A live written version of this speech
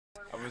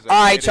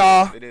All right,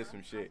 y'all. It is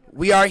some shit.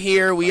 We are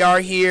here. We are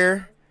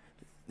here.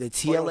 The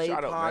TLA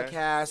Shout out,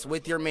 podcast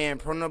with your man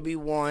Prono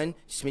B1,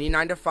 Smitty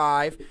 9 to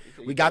 5.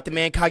 We got the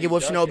man Kage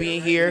Shinobi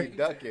in here.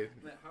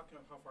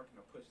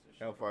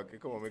 How far?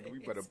 Come on, man. We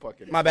better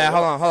fucking. My bad.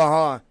 Hold on.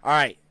 All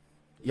right.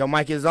 Your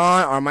mic is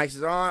on. Our mics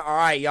is on. All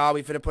right, y'all.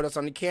 We finna put us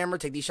on the camera.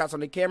 Take these shots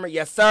on the camera.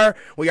 Yes, sir.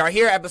 We are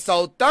here,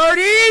 episode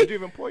 30. Did you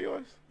even pour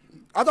yours?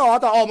 I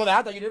thought. Oh, my bad.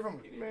 I thought you did from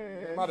me.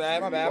 Man, My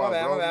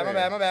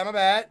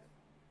bad.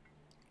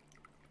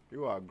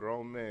 You are a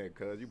grown man,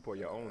 cuz you pour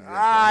your own.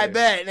 I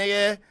bet,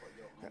 nigga.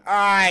 All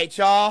right,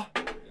 y'all.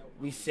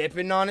 We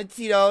sipping on the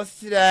Tito's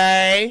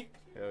today.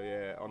 Hell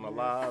yeah. On the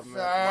live, Sir,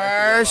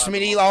 man.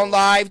 Smitty on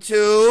live,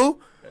 too.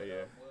 Hell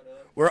yeah.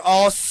 We're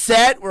all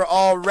set. We're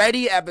all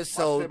ready.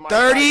 Episode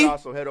 30.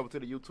 Also, head over to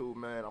the YouTube,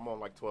 man. I'm on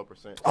like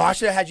 12%. Oh, I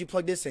should have had you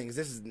plug this in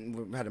because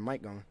we had a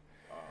mic going.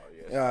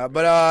 Yeah.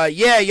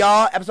 Yeah,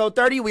 y'all. Episode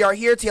 30. We are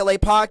here. TLA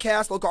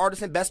Podcast, local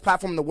artisan, best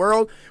platform in the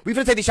world. We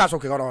finna take these shots real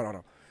quick. Hold on.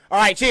 All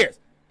right, cheers.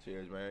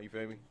 Cheers, man. You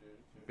feel me?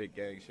 Big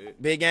gang shit.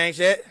 Big gang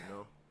shit. You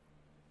know?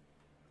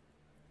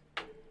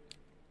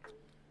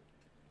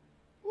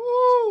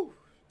 Woo!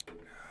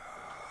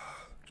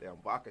 Damn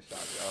vodka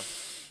shots, y'all.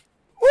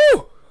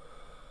 Woo!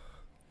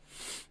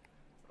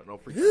 No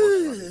free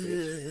promotion on this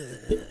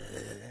bitch.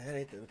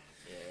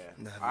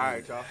 Yeah. All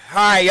right, y'all. All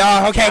right,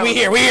 y'all. Okay, we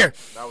here. We here.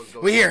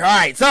 All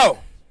right, so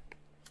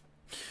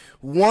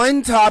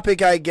one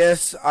topic I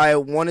guess I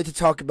wanted to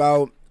talk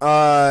about.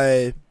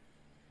 Yeah,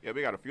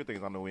 we got a few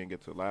things I know we didn't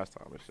get to last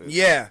time. And shit.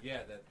 Yeah. We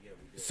did.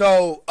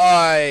 So,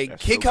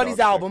 Kid Cudi's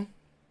album.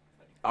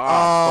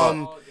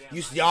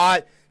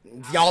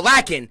 Y'all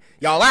lacking.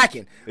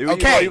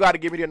 Okay. You got to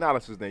give me the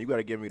analysis then. You got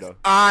to give me the.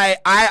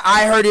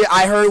 I heard it.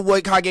 I heard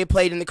what Kage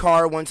played in the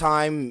car one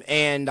time,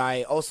 and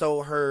I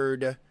also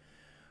heard.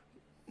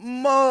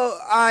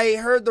 I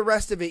heard the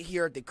rest of it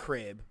here at the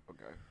crib.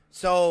 Okay.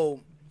 So,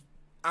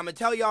 I'm gonna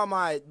tell y'all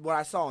what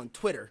I saw on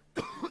Twitter.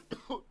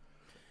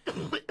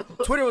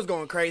 Twitter was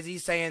going crazy,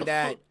 saying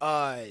that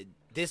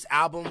this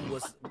album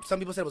was. Some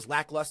people said it was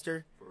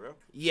lackluster. For real?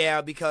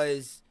 Yeah,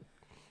 because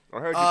I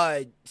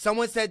heard you.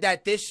 someone said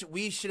that this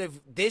should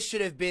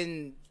have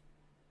been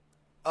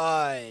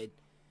not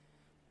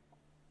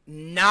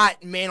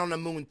Man on the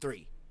Moon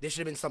 3. This should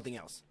have been something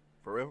else.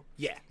 For real?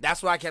 Yeah,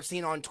 that's what I kept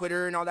seeing on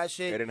Twitter and all that They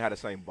shit. didn't have the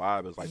same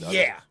vibe as like the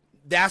Yeah, others.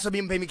 that's what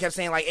people kept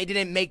saying. Like, it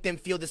didn't make them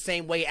feel the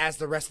same way as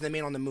the rest of the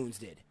Man on the Moons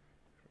did.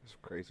 It's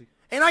crazy.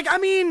 And I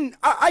mean,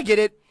 I get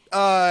it.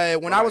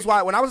 When I was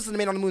listening to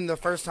Man on the Moon the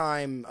first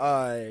time,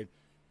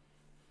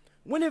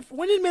 when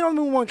did Man on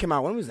the Moon 1 come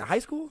out? When was it? High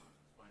school?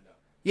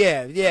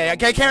 Yeah.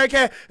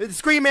 Okay,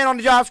 Scream Man on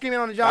the Job. That You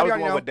was already the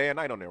one know. with Day and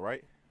Night on there,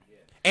 right?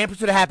 And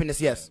Pursuit of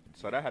Happiness, yes.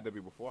 So that had to be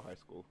before high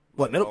school.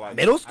 What, middle I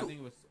school? think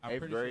it was. I'm Eighth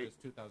pretty sure grade. it was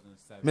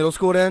 2007. Middle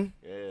school then?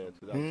 Yeah,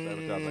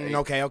 2007,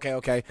 2008.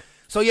 Okay.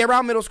 So yeah,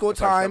 around middle school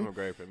That's like time. 7th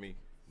grade for me.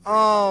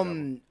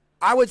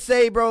 I would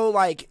say, bro,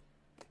 like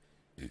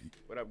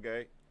What up,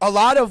 gay? a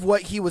lot of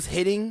what he was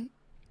hitting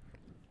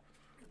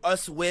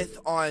us with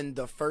on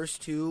the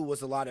first two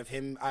was a lot of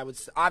him. I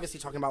was obviously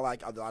talking about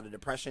like a lot of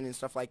depression and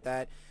stuff like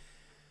that.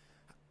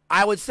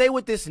 I would say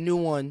with this new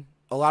one,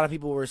 a lot of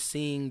people were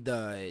seeing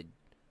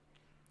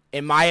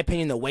in my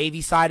opinion, the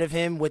wavy side of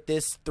him with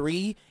this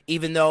 3,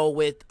 even though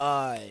with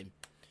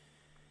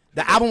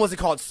the album wasn't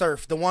called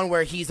Surf, the one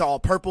where he's all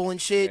purple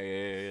and shit.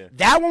 Yeah.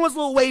 That one was a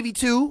little wavy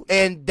too,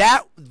 and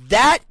that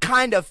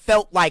kind of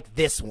felt like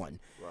this one.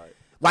 Right.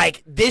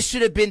 Like this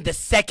should have been the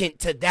second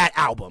to that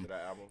album.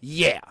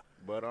 Yeah.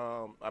 But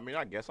I mean,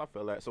 I guess I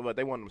feel that. So, but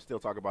they want them to still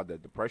talk about the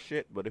depressed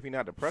shit. But if you're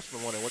not depressed for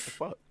one, then what the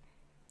fuck?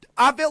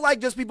 I feel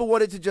like just people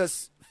wanted to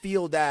just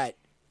feel that.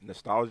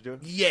 Nostalgia.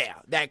 Yeah,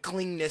 that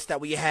cleanness that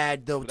we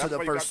had to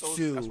the first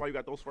two. That's why you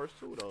got those first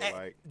two, though.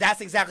 Like that's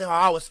exactly how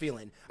I was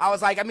feeling. I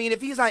was like, I mean, if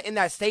he's not in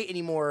that state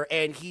anymore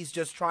and he's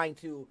just trying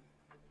to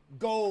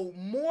go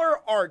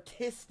more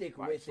artistic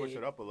with switch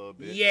it up a little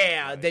bit.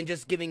 Yeah, than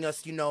just giving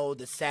us,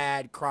 the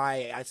sad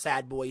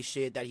boy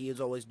shit that he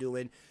is always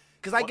doing.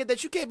 Because I get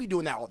that you can't be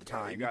doing that all the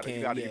time. You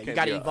can't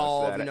gotta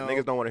evolve.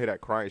 Niggas don't want to hear that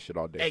crying shit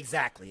all day.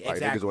 Exactly.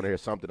 Like, niggas want to hear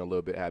something a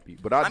little bit happy.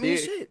 But I mean,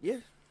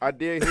 I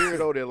did hear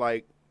though that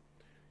like.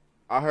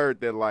 I heard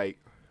that like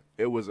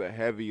it was a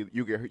heavy.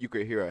 You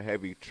could hear a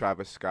heavy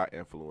Travis Scott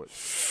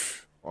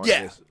influence on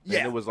this.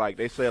 And it was like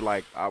they said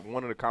like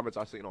one of the comments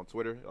I seen on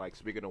Twitter, like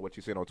speaking of what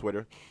you seen on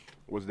Twitter,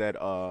 was that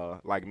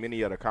like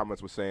many of the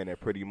comments were saying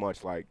that pretty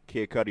much like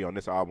Kid Cudi on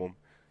this album,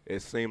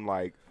 it seemed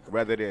like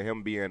rather than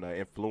him being an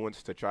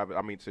influence to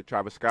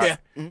Travis Scott,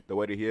 the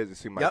way that he is, it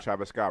seemed like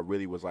Travis Scott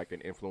really was like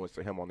an influence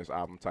to him on this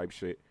album type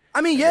shit.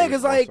 I mean, yeah,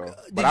 because like,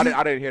 but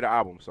I didn't hear the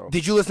album. So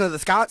did you listen to the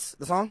Scotts,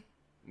 the song?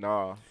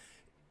 No.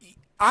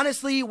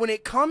 Honestly, when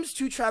it comes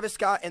to Travis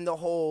Scott and the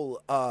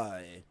whole,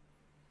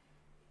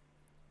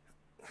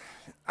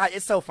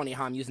 it's so funny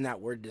how I'm using that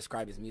word to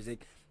describe his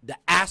music. The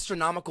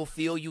astronomical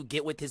feel you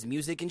get with his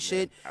music and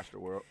shit.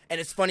 Astroworld.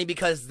 And it's funny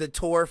because the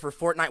tour for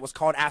Fortnite was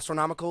called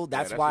Astronomical.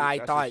 That's why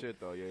I thought.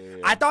 Shit, though. Yeah.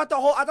 I thought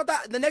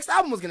the next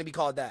album was gonna be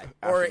called that.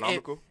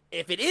 Astronomical. Or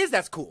if it is,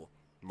 that's cool.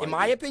 in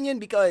my opinion,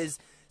 because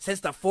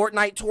since the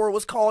Fortnite tour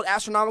was called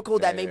Astronomical,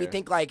 that made me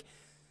think like,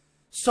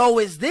 so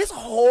is this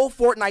whole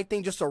Fortnite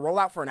thing just a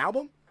rollout for an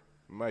album?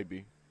 Might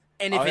be.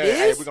 And if it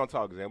is, we're gonna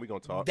talk, Zan. We're gonna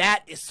talk.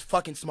 That is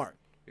fucking smart.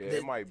 Yeah,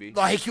 it might be.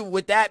 Like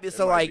with that,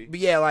 so like,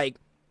 yeah, like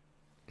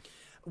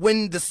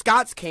when the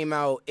Scots came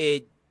out,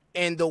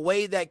 and the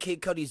way that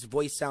Kid Cudi's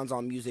voice sounds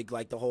on music,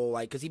 like the whole,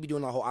 like, because he be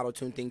doing the whole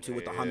auto-tune thing, too,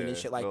 with the humming and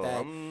shit like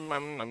that.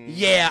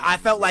 Yeah, I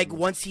felt like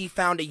once he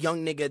found a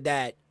young nigga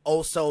that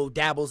also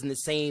dabbles in the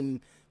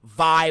same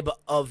vibe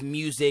of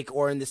music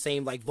or in the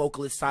same, like,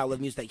 vocalist style of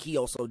music that he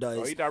also does.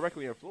 Oh, he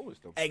directly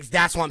influenced him.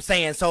 That's what I'm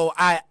saying. So,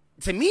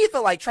 to me, it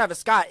felt like Travis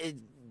Scott, it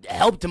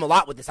helped him a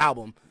lot with this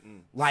album.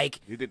 Like,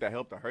 you think that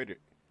helped or hurt it?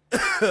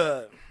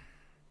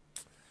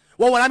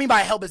 Well, what I mean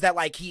by help is that,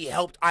 like, he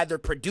helped either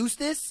produce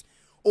this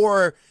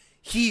or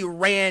he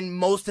ran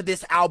most of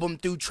this album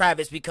through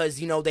Travis because,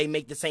 you know, they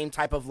make the same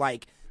type of,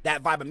 like,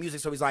 that vibe of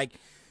music. So he's like,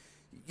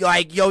 yo,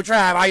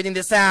 Trav, how you think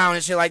this sound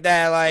and shit like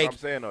that? Like, what I'm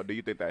saying, though, do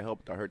you think that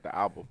helped or hurt the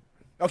album?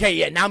 Okay,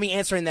 yeah, now me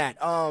answering that.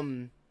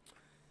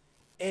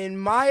 In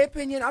my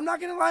opinion, I'm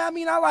not going to lie. I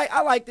mean,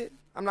 I liked it.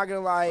 I'm not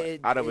going to lie.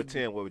 Out of a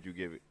 10, what would you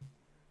give it?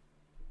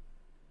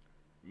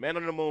 Man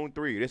on the Moon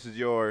 3. This is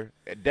your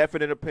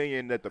definite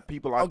opinion that the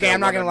people out there. Okay, I'm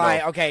not gonna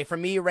lie. Okay, for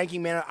me,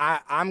 ranking Man,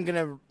 I'm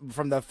gonna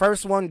from the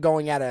first one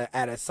going at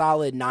a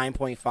solid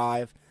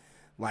 9.5.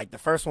 Like the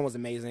first one was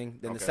amazing.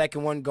 Then the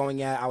second one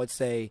going at, I would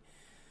say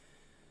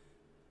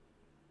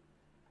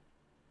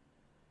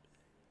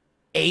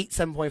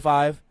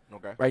 7.5.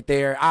 Okay. Right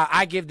there.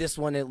 I give this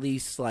one at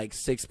least like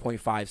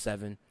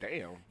 6.57.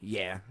 Damn.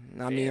 Yeah.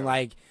 I mean,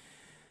 like.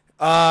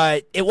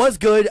 It was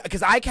good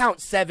because I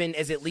count 7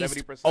 as at least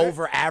 70%?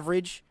 Over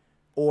average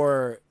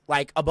or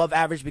like above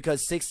average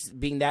because 6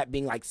 being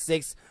like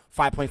 6,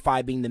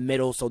 5.5 being the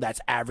middle, so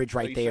that's average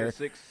right there.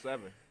 6,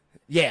 7.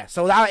 Yeah,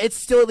 so it's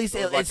still at least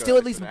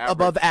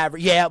above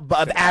average. Yeah,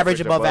 above average.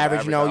 You know,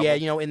 album. Yeah,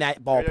 you know, in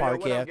that ballpark.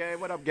 What up, gang?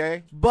 What up,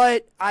 gang?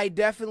 But I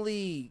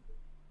definitely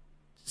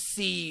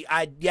see.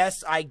 I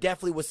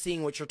definitely was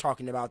seeing what you're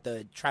talking about,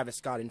 the Travis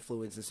Scott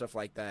influence and stuff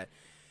like that.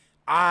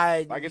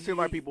 It seemed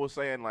like people were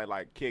saying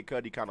like Kid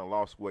Cudi kind of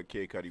lost what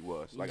Kid Cudi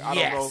was. Like I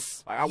don't know.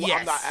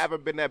 Like, I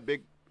haven't been that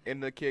big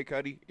into Kid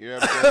Cudi. You know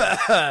what I'm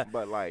saying?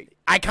 But like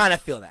I kind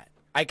of feel that.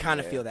 I kind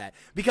of feel that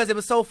because it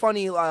was so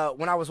funny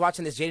when I was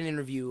watching this Jaden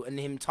interview and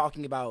him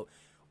talking about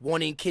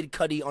wanting Kid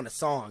Cudi on a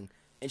song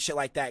and shit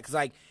like that. Because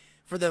like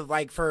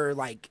for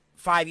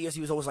 5 years he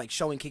was always like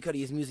showing Kid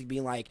Cudi his music,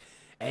 being like,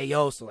 "Hey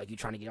yo, so like you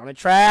trying to get on a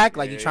track?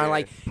 Like you trying to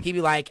like?" He'd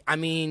be like, "I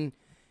mean,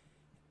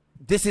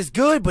 this is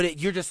good, but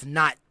you're just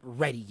not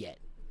ready yet.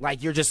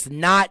 Like, you're just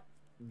not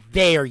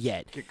there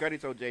yet." Kid Cudi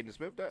told Jaden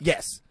Smith that?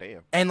 Yes.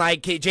 Damn. And,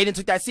 like, Jaden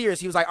took that serious.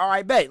 He was like, all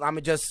right, bet. I'm going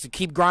to just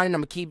keep grinding. I'm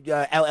going to keep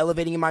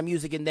elevating in my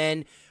music. And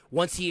then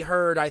once he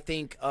heard, I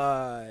think,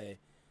 what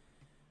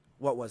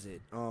was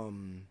it?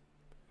 The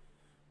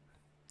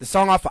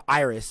song off of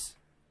Iris.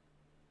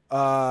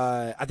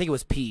 I think it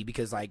was P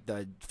because, like,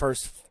 the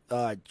first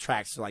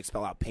tracks, like,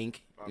 spell out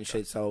pink and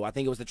shit. So I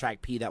think it was the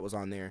track P that was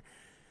on there.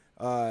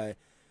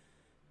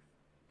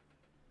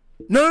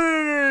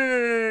 No.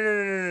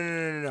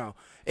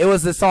 It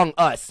was the song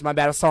Us. My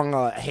bad. A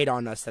song Hate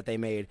on Us that they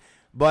made.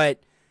 But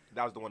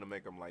that was the one to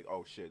make them like,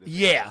 oh shit.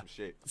 Yeah.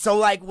 Shit. So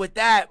like with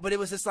that, but it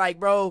was just like,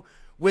 bro,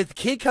 with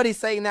Kid Cudi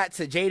saying that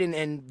to Jaden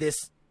and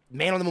this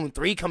Man on the Moon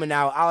 3 coming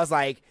out, I was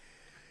like,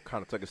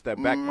 kind of took a step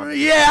back.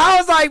 Yeah, I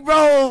was like,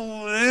 bro,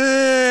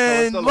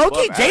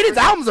 low-key, Jaden's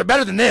albums are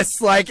better than this.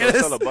 Like, it's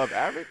still above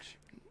average.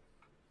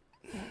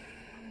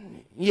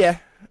 Yeah.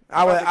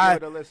 I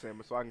would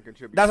listen so I can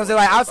contribute. That's what I'm saying.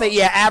 Like, I'll say,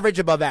 yeah, average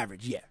above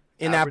average. Yeah,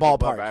 in average that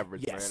ballpark. Above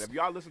average, yes. Man. If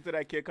y'all listen to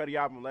that Kid Cudi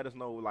album, let us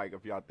know. Like,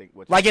 if y'all think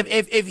what. Like,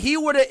 if he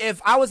would have,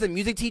 if I was a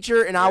music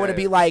teacher and I would have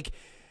be like,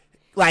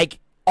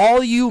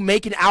 all you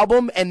make an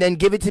album and then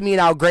give it to me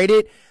and I'll grade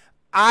it,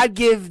 I'd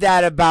give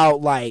that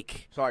about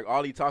like. So like,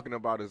 all he talking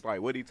about is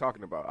like, what are he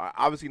talking about?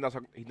 Obviously,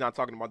 he's not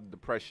talking about the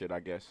depressed shit, I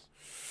guess.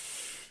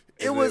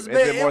 It was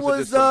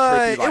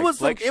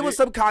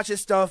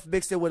subconscious stuff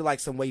mixed in with like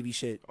some wavy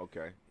shit.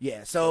 Okay.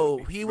 Yeah, so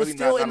he was really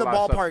still in the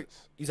ballpark.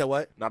 You said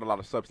what? Not a lot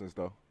of substance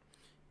though.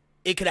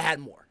 It could have had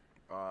more.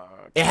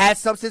 It had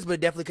substance, but it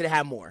definitely could have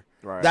had more.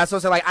 Right. That's what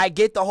I'm saying. Like I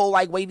get the whole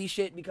like wavy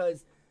shit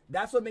because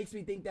that's what makes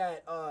me think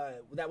that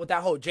that with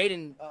that whole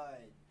Jaden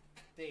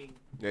thing.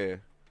 Yeah.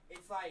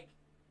 It's like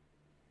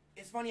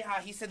it's funny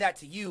how he said that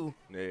to you,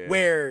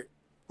 where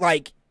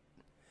like.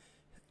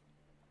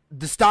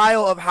 The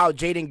style of how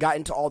Jaden got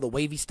into all the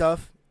wavy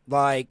stuff,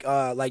 like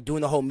doing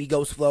the whole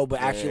Migos flow,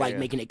 but actually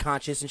making it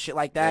conscious and shit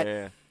like that.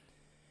 Yeah.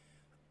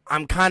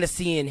 I'm kind of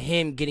seeing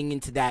him getting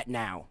into that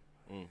now,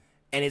 and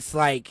it's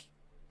like,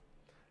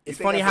 it's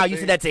funny how you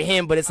said that to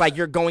him, but it's like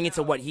you're going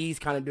into what he's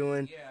kind of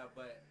doing. Yeah,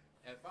 but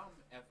if I'm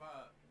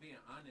being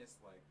honest,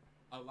 like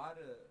a lot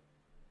of,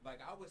 like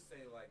I would say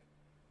like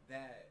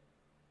that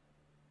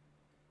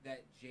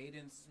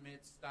Jaden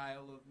Smith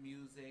style of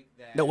music,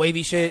 that the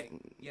wavy shit.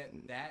 Yeah,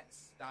 that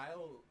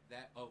style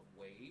of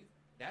wave,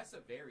 that's a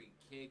very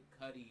Kid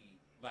Cudi,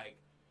 like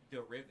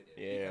derivative.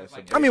 Yeah, because,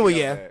 like, I mean, well,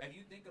 if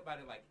you think about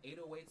it, like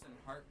 808s and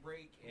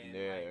Heartbreak and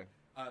like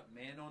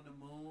Man on the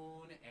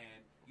Moon,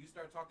 and you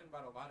start talking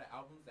about a lot of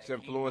albums that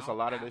influence a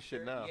lot of this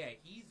shit now. Yeah,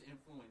 he's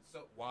influenced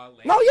Wale.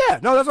 No, yeah,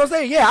 no, that's what I'm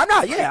saying. Yeah, I'm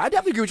not. Yeah, I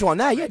definitely agree with you on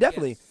that. Yeah,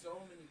 definitely.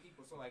 So many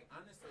people. So like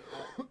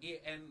honestly,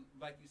 and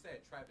like you said,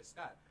 Travis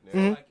Scott. Yeah.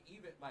 So like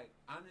even like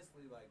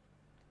honestly, like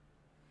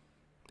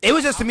it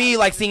was just to me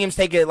like seeing him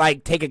take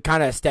it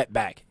kind of a step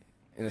back,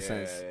 in a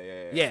sense.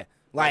 Yeah.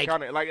 Like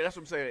kind of like that's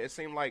what I'm saying. It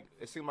seemed like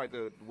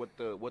what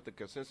the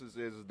consensus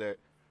is that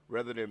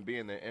rather than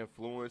being the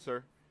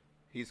influencer,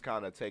 he's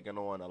kind of taking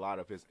on a lot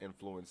of his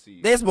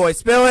influencees. This boy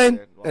spilling.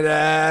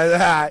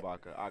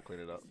 I'll clean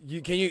it up. Yeah,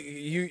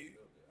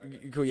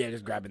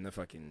 just grabbing the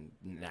fucking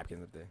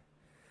napkins up there.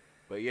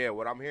 But yeah,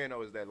 what I'm hearing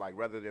though is that like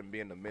rather than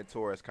being the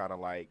mentor, it's kind of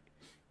like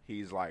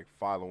he's like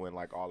following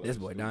like all of this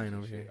boy dying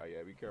over shit. here. Oh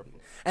yeah, be careful.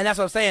 And that's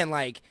what I'm saying,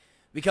 like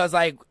because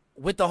like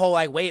with the whole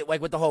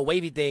with the whole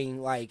wavy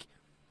thing, like.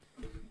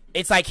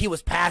 It's like he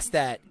was past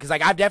that because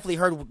like I've definitely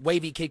heard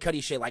wavy Kid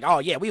Cudi shit like, oh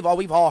yeah, we've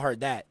all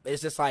heard that.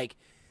 It's just like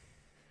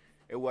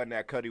it wasn't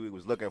that Cudi we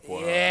was looking for.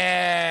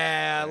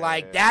 Yeah,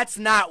 like that's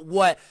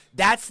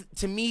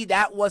to me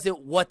that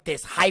wasn't what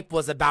this hype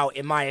was about,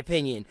 in my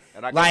opinion.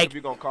 And I guess like if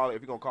you're gonna call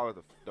it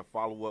the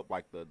follow up,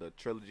 like the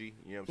trilogy,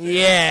 you know what I'm saying?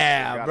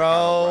 Yeah,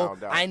 bro.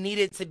 I need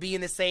it to be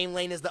in the same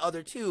lane as the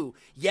other two.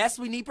 Yes,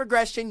 we need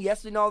progression.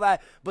 Yes, we know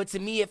that. But to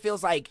me, it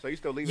feels like so you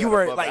still leave you that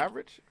were above like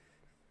average.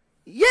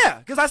 Yeah,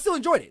 because I still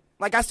enjoyed it.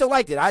 Like, I still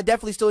liked it. I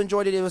definitely still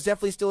enjoyed it. It was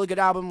definitely still a good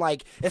album.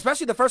 Like,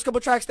 especially the first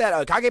couple tracks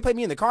that Kage played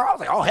me in the car. I was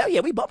like, oh, hell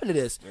yeah, we bumping to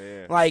this.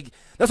 Yeah. Like,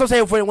 that's what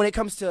I'm saying when it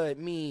comes to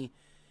me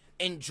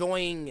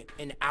enjoying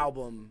an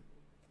album,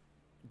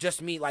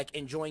 just me, like,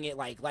 enjoying it,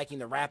 like, liking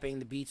the rapping,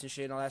 the beats and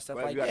shit and all that stuff.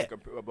 But like, you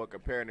yeah. but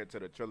comparing it to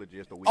the trilogy,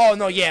 it's the weakest. Oh,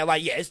 no, yeah,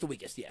 like, yeah, it's the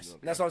weakest, yes. Okay.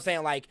 That's what I'm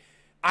saying. Like,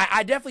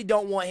 I definitely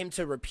don't want him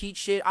to repeat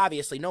shit.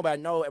 Obviously,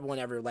 everyone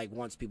ever like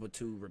wants people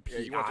to repeat. Yeah,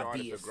 you want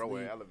obviously. your artist to grow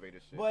and elevate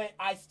shit. But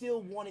I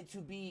still want it to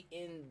be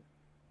in,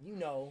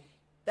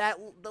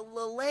 the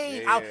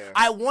lane. Yeah.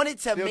 I wanted to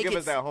still make give it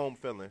us that home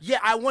feeling. Yeah,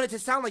 I want it to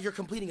sound like you're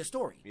completing a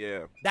story.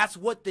 Yeah, that's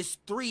what this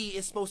 3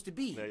 is supposed to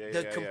be.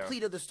 The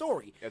complete of the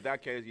story. In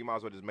that case, you might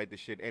as well just make the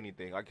shit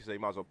anything. Like you say, you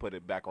might as well put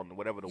it back on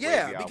whatever the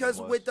yeah. Because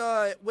was. with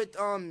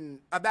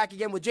back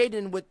again with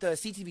Jaden with the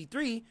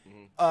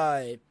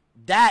CTV3,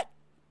 that.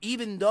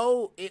 Even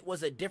though it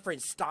was a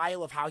different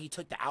style of how he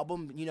took the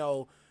album,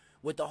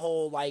 with the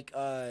whole, like,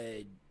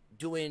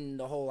 doing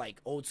the whole,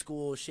 like, old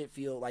school shit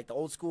feel, like, the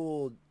old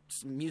school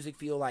music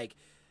feel, like,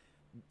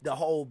 the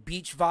whole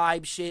beach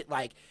vibe shit,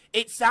 like,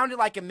 it sounded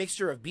like a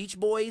mixture of Beach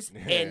Boys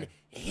and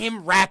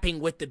him rapping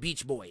with the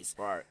Beach Boys.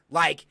 Right.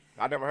 Like,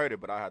 I never heard it,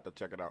 but I have to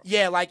check it out.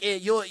 Yeah, like,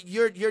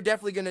 you're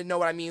definitely gonna know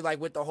what I mean,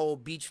 like, with the whole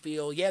beach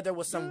feel. Yeah, there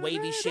was some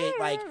wavy shit,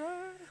 like,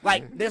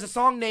 there's a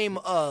song named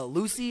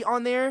Lucy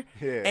on there.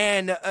 Yeah.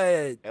 And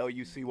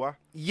Lucy.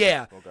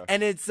 Yeah. Okay.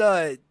 And it's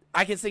I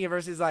can sing a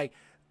verse. It's like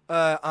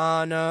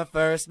on a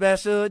first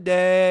special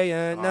day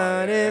and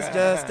none is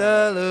just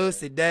a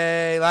Lucy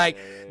day. Like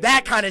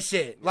that kind of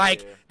shit.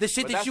 Like the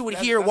shit that you would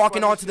hear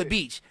walking onto the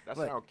beach. That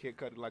sound Kid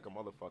Cudi like a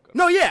motherfucker.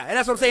 No, yeah, and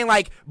that's what I'm saying.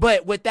 Like,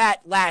 but with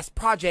that last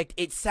project,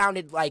 it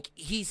sounded like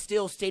he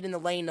still stayed in the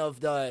lane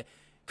of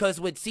because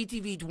with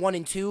CTV 1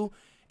 and 2,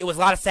 it was a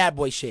lot of sad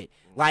boy shit.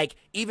 Like,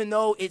 even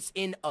though it's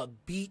in a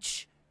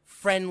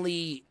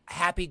beach-friendly,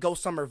 happy go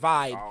summer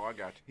vibe, I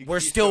got you.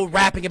 We're still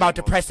rapping about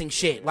depressing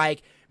shit. Yeah.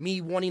 Like,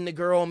 me wanting the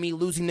girl, me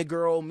losing the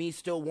girl, me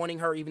still wanting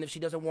her even if she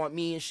doesn't want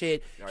me and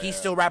shit. He's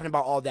still rapping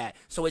about all that.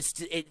 So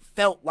it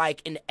felt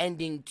like an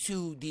ending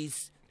to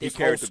this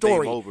whole story. The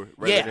thing over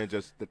rather than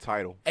just the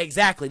title.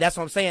 Exactly. That's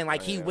what I'm saying.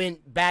 Like, he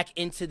went back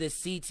into the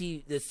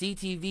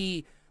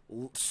CTV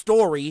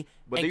story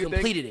and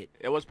completed it.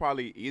 It was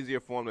probably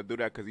easier for him to do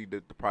that because he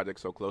did the project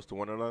so close to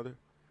one another.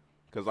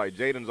 Because like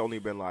Jaden's only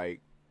been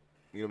like,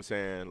 you know what I'm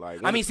saying?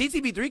 Like, I mean,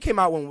 CTV3 came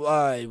out when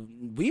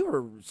we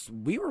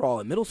were all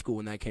in middle school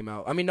when that came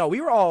out. I mean, no, we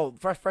were all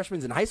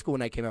freshmen in high school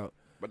when that came out.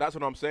 But that's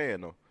what I'm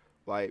saying though.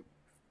 Like,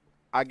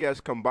 I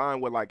guess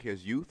combined with like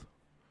his youth.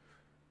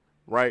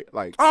 Right,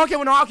 like. Oh, okay.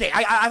 Well, no, okay.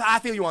 I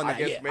feel you on that.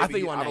 Yeah, I feel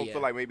you on that. I don't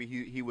feel like maybe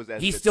he was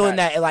as he's detached. still in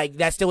that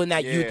that's still in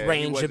that youth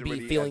range to be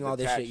really feeling all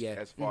this shit. Yeah.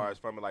 As far as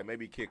from like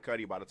maybe Kid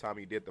Cudi, by the time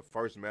he did the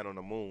first Man on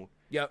the Moon,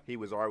 he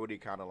was already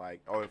kind of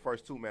like, the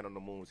first 2 Men on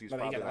the Moons, he's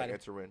probably like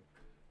entering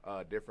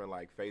different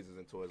like phases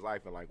into his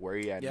life and like where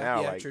he at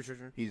now. Like true.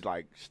 He's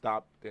like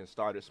stopped and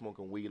started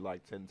smoking weed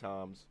like 10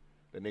 times.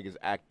 The niggas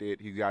acted.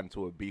 He got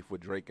into a beef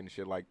with Drake and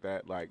shit like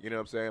that. Like, you know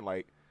what I'm saying?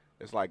 Like.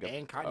 It's like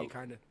and Kanye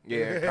kind of.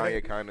 Yeah,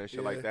 Kanye kind of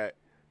shit like that.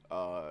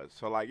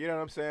 So like, you know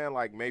what I'm saying?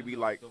 Like maybe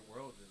like the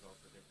world is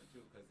also different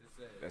too because it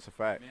said that's a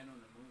fact. Man on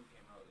the Moon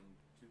came out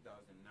in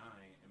 2009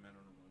 and Man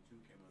on the Moon 2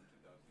 came out in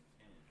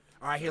 2010.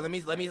 All right, here let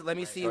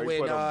me see when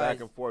put them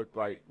back and forth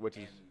like which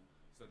is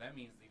so that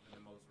means even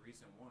the most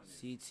recent one is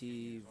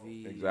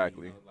CTV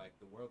exactly. Like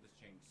the world has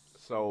changed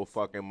so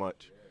fucking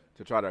much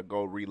to try to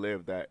go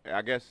relive that.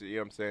 I guess you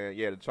know what I'm saying.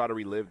 Yeah, to try to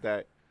relive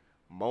that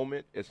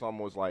moment, it's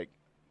almost like.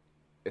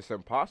 It's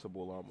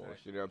impossible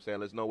almost. You know what I'm saying?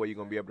 There's no way you're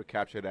going to be able to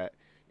capture that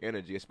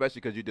energy,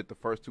 especially because you did the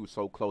first two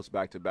so close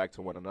back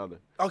to one another.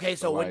 Okay,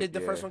 so when did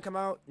the first one come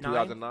out?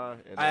 2009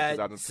 and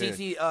then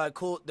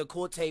 2010. The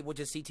Cool Tape, which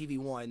is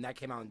CTV1, that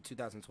came out in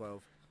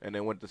 2012. And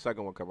then when did the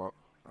second one come out?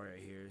 All right,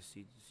 here's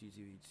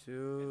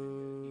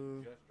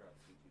CTV2.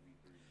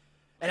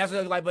 And that's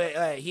what, like,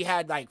 but he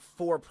had like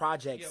 4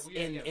 projects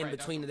in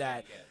between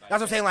that. That's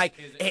what I'm saying. Like,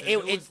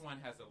 it's one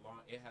has a long.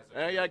 It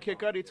has a. Yeah, Kid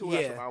Cudi too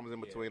has some albums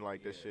in between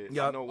like this shit.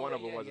 Yep. I know one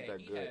of them wasn't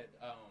that good.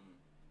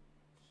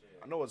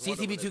 I know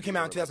CTV2 came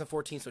out in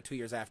 2014, so 2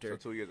 years after.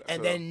 So 2 years.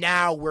 And then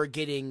now we're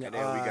getting and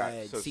then we got,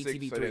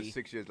 CTV3.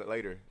 6 years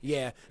later.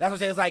 Yeah, that's what I'm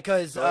saying. It's like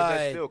because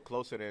that's still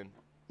closer than.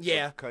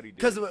 Yeah, Cudi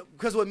did.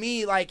 Because with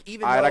me, like,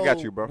 even though I got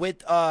you, bro.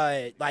 With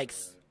like.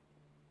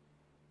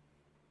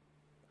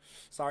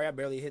 Sorry, I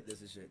barely hit this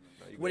and shit.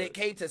 No, when it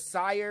came to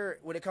Sire,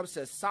 when it comes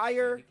to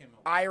Sire,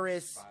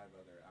 Iris. 5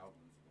 other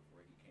albums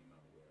before he came out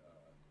with.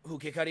 Who,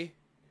 Kid Cudi?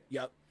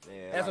 Yep. Yeah,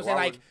 and that's what I'm saying.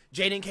 Like,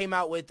 Jaden came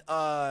out with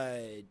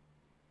the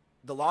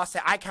Lost.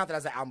 I count that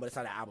as an album, but it's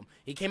not an album.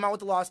 He came out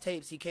with the Lost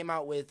Tapes. He came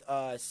out with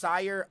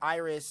Sire,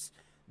 Iris,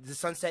 the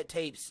Sunset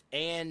Tapes,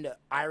 and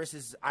Iris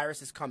is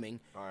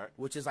Coming. All right.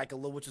 Which is a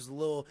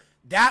little.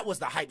 That was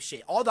the hype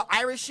shit. All the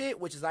Iris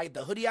shit, which is like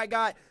the hoodie I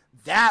got.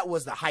 That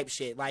was the hype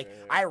shit. Like,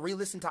 I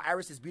re-listened to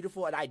Iris is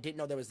Beautiful, and I didn't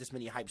know there was this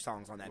many hype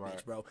songs on that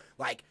bitch, bro.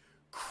 Like,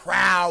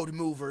 crowd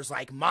movers,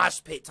 like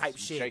mosh pit type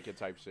shit. Shaking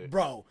type shit.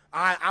 Bro,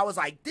 I was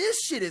like,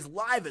 this shit is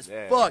live as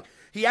fuck.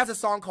 He has a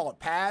song called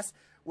Pass,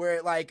 where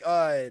it, like,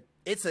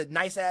 it's a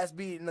nice ass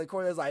beat, and the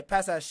chorus is like,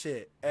 pass that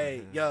shit.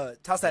 Hey, yo,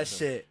 toss that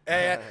shit.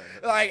 And,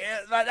 like,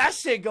 that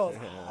shit goes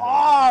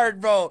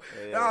hard, bro.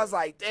 And I was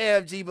like,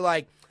 damn, G,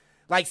 but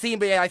seeing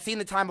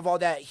the time of all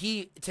that,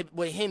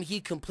 with him, he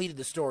completed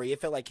the story.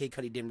 It felt like Kid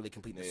Cudi didn't really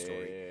complete the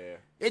story. Yeah.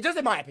 It's just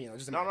in my opinion.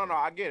 No,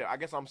 I get it. I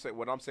guess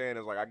what I'm saying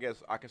is, like, I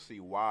guess I can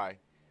see why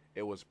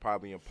it was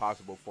probably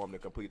impossible for him to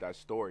complete that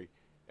story.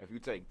 If you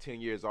take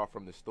 10 years off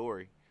from the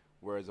story,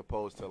 whereas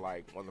opposed to,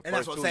 like, on the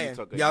first two, you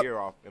took a year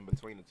off in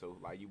between the two.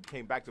 Like, you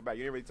came back to back.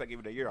 You didn't really take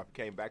even a year off.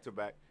 You came back to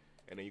back,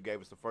 and then you gave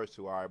us the first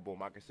two. All right,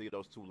 boom. I can see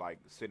those two, like,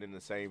 sitting in the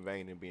same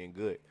vein and being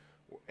good.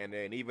 And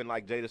then even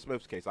like Jada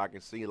Smith's case, I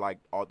can see like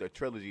all their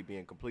trilogy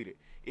being completed.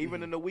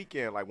 Even in The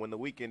Weeknd, like when The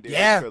Weeknd did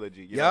his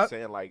trilogy, you know what I'm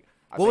saying? Like,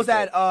 what was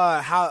that?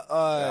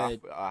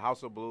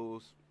 House of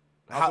Blues,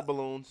 House of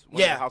Balloons,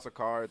 House of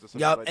Cards, or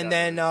something like that. And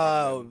then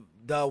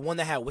the one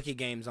that had Wicked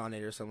Games on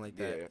it or something like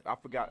that. Yeah, I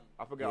forgot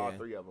all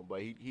 3 of them,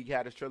 but he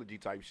had his trilogy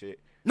type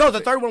shit. No,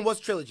 the third one was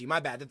trilogy. My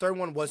bad. The third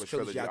one was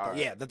trilogy. Right.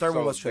 Yeah, the third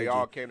one was trilogy. They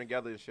all came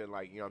together and shit,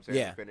 like, you know what I'm saying?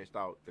 Yeah. Finished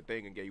out the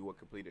thing and gave you a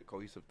completed,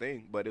 cohesive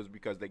thing. But it was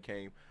because they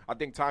came. I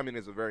think timing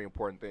is a very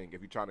important thing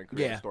if you're trying to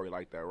create a story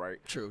like that, right?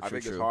 True. I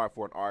think it's hard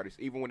for an artist,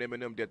 even when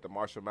Eminem did the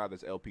Marshall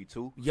Mathers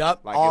LP2.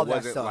 Yup. Like, all it that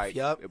wasn't stuff. like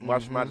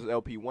Marshall Mathers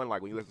LP1.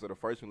 Like when you listen to the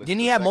first one,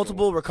 didn't he have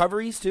multiple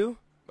recoveries too?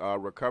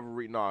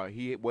 Recovery. No,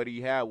 what he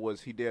had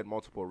was he did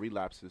multiple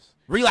relapses.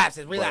 Relapse.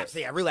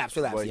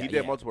 But he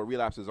did multiple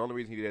relapses. The only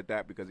reason he did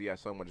that because he had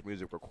so much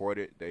music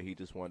recorded that he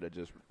just wanted to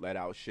just let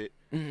out shit.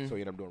 So he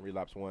ended up doing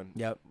relapse 1,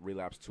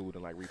 relapse 2,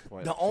 then like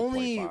replay. The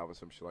only 2.5 or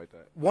some shit like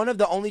that. One of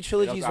the only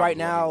trilogies right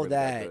now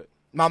that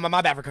my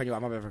bad for cutting you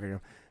off.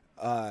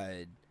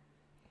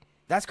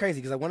 That's crazy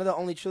because like one of the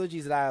only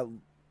trilogies that I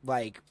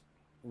like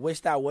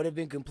wished that would have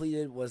been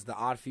completed was the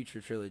Odd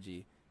Future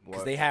trilogy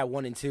because they had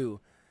 1 and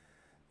 2.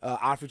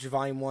 Odd Future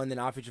Volume 1, then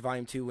Odd Future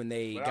Volume 2 when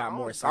they got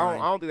more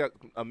signed. I don't think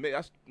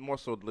that's more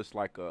so just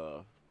like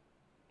a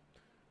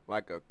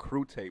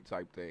crew tape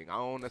type thing.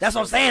 That's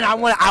what I'm saying.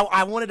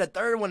 I wanted a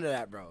third one of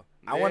that, bro.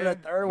 I wanted a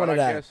third one of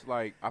that. I guess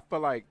like I feel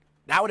like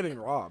that would have been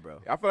raw,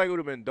 bro. I feel like it would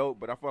have been dope,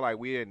 but I feel like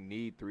we didn't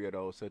need 3 of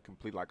those to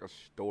complete like a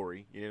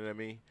story. You know what I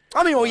mean?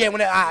 I mean, well, yeah.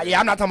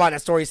 I'm not talking about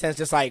that story sense.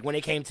 Just like when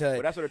it came to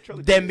that's what a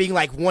trilogy them being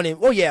like one in.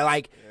 Well, yeah,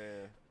 like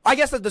I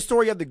guess the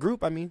story of the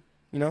group. I mean,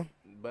 you know.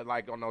 But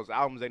like on those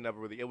albums, they never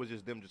really. It was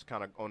just them just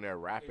kind of on there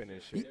rapping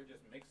and shit. They're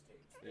just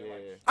mixtapes.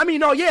 Yeah. I mean,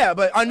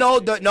 but I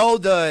know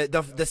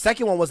the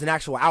second one was an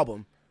actual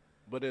album.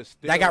 But it's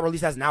still, that got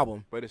released as an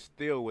album. But it's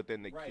still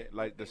within the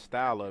like the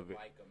style of it.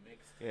 Like a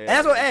mixtape. Yeah, and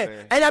that's what.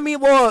 And I mean,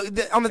 well,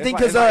 I'm the thing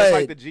because it's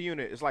like the G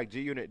Unit. It's like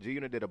G Unit. G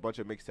Unit did a bunch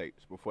of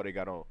mixtapes before they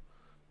got on.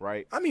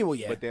 Right. I mean, well,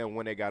 yeah. But then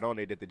when they got on,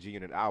 they did the G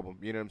Unit album.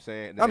 You know what I'm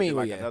saying? And then they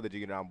did another G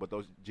Unit album, but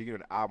those G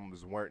Unit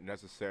albums weren't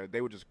necessary.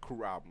 They were just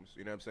crew albums.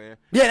 You know what I'm saying?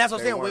 Yeah, that's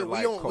what I'm saying.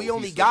 We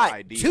only got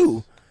ideas,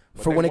 2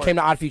 for when it came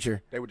to Odd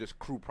Future. They were just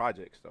crew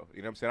projects, though.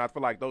 You know what I'm saying? I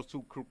feel like those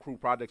 2 crew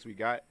projects we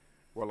got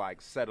were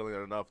like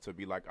settling enough to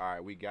be like, all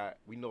right,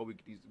 we know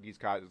these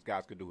guys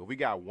could do. If we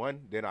got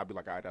 1, then I'd be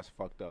like, all right, that's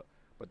fucked up.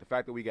 But the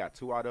fact that we got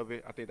 2 out of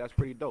it, I think that's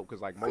pretty dope.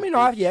 Cause like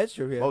it's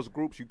true. Yeah. Most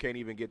groups you can't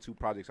even get 2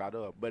 projects out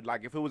of. But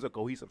like if it was a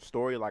cohesive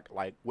story, like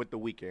with The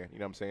Weeknd, you know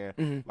what I'm saying?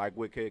 Mm-hmm. Like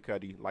with Kid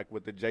Cudi, like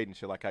with the Jaden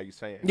shit, like how you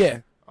saying?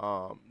 Yeah.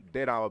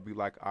 Then I would be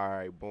like, all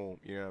right, boom.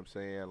 You know what I'm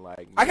saying?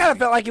 Like I kind of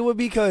felt like it would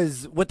be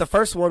because with the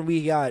first one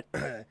we got,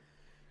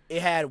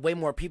 it had way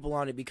more people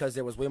on it because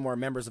there was way more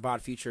members of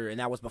Odd Future,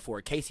 and that was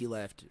before Casey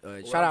left.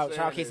 Shout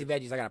out Casey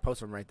Veggies. I got a post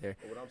from right there.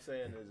 What I'm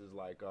saying is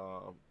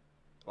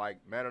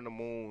like Man on the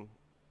Moon.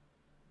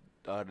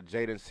 the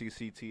Jaden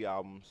CCT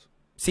albums.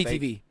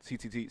 CTV.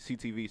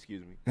 CTV,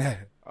 excuse me.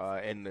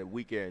 And the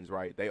weekends,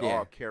 right? They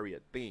all carry a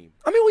theme.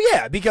 I mean, well,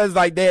 yeah, because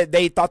like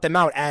they thought them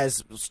out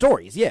as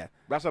stories. Yeah.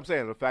 That's what I'm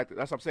saying. That's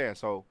what I'm saying.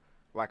 So,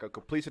 like a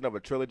completion of a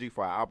trilogy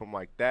for an album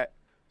like that,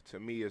 to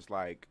me, is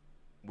like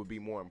would be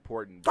more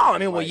important. Oh, I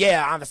mean, well,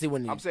 yeah, obviously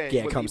when I'm saying,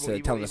 it comes to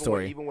telling the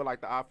story. Even with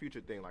like the Odd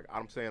Future thing, like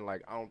I'm saying,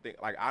 like I don't think,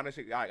 like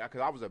honestly,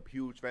 because I was a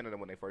huge fan of them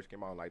when they first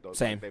came out. Like those,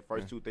 same. Their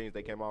first two things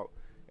they came out,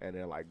 and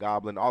then like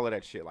Goblin, all of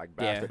that shit, like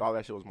Bastard, all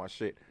that shit was my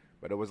shit.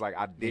 But it was like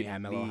I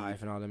didn't Mellow need.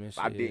 Hype and all them and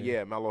shit, I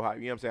did, Mellow Hype.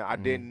 You know what I'm saying? I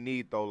didn't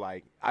need though.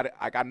 Like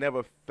I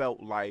never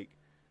felt like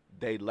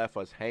they left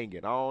us hanging.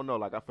 I don't know.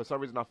 Like for some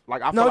reason, I feel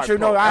like true.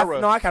 Pro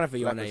Era I kind of feel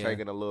you on that. Left us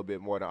hanging a little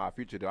bit more than Our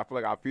Future did. I feel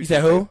like Our Future. You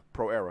said who?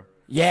 Pro Era.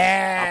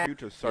 Yeah. Our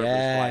Future service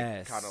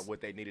like kind of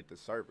what they needed to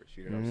service.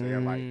 You know what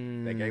I'm saying?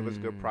 Like they gave us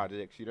good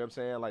projects. You know what I'm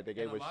saying? Like they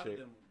gave us shit. A lot of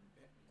them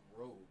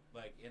wrote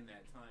like in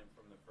that time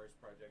from the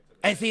first project to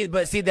the and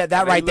see that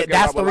right there.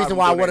 That's the reason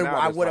why I would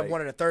have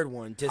wanted a third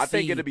one. I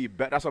think it'd be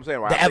better. That's what I'm saying.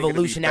 Right? The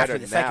evolution after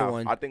the second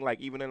one. I think like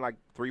even in like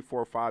 3,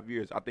 4, 5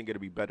 years, I think it'd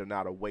be better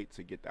now to wait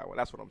to get that one.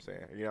 That's what I'm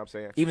saying. You know what I'm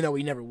saying? Even though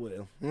we never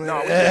will.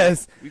 No,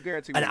 we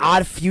guarantee an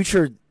Odd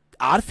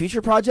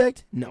Future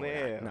project. No,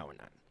 we're not.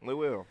 We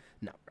will.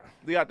 No, bro.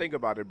 You gotta think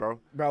about it, bro.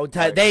 Bro,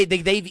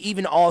 they've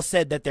even all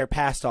said that they're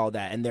past all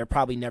that, and they're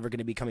probably never going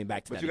to be coming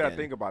back to that. But you gotta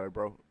think about it,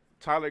 bro.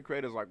 Tyler the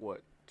Creator's like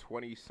what,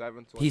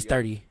 27? He's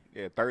 30.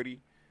 Yeah, 30.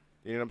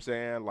 You know what I'm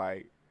saying?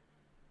 Like,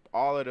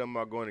 all of them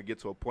are going to get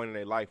to a point in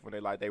their life when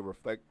they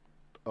reflect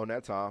on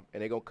that time,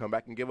 and they're going to come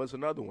back and give us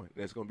another one.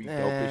 And it's going to be dope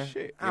as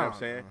shit. You know what I'm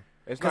saying?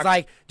 Because,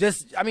 like,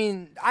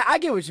 I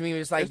get what you mean.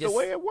 It's like the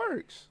way it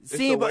works.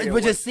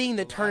 But just seeing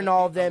the turn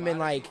all of them and,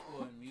 like.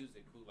 People in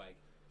music who, like,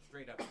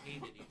 straight up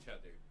hated each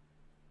other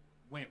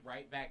went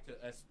right back to,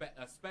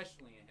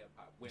 especially in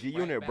hip-hop.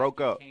 G-Unit broke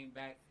up. Came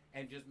back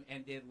and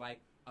did, like,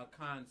 a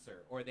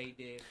concert, or they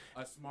did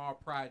a small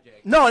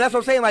project. No, that's what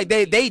I'm saying. Like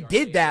they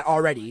did that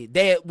already.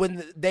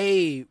 When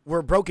they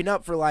were broken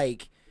up for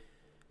like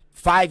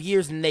 5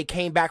 years, and they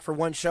came back for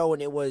one show,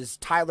 and it was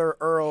Tyler,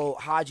 Earl,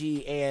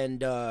 Haji,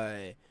 and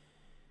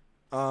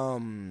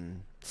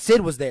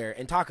Sid was there,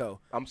 and Taco.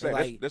 I'm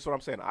saying this is what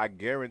I'm saying. I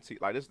guarantee.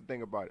 Like this is the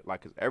thing about it.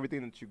 Like, cause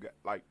everything that you got,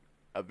 like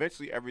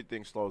eventually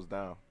everything slows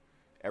down,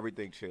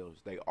 everything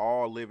chills. They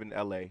all live in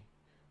L.A.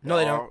 No,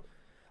 they don't.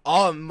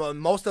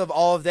 Most of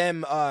all of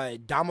them,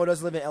 Damo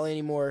doesn't live in LA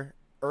anymore.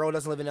 Earl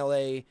doesn't live in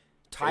LA.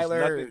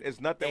 Tyler it's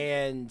nothing,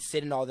 and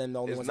Sid and all them, the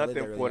only ones that live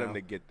there. It's nothing for them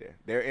to get there.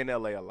 They're in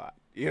LA a lot.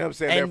 You know what I'm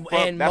saying?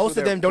 And most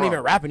of them don't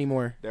even rap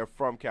anymore. They're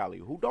from Cali.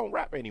 Who don't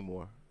rap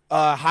anymore?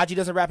 Haji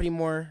doesn't rap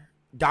anymore.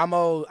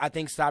 Damo, I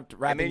think, stopped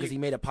rapping because he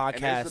made a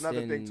podcast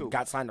and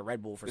got signed to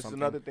Red Bull for something. It's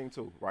another thing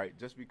too, right?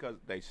 Just because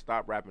they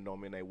stopped rapping don't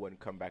mean they wouldn't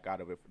come back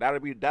out of it.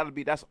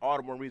 That's all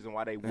the more reason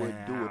why they would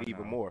do it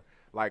even more.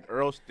 Like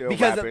Earl's still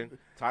rapping,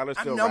 Tyler's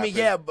still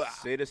rapping. But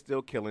Sid is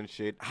still killing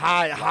shit.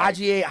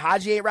 Haji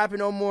ain't rapping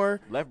no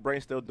more. Left Brain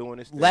still doing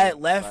his thing.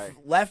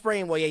 Left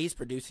Brain, well, yeah, he's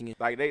producing it.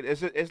 Like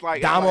it's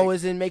like Damo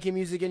isn't making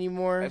music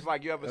anymore. It's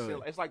like you ever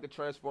seen. It's like the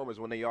Transformers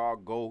when they all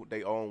go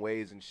their own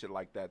ways and shit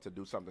like that to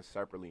do something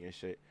separately and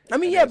shit. I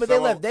mean, yeah, but they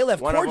left cordially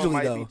though. One of them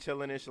might be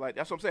chilling and shit like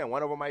that's what I'm saying.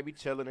 One of them might be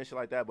chilling and shit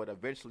like that, but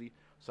eventually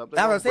something.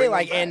 That's what I'm saying.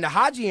 Like, and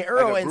Haji and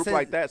Earl and a group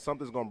like that,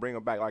 something's gonna bring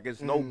them back. Like, it's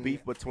no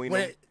beef between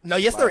them. No,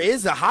 yes, there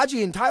is.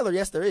 Haji and Tyler,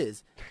 yes, there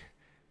is.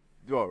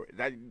 Bro,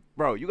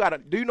 you gotta.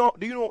 Do you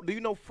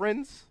know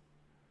friends?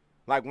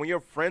 Like when you're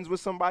friends with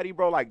somebody,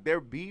 bro, like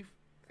their beef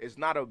is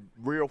not a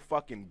real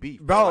fucking beef,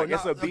 bro. Like,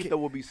 it's a beef that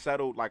will be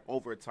settled like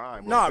over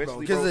time. Nah, bro,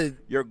 because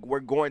we're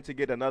going to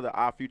get another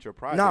Our Future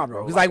project. Nah,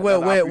 bro,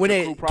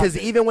 because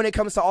even when it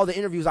comes to all the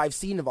interviews I've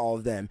seen of all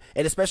of them,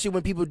 and especially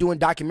when people doing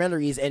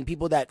documentaries and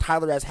people that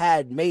Tyler has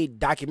had made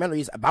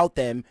documentaries about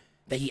them.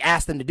 That he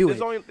asked them to do there's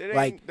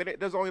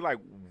only like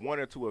one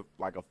or two of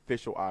like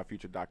official Our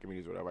Future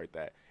documentaries or whatever like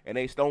that, and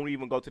they don't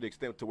even go to the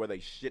extent to where they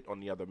shit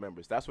on the other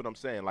members. That's what I'm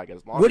saying. Like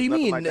as long. What do you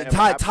mean?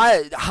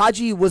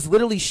 Haji was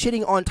literally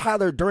shitting on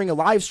Tyler during a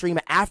live stream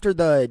after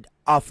the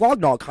Flog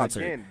Gnaw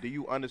concert. Again, do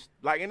you understand?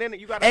 Like, and then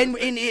you got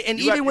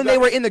even when they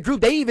were in the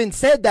group, they even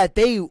said that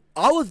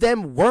all of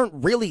them weren't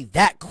really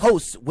that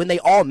close when they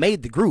all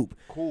made the group.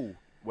 Cool.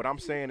 What I'm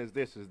saying is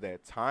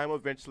that time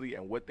eventually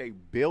and what they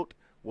built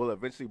will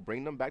eventually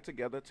bring them back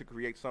together to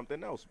create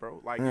something else,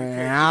 bro. Like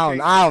I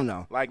don't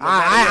know. Like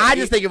I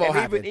just think it won't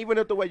happen. Even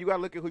if the way you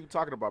gotta look at who you're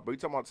talking about, but you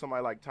talking about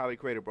somebody like Tyler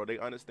Creator, bro. They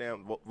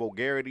understand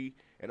vulgarity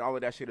and all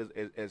of that shit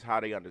is how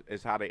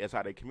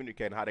they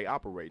communicate and how they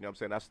operate. You know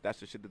what I'm saying? That's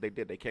the shit that they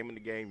did. They came in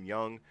the game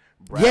young.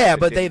 Yeah,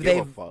 but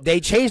they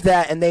changed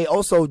that, and they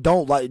also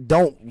don't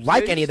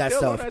like any of that still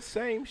stuff. On that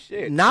same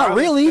shit. Not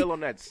Tyler's really. Still on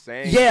that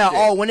same. Yeah. Shit.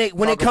 Oh, when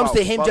it comes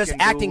to him just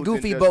acting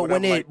goofy, but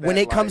when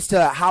it comes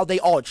to how they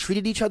all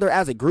treated each other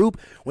as a group,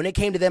 when it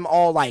came to them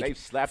all like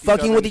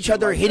fucking with each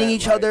other, hitting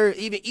each other,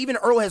 even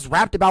Earl has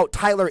rapped about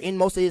Tyler in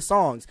most of his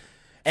songs.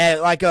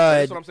 And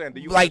that's what I'm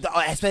saying.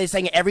 Especially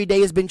saying every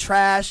day has been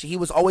trash. He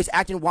was always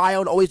acting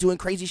wild, always doing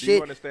crazy shit. Do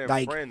you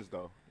understand friends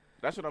though?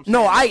 That's what I'm saying.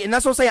 No, and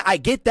that's what I'm saying. I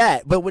get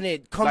that, but when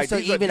it comes to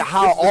even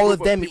how all of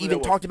them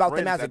even talked about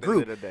them as a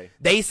group,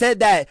 they said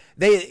that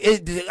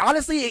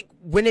honestly,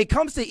 when it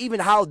comes to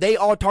even how they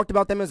all talked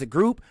about them as a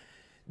group,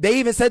 they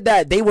even said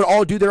that they would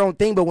all do their own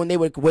thing, but when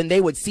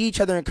they would see each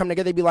other and come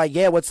together, they'd be like,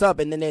 "Yeah, what's up?"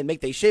 And then they'd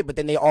make their shit, but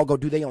then they all go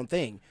do their own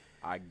thing.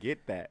 I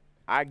get that.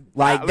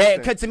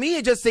 Cause to me,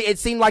 it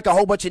seemed like a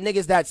whole bunch of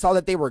niggas that saw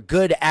that they were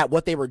good at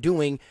what they were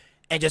doing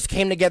and just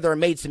came together and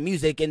made some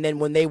music, and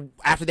then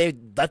after they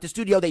left the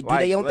studio, they do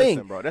their own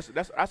thing, bro. That's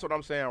what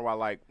I'm saying. While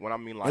like when I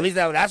mean like at least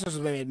that's what's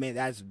made.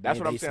 That's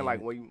what I'm saying.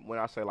 Like when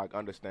I say like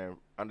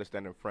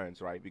understanding friends,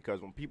 right?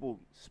 Because when people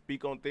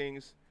speak on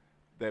things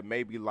that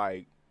maybe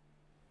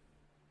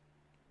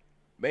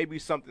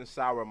something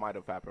sour might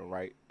have happened,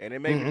 right? And it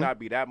may not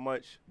be that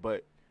much,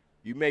 but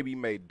you maybe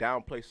may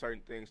downplay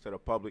certain things to the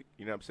public.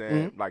 You know what I'm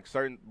saying? Like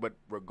but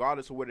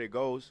regardless of where it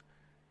goes,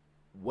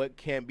 what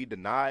can be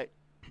denied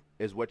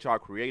is what y'all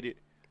created.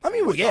 I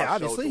mean, well, yeah,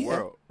 obviously, the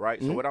world, right?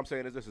 So what I'm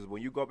saying is this: is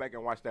when you go back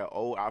and watch that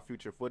old Our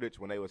Future footage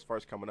when they was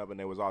first coming up and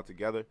they was all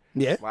together.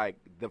 Yeah. Like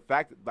the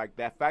fact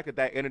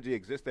that energy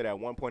existed at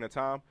one point in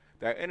time,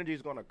 that energy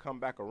is gonna come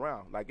back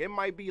around. Like it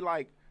might be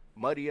like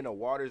muddy in the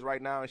waters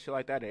right now and shit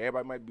like that, and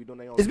everybody might be doing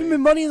their own. It's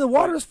been muddy in the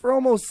waters for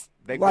almost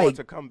going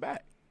to come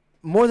back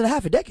more than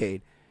half a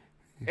decade.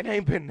 It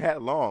ain't been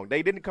that long.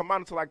 They didn't come out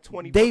until like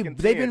 20. They've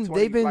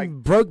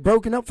been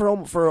broken up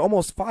for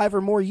almost 5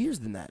 or more years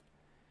than that.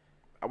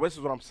 This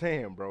is what I'm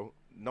saying, bro.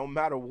 No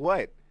matter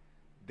what,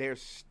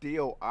 there's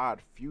still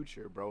Odd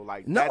Future, bro.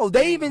 Like no,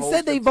 they even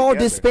said they've all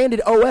disbanded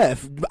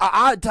OF.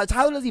 Tyler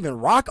doesn't even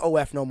rock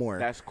OF no more.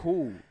 That's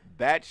cool.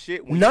 That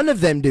shit. None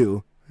of them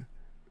do.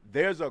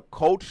 There's a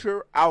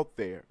culture out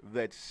there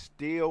that's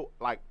still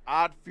like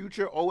Odd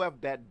Future,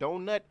 OF, that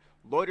donut.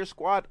 Loiter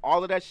Squad,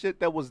 all of that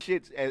shit that was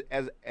shit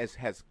as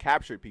has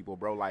captured people,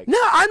 bro. Like, no,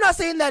 I'm not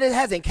saying that it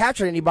hasn't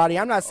captured anybody.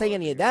 I'm not saying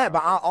any of that.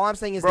 But all I'm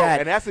saying is bro, that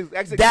and that's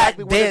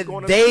exactly what it's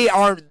going to they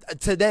aren't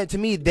to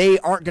me. They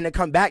aren't going to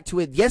come back to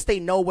it. Yes,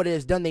 they know what it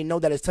has done. They know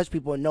that it's touched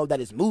people and know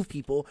that it's moved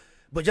people.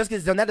 But just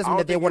because it's done that doesn't mean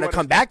that they want to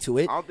come back to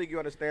it. I don't think you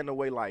understand the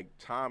way like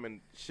time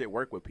and shit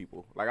work with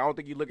people. Like I don't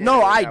think you look at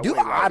no, it I that do. Way.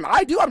 Like,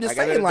 I do. I'm just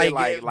saying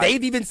like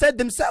they've even said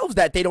themselves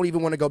that they don't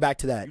even want to go back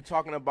to that. You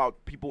talking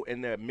about people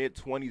in their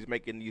mid-20s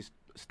making these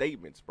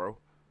statements, bro.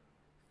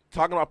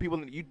 Talking about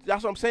people,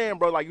 that's what I'm saying,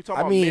 bro. Like you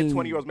talking about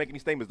mid-20-year-olds making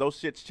these statements. Those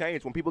shits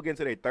change when people get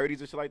into their 30s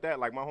and shit like that.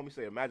 Like my homie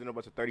said, imagine a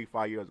bunch of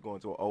 35-year-olds going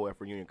to an OF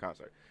reunion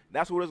concert.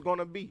 That's what it's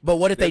gonna be. But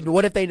what if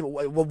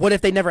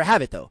they never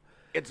have it though?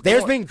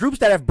 There's been groups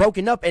that have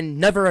broken up and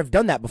never have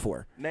done that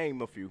before. Name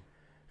a few.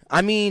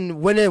 I mean,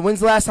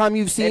 when's the last time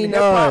you've seen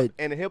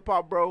in hip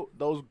hop, bro?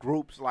 Those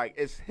groups, like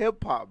it's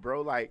hip hop,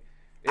 bro. Like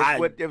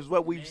it's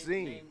what we've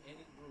seen. Name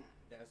any group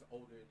that's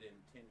older than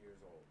 10 years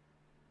old.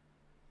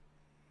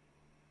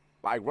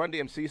 Like Run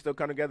DMC still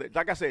come together.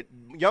 Like I said,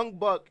 Young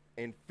Buck,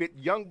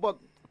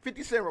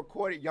 50 Cent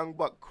recorded Young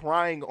Buck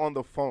crying on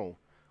the phone.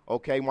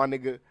 Okay, my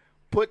nigga,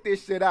 put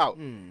this shit out,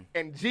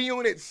 and G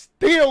Unit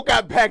still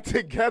got back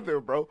together,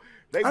 bro.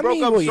 They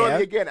broke up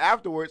shortly again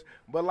afterwards,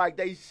 but like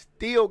they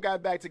still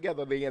got back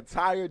together. The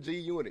entire G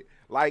Unit,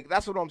 like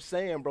that's what I'm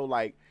saying, bro.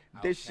 Like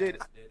this shit,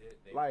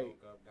 like broke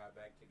up, got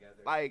back together.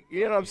 Like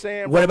you know what I'm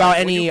saying. What about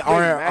any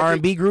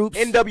R&B groups?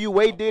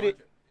 NWA did it.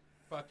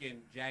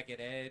 Fucking Jagged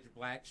Edge,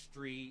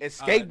 Blackstreet,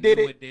 Escape did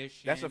New it.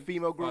 Edition, That's a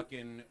female group.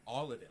 Fucking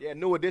all of them. Yeah,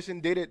 New Edition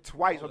did it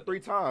twice or 3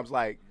 times.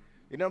 Like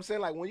you know what I'm saying.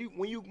 Like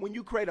when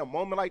you create a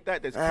moment like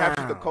that that's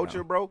captures the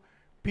culture, bro.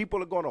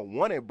 People are gonna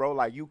want it, bro.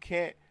 Like you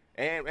can't.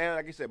 And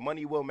like I said,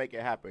 money will make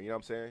it happen. You know what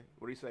I'm saying?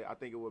 What do you say? I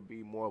think it would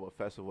be more of a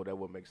festival that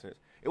would make sense.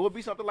 It would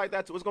be something like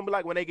that too. It's gonna be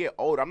like when they get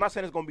older. I'm not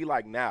saying it's gonna be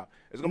like now.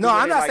 It's gonna no,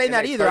 I'm not saying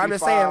that either. I'm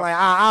just saying like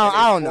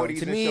I don't know.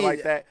 To me,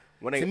 like that.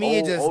 When to me,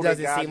 it just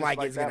doesn't seem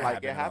like it's gonna happen.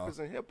 Like it happens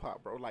in hip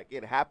hop, bro. Like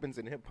it happens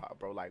in hip hop,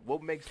 bro. Like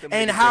what makes them?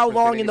 And how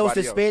long in those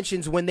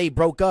suspensions when they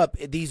broke up?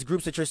 These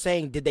groups that you're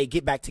saying, did they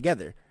get back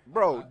together?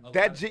 Bro,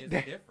 that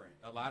different.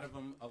 A lot of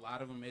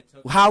them. It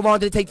took. How long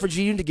did it take for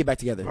G-Unit to get back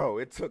together? Bro,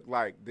 it took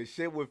like the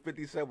shit with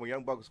 57 when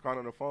Young Buck was crying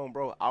on the phone,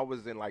 bro. I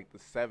was in like the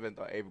 7th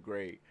or 8th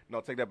grade. No,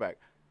 take that back.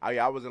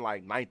 I was in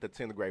like 9th or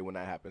 10th grade when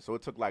that happened. So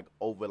it took like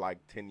over like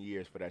 10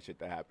 years for that shit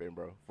to happen,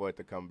 bro. For it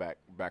to come back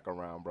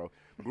around, bro.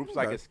 Groups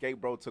like Escape,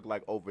 bro, took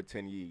like over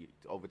 10 years.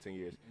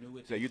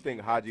 So you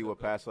think Haji would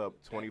pass up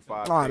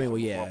 25? Oh, I mean, well,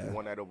 yeah.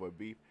 Won that over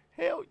beef.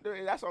 Hell,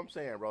 that's what I'm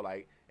saying, bro.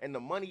 Like, and the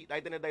money, like,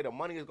 at the end of the day, the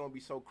money is gonna be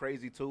so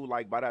crazy too.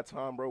 Like by that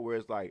time, bro, where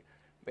it's like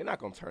they're not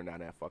gonna turn down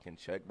that fucking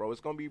check, bro. It's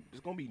gonna be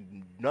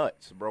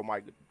nuts, bro.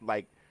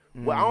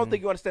 Well, I don't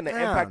think you understand the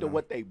impact of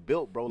what they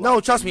built, bro. Like, no,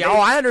 trust me.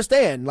 I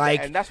understand.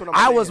 Like, and that's what I'm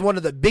I saying. was one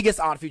of the biggest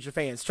Odd Future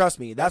fans. Trust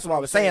me. That's what I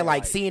was saying.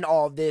 Like, seeing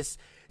all of this,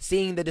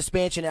 seeing the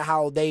disbandment and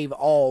how they've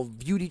all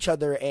viewed each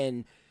other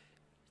and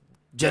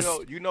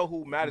just you know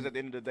who matters at the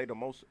end of the day the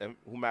most, and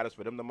who matters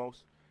for them the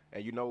most,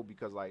 and you know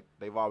because like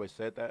they've always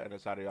said that, and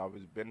that's how they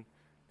always been.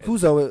 Who?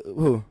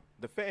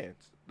 The fans.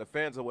 The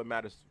fans are what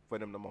matters for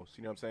them the most.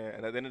 You know what I'm saying?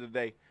 And at the end of the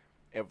day,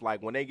 if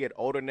like when they get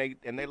older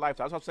in their life,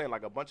 that's what I'm saying.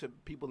 Like a bunch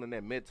of people in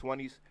their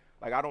mid-20s,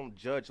 like I don't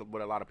judge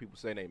what a lot of people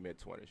say in their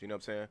mid-20s. You know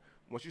what I'm saying?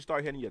 Once you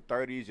start hitting your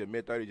 30s, your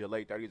mid-30s, your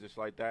late 30s, just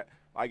like that,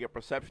 like your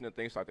perception of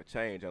things start to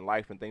change, and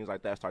life and things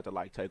like that start to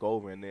like take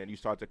over, and then you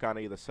start to kind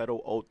of either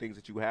settle old things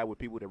that you had with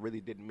people that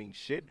really didn't mean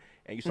shit,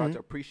 and you start to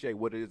appreciate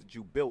what it is that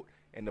you built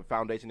and the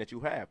foundation that you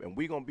have. And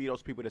we're going to be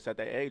those people that's at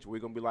that age where we're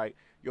going to be like,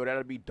 yo,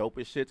 that'll be dope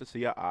as shit to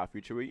see an Odd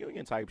Future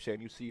reunion type shit.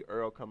 And you see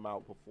Earl come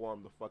out,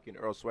 perform the fucking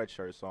Earl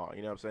Sweatshirt song.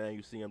 You know what I'm saying?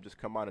 You see him just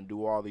come out and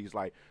do all these,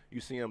 like,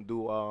 you see him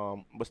do,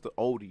 what's the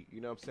oldie?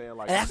 You know what I'm saying?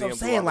 Like, and that's what I'm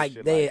saying. Like,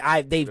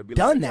 they've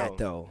done that,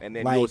 though. And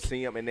then like, you'll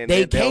see him. And then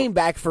they came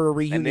back for a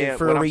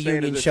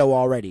reunion show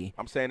already.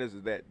 I'm saying is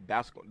that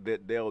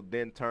they'll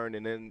then turn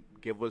and then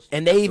give us.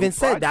 And they even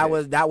said that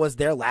was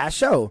their last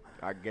show.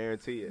 I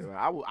guarantee it.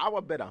 I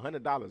would bet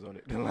 $100 on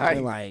it.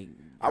 like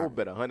I would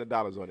bet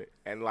 $100 on it.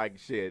 And like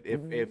shit,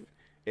 if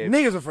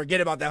niggas will forget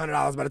about that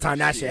 $100 by the time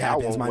that shit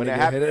happens, my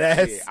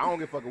nigga. I don't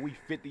give a fuck if we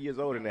 50 years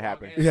old and it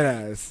happens.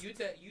 Yes. You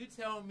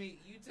tell me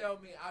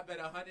I bet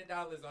 $100 on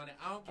it.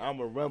 I don't care. I'm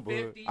gonna remember.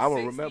 50, I'm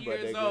gonna remember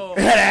years that. old.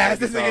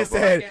 This nigga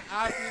said.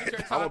 I'm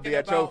gonna be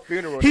at your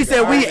funeral. He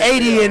said we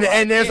 80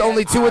 and there's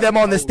only 2 of them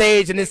on the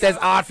stage and it says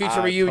Odd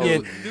Future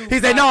reunion. He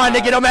said no,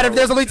 nigga, it don't matter if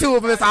there's only 2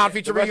 of them. It's Odd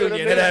Future reunion.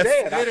 He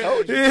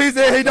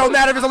said it don't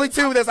matter if there's only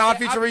 2. That's Odd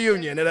Future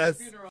reunion. It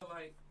is.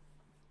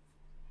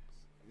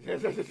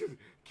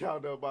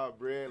 Count up my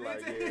bread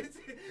like Good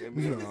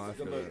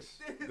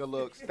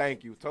looks.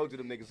 Thank you. Told you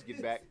them niggas to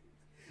get back.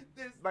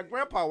 Like,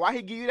 Grandpa, why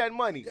he give you that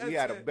money? He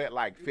had a bet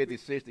like 50,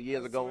 60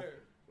 years ago.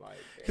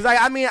 Because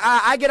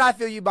I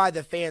feel you by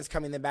the fans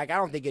coming back. I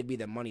don't think it'd be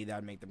the money that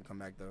would make them come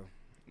back though.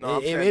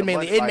 No,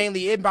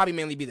 it'd probably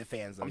mainly be the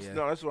fans though.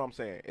 No, that's what I'm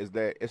saying. Is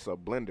that it's a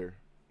blender.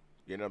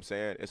 You know what I'm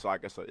saying? It's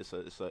like it's a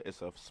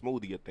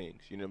smoothie of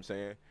things. You know what I'm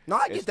saying? No,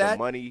 I get that. The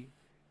money.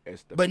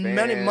 It's the but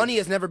fans. money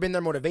has never been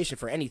their motivation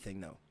for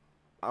anything though.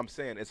 I'm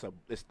saying it's the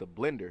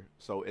blender.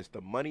 So it's the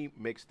money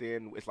mixed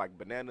in. It's like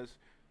bananas,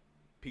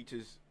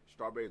 peaches,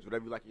 strawberries,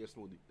 whatever you like in your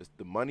smoothie. It's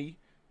the money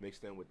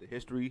mixed in with the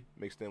history,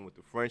 mixed in with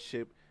the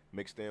friendship,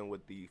 mixed in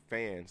with the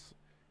fans.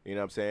 You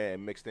know what I'm saying?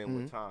 And mixed in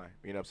with time.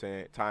 You know what I'm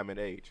saying? Time and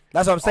age.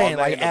 That's what I'm saying.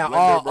 Like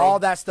blender, all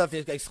that stuff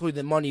is excluding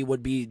the money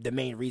would be the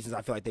main reasons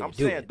I feel like they would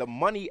do it. I'm saying the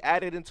money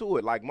added into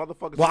it. Like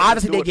motherfuckers. Well,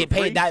 obviously they get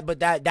paid that, but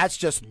that's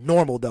just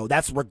normal though.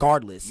 That's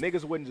regardless.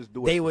 Niggas wouldn't just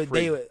do it. For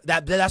free.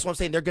 That's what I'm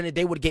saying.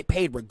 They would get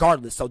paid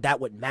regardless, so that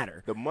wouldn't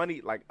matter. The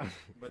money, like,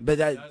 but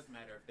that does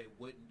matter if they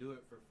wouldn't do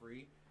it for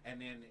free, and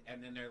then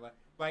they're like,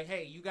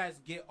 hey, you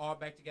guys get all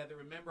back together.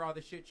 Remember all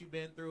the shit you've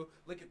been through.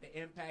 Look at the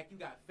impact. You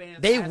got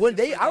fans. I don't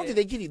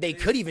think they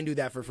could even do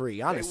that for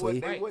free.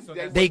 Honestly,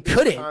 they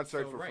couldn't.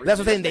 That's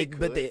what I'm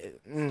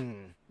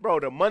saying.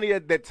 Bro, the money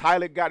that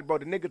Tyler got, bro,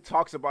 the nigga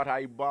talks about how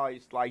he bought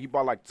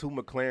like 2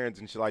 McLarens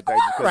and shit like that.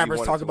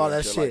 Rappers talk about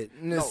that shit.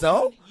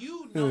 So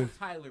you know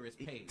Tyler is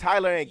paid.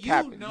 Tyler ain't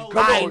capping.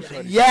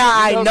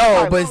 I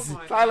know, but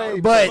Tyler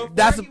ain't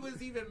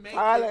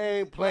Tyler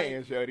ain't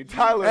playing, shorty.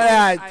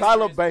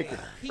 Tyler banking.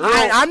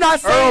 I'm not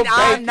saying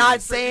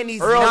he's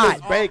not.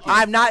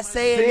 I'm not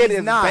saying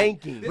he's not.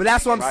 But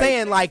that's what I'm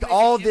saying. Like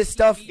all this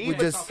stuff would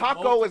just.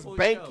 Taco is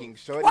banking,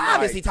 shorty. Well,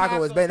 obviously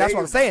Taco is banking. That's what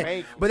I'm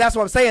saying. But that's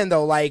what I'm saying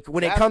though. Like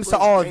when it comes to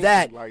all of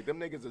that, like them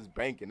niggas is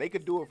banking. They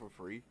could do it for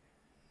free.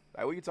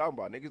 Like what you talking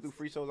about? Niggas do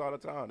free shows all the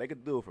time. They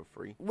could do it for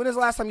free. When is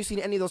the last time you seen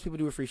any of those people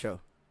do a free show?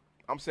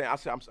 When I say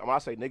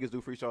niggas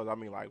do free shows, I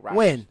mean like rappers.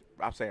 When?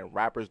 I'm saying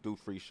rappers do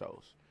free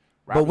shows.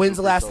 But when's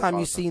the last time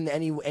you seen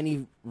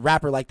any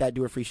rapper like that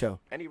do a free show?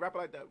 Any rapper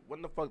like that?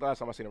 When the fuck the last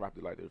time I seen a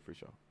rapper like that do a free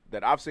show?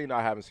 That I've seen,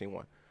 I haven't seen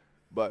one.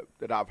 But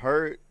that I've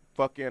heard,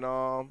 fucking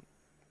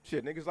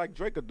shit, niggas like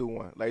Drake could do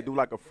one. Like do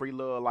like a free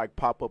little like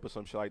pop up or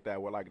some shit like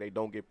that, where like they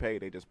don't get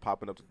paid, they just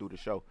popping up to do the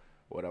show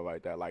or whatever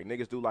like that. Like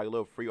niggas do like a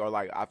little free, or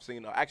like I've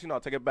seen. Actually, no,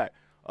 take it back.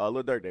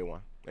 Lil Durk Day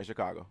one in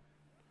Chicago.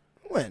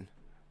 When?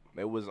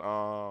 It was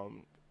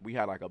we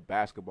had like a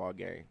basketball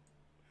game.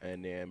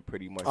 And then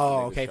pretty much.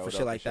 Oh, okay, for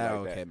shit like that.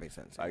 Okay, makes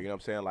sense. Like you know what I'm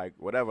saying, like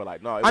whatever,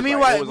 like no. I mean,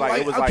 it was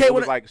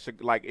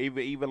like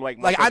even like.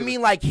 Like I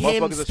mean, like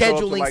him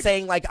scheduling,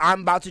 saying like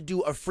I'm about to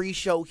do a free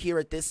show here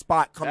at this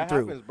spot. Come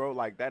through. That happens, bro.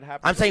 Like that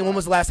happens. I'm saying, when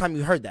was the last time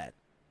you heard that?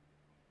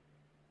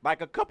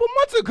 Like a couple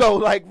months ago,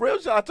 like real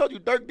shit. I told you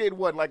Dirk did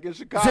one, like in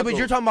Chicago. So, but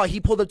you're talking about he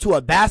pulled up to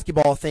a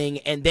basketball thing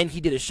and then he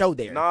did a show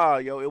there. Nah,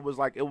 yo, it was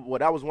like well,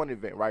 that was one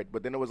event, right?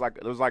 But then it was like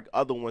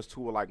other ones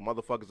too, where like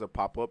motherfuckers that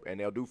pop up and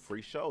they'll do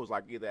free shows,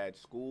 like either at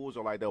schools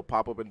or like they'll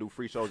pop up and do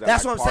free shows.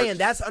 That's like what I'm parks. saying.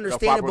 That's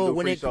understandable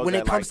when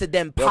it comes to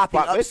them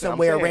popping up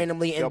somewhere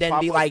randomly and then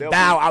be like,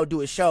 "Bow, I'll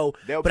do a show."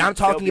 But I'm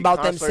talking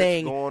about them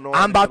saying,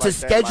 "I'm about to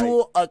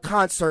schedule a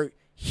concert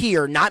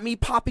here," not me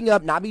popping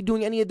up, not me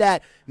doing any of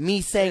that.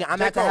 Me saying,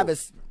 "I'm about to have a."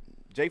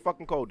 J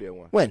fucking Cole did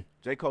one. When?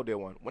 J Cole did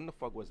one. When the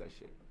fuck was that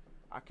shit?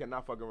 I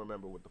cannot fucking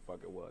remember what the fuck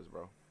it was,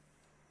 bro.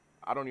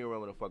 I don't even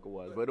remember what the fuck it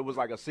was. But it was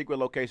like a secret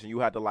location. You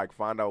had to like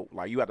find out,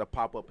 like you had to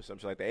pop up or some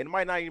shit like that. And it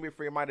might not even be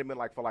free. It might have been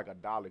like for like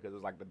 $1 because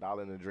it's like the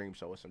Dollar in the Dream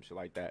show or some shit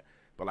like that.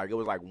 but like it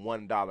was like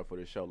 $1 for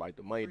the show. Like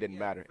the money didn't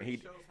matter,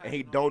 and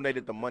he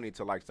donated the money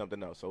to like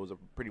something else. So it was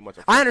pretty much.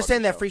 I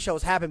understand that free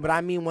shows happen, but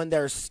I mean when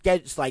they're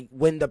scheduled, like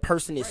when the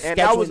person is scheduling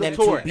that was a them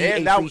tour, to be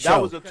and a free show.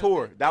 that was a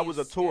tour. That was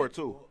a tour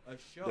too.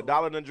 The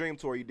Dollar in the Dream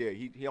tour he did.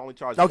 He only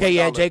charged. Okay, $1.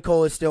 yeah, J.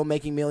 Cole is still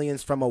making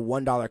millions from a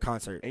 $1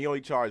 concert, and he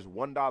only charged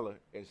 $1,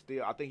 and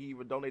still I think he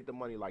even donated the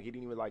money. Like he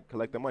didn't even like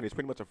collect the money. It's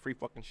pretty much a free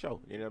fucking show.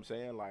 You know what I'm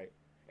saying? Like,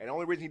 and the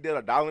only reason he did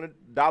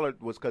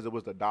 $1 was because it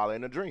was the Dollar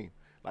in the Dream.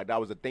 Like that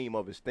was the theme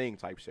of his thing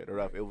type shit. Or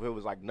if it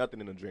was like nothing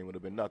in the dream, it would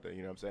have been nothing.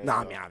 You know what I'm saying? No,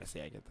 I mean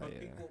obviously I get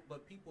that.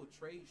 But people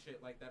trade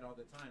shit like that all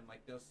the time.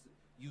 Like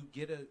you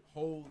get a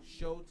whole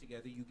show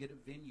together, you get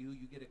a venue,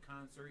 you get a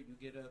concert, you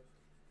get a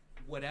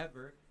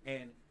whatever,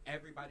 and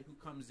everybody who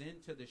comes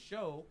into the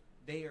show,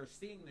 they are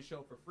seeing the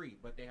show for free,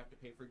 but they have to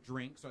pay for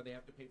drinks or they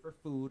have to pay for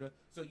food.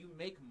 So you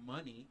make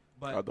money,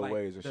 but other like,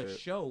 ways of the shit.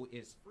 show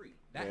is free.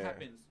 That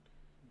happens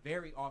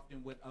very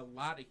often with a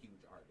lot of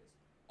huge artists,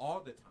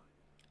 all the time.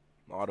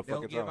 All the They'll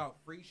fucking give time. out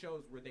free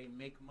shows where they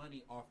make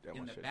money off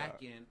in the back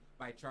end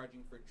by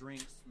charging for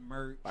drinks,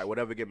 merch, like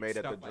whatever get made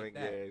at the drink. Like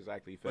that. Yeah,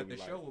 exactly. But the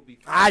show will be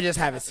free. I just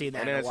haven't seen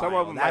that. And in then a some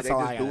while. of them, That's like,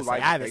 all they I just gotta do say.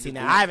 like I haven't seen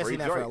that. I haven't seen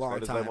that for a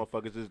long time.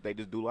 Motherfuckers they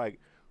just do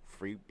like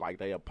free, like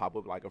they pop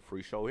up like a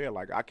free show here.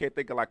 Like I can't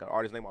think of like an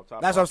artist name off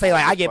top. That's what I'm saying.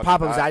 Like I get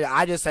fucking pop-ups.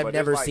 I just have But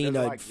never there's seen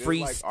a like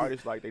free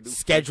artists like they do free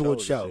scheduled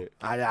shows show. and shit.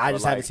 I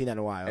just But, haven't like, seen that in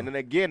a while. And then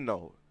again,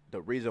 though,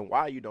 the reason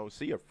why you don't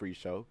see a free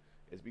show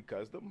is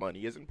because the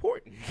money is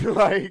important.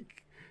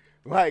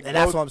 Like, and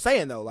that's what I'm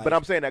saying though. Like, but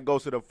I'm saying that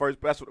goes to the first.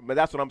 That's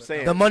what I'm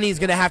saying. the money is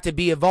gonna have to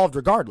be involved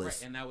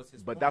regardless. Right, and that was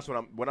his But point. that's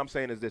what I'm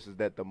saying is this: is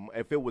that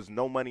if it was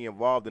no money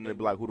involved, then it'd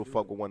be like, who the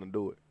fuck would want to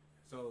do it?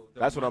 So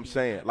That's what I'm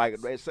saying. Like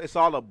it's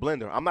all a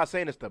blender. I'm not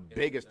saying it's the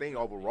biggest thing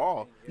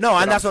overall. No,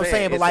 and that's what I'm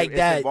saying. But like it's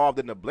that, involved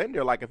in the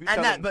blender. Like if you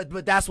and that,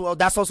 but that's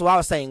also what I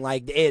was saying.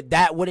 Like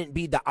that wouldn't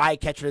be the eye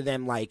catcher to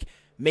them. Like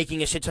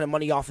making a shit ton of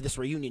money off of this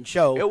reunion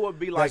show. It would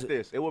be like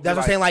this. It would. That's be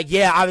what I'm saying. Like,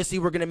 yeah, obviously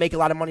we're gonna make a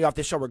lot of money off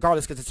this show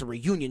regardless because it's a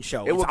reunion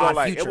show. It would it's go Odd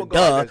like Future. it would go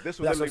Duh. like this.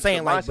 That's what I'm saying.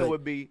 The Like, mindset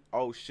would be,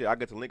 oh shit, I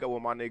get to link up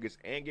with my niggas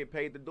and get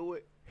paid to do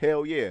it.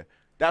 Hell yeah,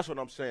 that's what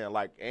I'm saying.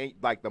 Like, and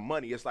like the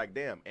money, it's like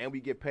damn, and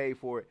we get paid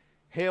for it.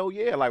 Hell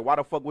yeah! Like, why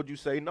the fuck would you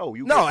say no?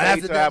 You no,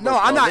 get paid to have no,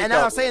 I'm not, and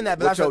I'm not saying that.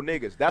 But with your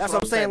niggas. That's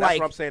what I'm saying. That's Like,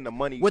 what I'm saying. The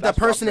money with a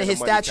person of his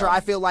stature, I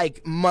feel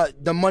like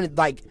the money,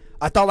 like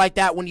a thought like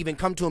that wouldn't even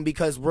come to him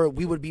because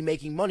we would be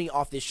making money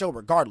off this show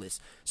regardless.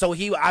 So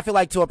I feel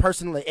like to a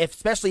person,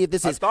 especially if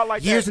this is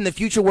like years in the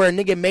future where a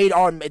nigga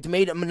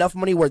made enough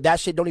money where that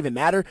shit don't even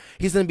matter,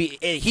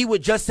 he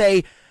would just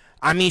say,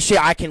 I mean,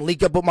 shit, I can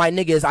link up with my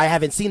niggas. I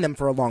haven't seen them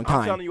for a long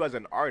time. I'm telling you, as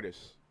an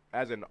artist,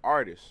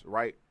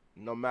 right?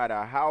 No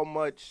matter how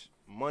much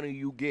money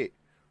you get,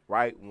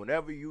 right?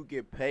 Whenever you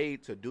get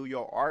paid to do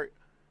your art,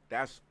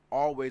 that's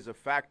always a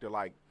factor.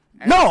 Like,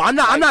 no, I'm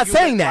not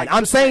saying that.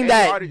 I'm saying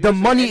that the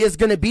money is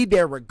gonna be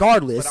there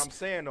regardless. But I'm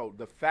saying though,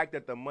 the fact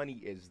that the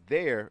money is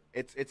there,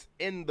 it's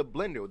in the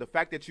blender. The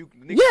fact that you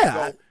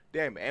go,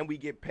 damn, and we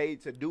get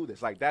paid to do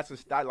this, like that's a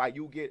style. Like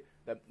you get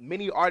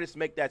many artists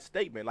make that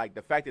statement, like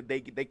the fact that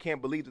they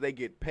can't believe that they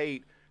get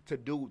paid to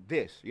do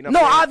this. You know?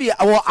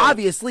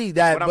 Obviously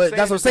that, but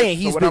that's what I'm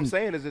saying. What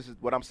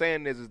I'm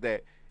saying is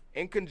that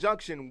in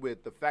conjunction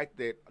with the fact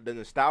that the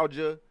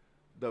nostalgia,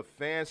 the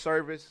fan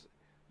service,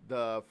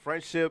 the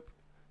friendship,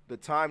 the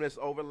time that's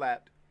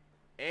overlapped,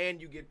 and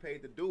you get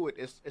paid to do it,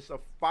 it's a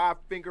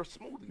 5-finger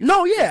smoothie.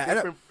 No,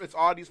 yeah. It's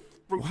all these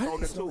fruits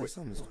thrown into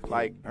it.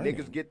 Like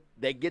niggas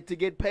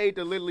get paid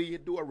to literally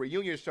do a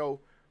reunion show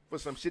for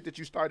some shit that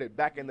you started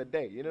back in the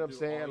day. You know what I'm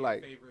saying?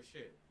 Like,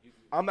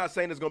 I'm not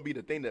saying it's gonna be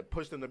the thing that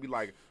pushed them to be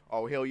like,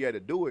 oh hell yeah,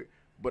 to do it.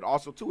 But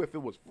also too, if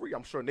it was free,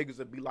 I'm sure niggas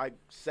would be like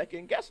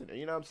second guessing it.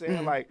 You know what I'm saying?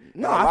 Mm-hmm. Like,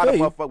 no, a lot of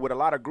motherfuckers with a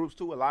lot of groups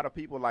too. A lot of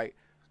people like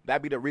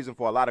that be the reason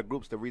for a lot of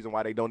groups. The reason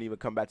why they don't even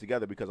come back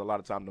together because a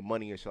lot of time the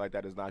money and shit like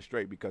that is not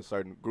straight because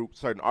certain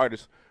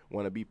artists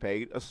want to be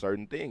paid a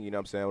certain thing. You know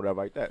what I'm saying?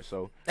 Whatever like that.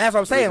 So that's what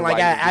I'm saying. Like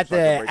at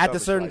the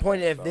certain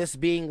point, if this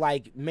being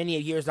like many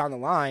years down the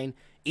line.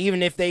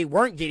 Even if they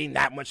weren't getting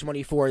that much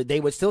money for it,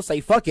 they would still say,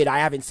 fuck it, I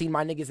haven't seen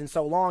my niggas in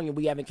so long and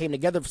we haven't came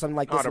together for something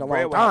like this in a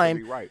long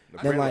time. The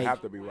brand would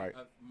have to be right.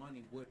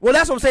 Well,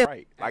 that's what I'm saying.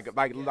 Right. Like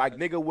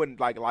nigga wouldn't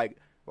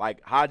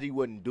like Haji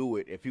wouldn't do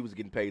it if he was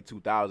getting paid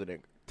 $2,000 and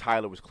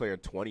Tyler was clearing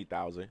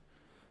 $20,000.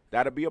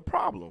 That'd be a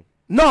problem.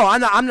 No,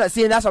 I'm not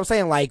seeing. That's what I'm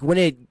saying. Like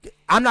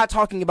I'm not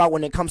talking about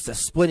when it comes to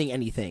splitting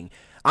anything.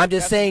 I'm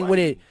just saying when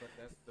it.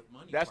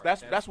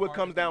 That's what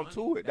comes down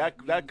to it.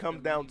 That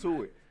comes down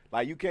to it.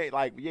 Like you can't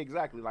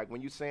exactly like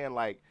when you saying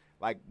like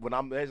when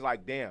it's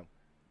like damn,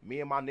 me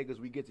and my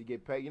niggas we get to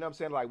get paid. You know what I'm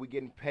saying? Like we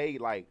getting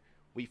paid like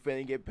we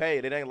finna get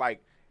paid. It ain't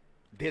like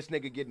this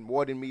nigga getting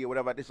more than me or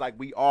whatever. It's like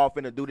we all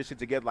finna do this shit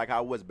together like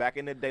how it was back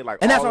in the day. Like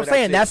and that's what I'm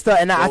saying.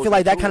 And I feel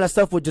like that kind of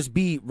stuff would just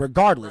be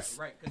regardless.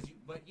 Right.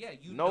 But yeah,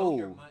 you know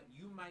your money.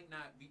 You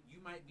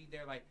might be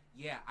there like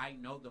yeah, I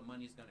know the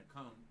money's gonna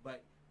come,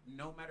 but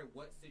no matter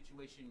what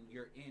situation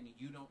you're in,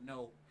 you don't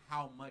know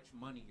how much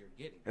money you're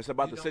getting. It's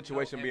about the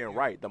situation being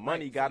right. The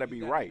money gotta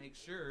be right. Make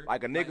sure,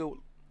 like a nigga,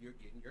 you're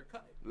getting your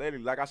cut.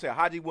 Literally, like I said,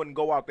 Haji wouldn't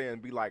go out there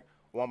and be like,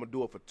 "Oh, I'm gonna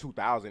do it for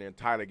 2,000," and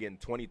Tyler getting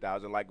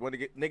 20,000. Like when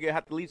nigga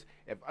have to at least,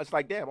 if it's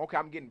like, damn, okay,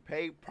 I'm getting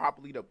paid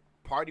properly to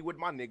party with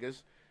my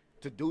niggas,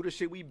 to do the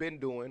shit we've been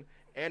doing,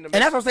 and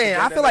that's what I'm saying.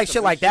 I feel like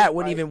shit like that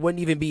wouldn't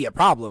even be a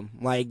problem.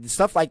 Like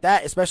stuff like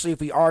that, especially if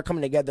we are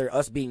coming together,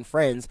 us being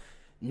friends.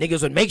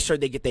 Niggas would make sure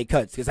they get their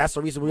cuts because that's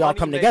the reason we all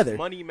come together.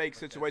 Money makes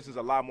situations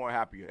a lot more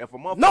happier. If a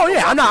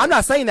motherfucker I'm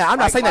not saying that. I'm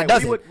not saying that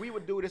doesn't. We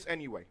would do this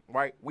anyway,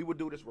 right? We would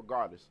do this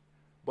regardless.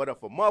 But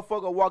if a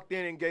motherfucker walked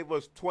in and gave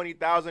us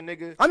 20,000,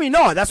 nigga, I mean,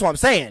 no, that's what I'm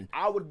saying.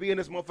 I would be in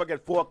this motherfucker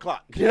at 4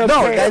 o'clock. You know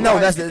no,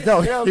 that's you know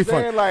what I'm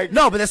saying? Like,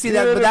 no, but that's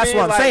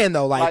what I'm saying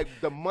though. Like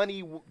the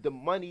money,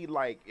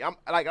 like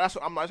that's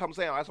what I'm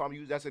saying. That's why I'm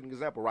using that as an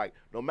example, right?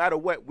 No matter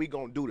what, we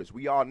gonna do this.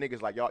 We all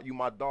niggas, like y'all, you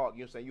my dog.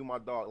 You know what I'm saying? You my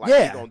dog. Like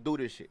we gonna do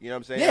this shit. You know what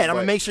I'm saying? Yeah, and I'm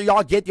gonna make sure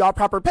y'all get y'all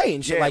proper pay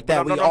and shit like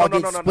that. We all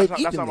get split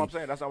evenly. That's not what I'm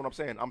saying. That's not what I'm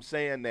saying. I'm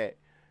saying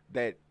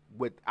that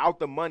without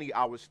the money,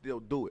 I would still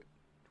do it.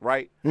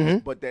 Right? Mm-hmm.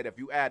 But that if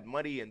you add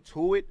money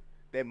into it,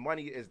 then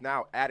money is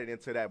now added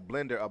into that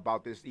blender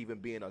about this even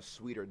being a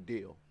sweeter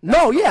deal.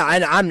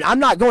 And I'm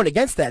not going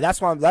against that.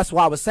 That's why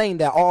I was saying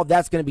that all of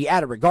that's going to be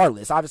added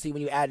regardless. Obviously,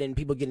 when you add in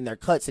people getting their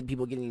cuts and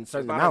people getting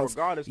certain amounts,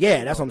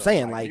 yeah, that's what I'm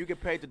saying. Like you get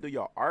paid to do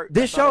your art.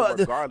 This show,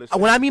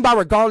 what I mean by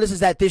regardless is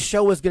that this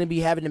show is going to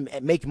be having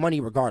to make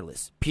money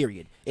regardless.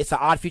 Period. It's an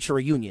Odd Future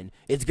reunion.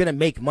 It's going to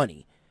make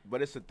money.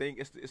 But it's the thing.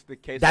 It's the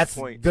case. That's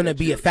gonna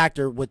be a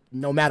factor with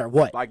no matter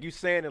what. Like you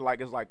saying it, like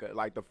it's like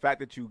the fact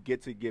that you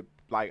get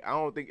like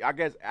I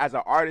guess as an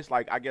artist,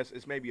 like I guess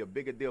it's maybe a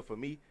bigger deal for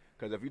me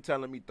because if you're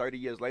telling me 30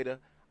 years later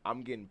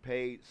I'm getting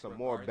paid some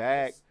more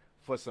bag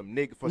for some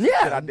shit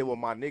I did with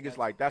my niggas,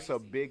 like that's a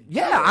big deal.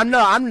 Yeah, I'm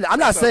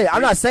not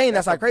saying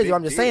that's not crazy.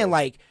 I'm just saying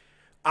like.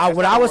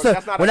 When I was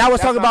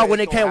talking about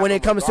when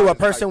it comes to a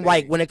person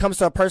like when it comes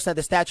to a person at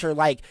the stature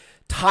like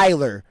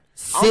Tyler,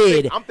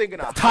 Sid, I'm thinking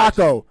of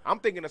Taco. I'm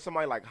thinking of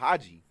somebody like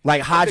Haji.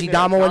 Like Haji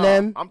Damo and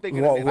them. I'm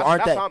thinking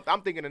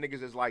I'm thinking of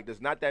niggas is like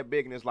that's not that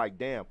big and it's like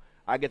damn,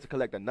 I get to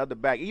collect another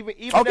bag. Even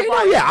okay,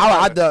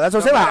 that's what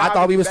I'm saying. I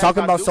thought we was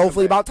talking about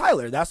soulfully about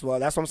Tyler. That's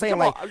what I'm saying.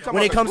 Like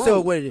when it comes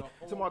to we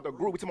talking about the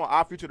group, we talking about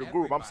Our Future the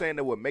group. I'm saying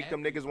that would make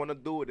them niggas want to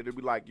do it. It'd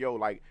be like, yo,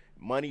 like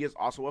money is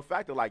also a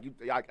factor. Like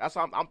that's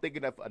how I'm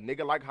thinking of a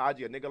nigga like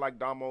Haji, a nigga like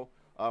Damo,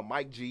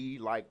 Mike G,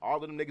 like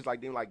all of them niggas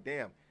like them. Like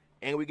damn.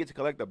 And we get to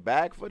collect a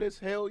bag for this?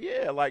 Hell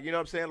yeah. Like, you know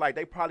what I'm saying? Like,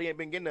 they probably ain't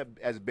been getting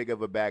as big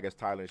of a bag as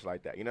Tyler and shit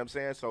like that. You know what I'm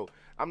saying? So,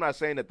 I'm not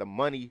saying that the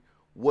money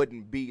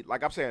wouldn't be,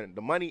 like I'm saying,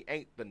 the money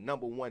ain't the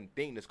number one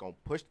thing that's going to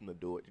push them to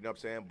do it. You know what I'm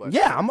saying? But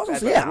yeah, I'm also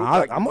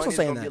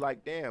saying that. Be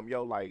like, damn,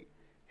 yo, like,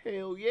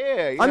 hell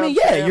yeah. You know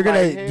you're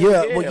going to,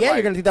 you're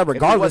going to think that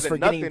regardless for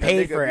getting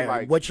paid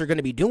for what you're going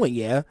to be doing,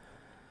 yeah.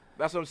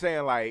 That's what I'm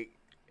saying. Like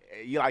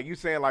you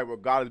saying, like,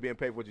 regardless of being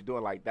paid for what you're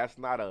doing, like, that's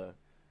not a.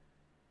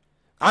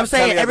 I'm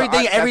saying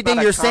everything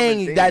you're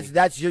saying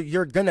that's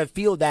you're gonna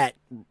feel that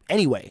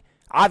anyway.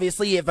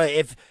 Obviously,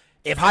 if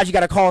Haji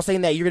got a call saying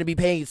that you're gonna be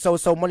paying so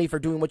money for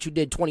doing what you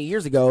did 20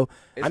 years ago,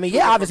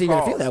 obviously you're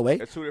gonna feel that way.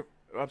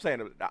 I'm saying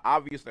the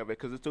obvious of it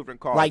because it's two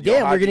different calls. Like,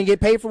 damn, we're gonna get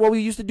paid for what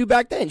we used to do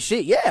back then.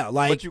 Shit, yeah.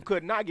 Like, but you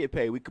could not get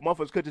paid.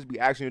 Motherfuckers could just be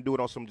asking you to do it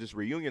on some just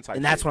reunion type.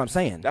 And that's what I'm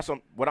saying.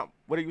 What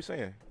are you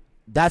saying?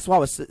 That's what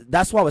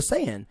I was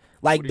saying.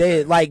 Like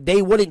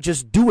they wouldn't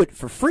just do it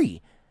for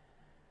free.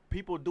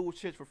 People do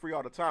shit for free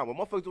all the time. When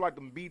motherfuckers do like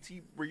them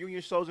BT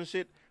reunion shows and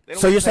shit.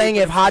 So you're saying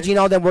if Haji and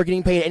all them were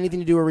getting paid anything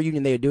to do a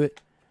reunion, they would do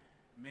it?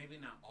 Maybe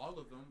not all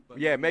of them. But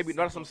yeah, maybe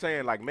that's what I'm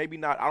saying. Like maybe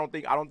not. I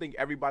don't think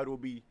everybody will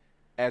be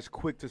as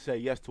quick to say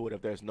yes to it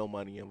if there's no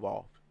money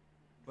involved.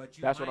 But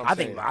that's what I'm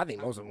saying. I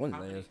think most of them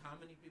wouldn't. How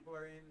many people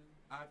are in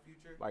Odd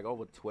Future? Like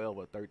over 12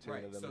 or 13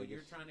 right, of them. So niggas.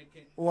 you're trying to.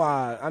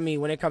 Well, I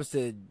mean, when it comes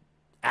to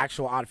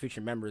actual Odd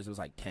Future members, it was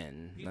like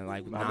 10. So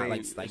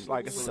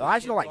I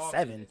actually know like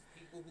 7.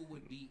 People who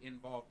would be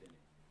involved in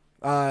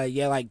it.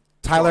 Yeah, like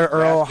Tyler,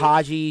 Earl,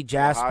 Haji,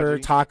 Jasper,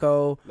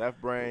 Taco,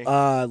 Left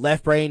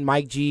Brain,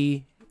 Mike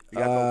G,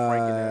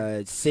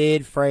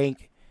 Sid,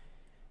 Frank.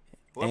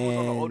 What was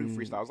on the Odie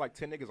freestyle? It was like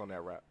 10 niggas on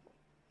that rap.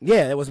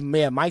 Yeah, it was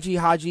Mike G,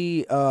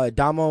 Haji,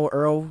 Damo,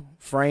 Earl,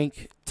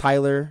 Frank,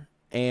 Tyler,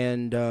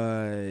 and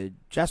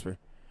Jasper.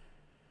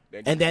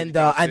 And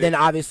then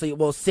obviously,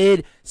 well,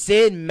 Sid,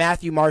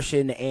 Matthew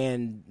Martian,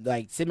 and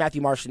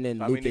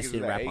Lucas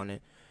did rap on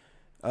it.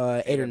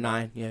 8 or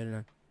 9, yeah. 8 or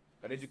 9.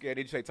 Did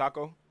you say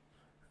Taco?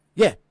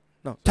 Yeah.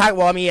 No. Taco.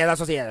 Well, I mean, yeah, that's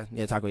what I say.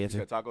 Yeah, Taco. Yeah, too. You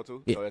said Taco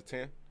too. Yeah. So that's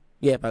 10.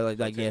 Yeah, but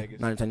like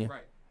 9 or 10. Yeah.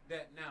 Right.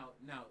 That now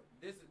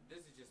this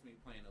is just me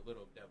playing a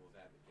little devil's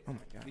advocate. Oh my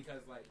god.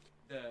 Because like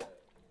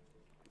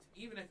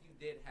even if you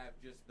did have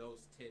just those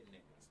 10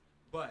 niggas,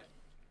 but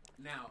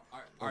now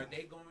are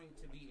they going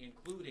to be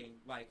including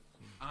like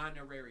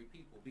honorary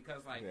people?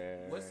 Because like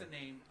what's the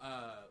name?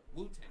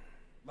 Wu-Tang.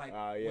 Like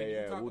when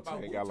you talk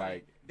about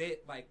Wu-Tang, they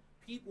like.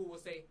 People will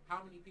say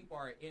how many people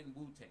are in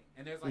Wu-Tang,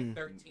 and there's like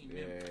 13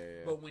 members.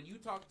 Yeah. But when you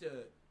talk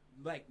to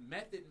like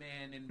Method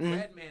Man and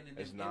Redman and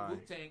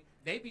Wu-Tang,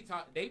 they be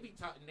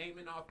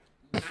naming off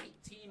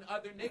 19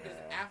 other niggas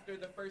after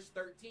the first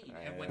 13.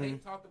 And when they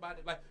talk about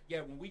it, like,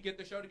 yeah, when we get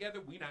the show together,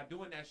 we not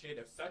doing that shit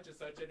if such and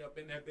such end up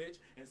in that bitch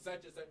and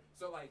such and such.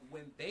 So, like,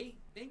 when they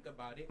think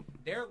about it,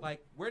 they're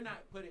like, we're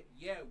not putting,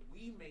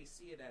 we may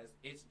see it as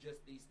it's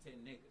just these 10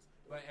 niggas.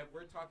 But if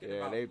we're talking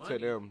about money, to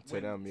them,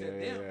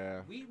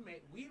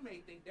 we may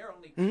think they're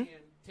only paying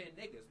 10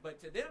 niggas,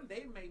 but to them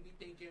they may be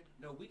thinking,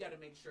 no, we got to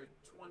make sure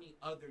 20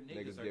 other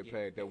niggas are get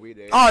paid that we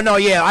did. Oh no,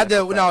 yeah, I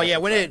do. No, yeah,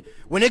 when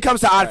it comes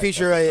to Odd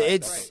Future,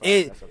 it's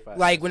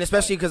like when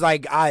especially because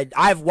like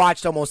I've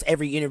watched almost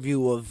every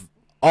interview of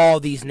all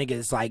these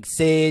niggas, like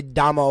Sid,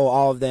 Damo,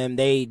 all of them.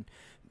 They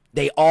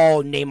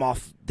all name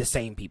off the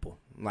same people,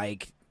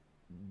 like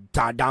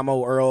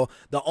Damo, Earl.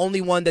 The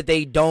only one that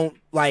they don't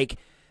like.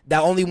 The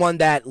only one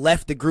that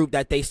left the group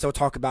that they still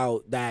talk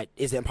about that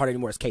isn't part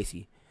anymore is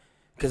Casey,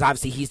 because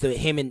obviously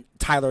him and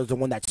Tyler is the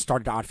one that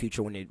started Odd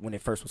Future when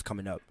it first was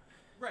coming up.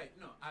 Right.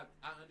 No, I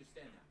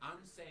understand that. I'm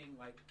saying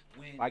like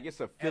when I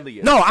guess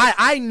affiliate. No,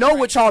 I know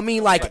what y'all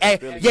mean. Like,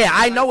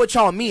 I know what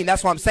y'all mean.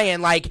 That's what I'm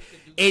saying. Like,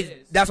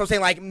 that's what I'm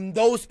saying. Like,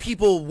 those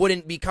people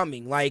wouldn't be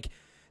coming. Like,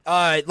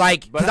 But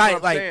that's what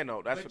I'm saying,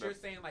 though. But you're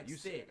saying like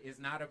Sid is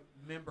not a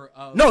member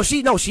of. No,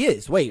 she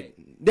is. Wait,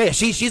 yeah,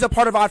 she's a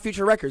part of Odd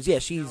Future Records. Yeah,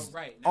 she's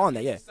on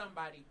that. Yeah.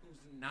 Somebody who's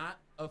not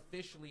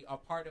officially a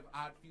part of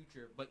Odd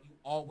Future, but you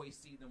always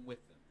see them with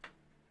them.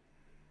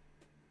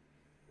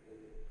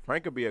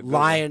 Frank could be a good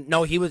Lion. one.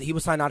 No, he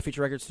was signed to Odd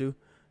Future Records too.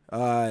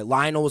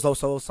 Lionel was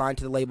also signed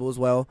to the label as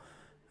well.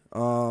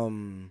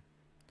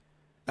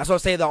 That's what I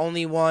say. The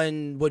only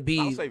one would be.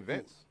 I'll say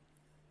Vince.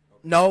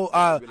 No,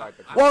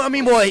 well, I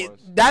mean,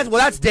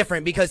 that's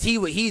different because he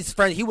was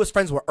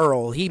friends with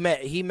Earl. He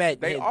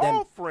met. They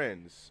all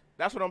friends.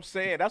 That's what I'm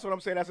saying. That's the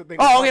thing.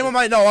 Oh, okay. Well,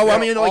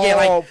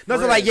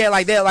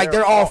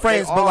 they're all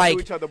friends, but like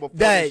each other before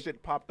that. This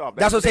shit popped off.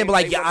 That's what I'm saying. But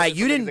like,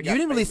 you didn't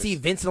really see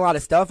Vince in a lot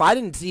of stuff. I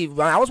didn't see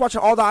when I was watching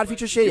all the Odd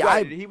Future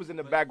shit. He was in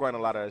the background a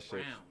lot of that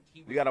shit.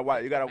 You gotta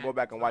go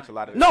back and watch a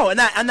lot of that. No,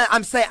 and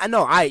I'm saying I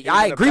know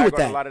I agree with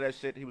that. A lot of that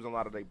shit. He was in a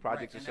lot of the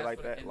projects and shit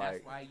like that. Like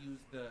that's why I use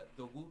the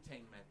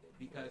Wu-Tang method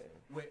because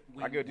when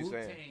I get what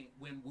you're saying.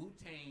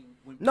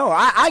 No,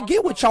 I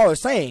get what y'all are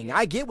saying.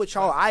 I get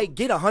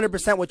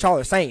 100% what y'all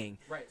are saying.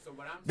 Right. So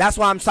what that's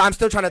why I'm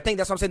still trying to think.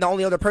 That's what I'm saying. The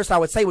only other person I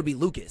would say would be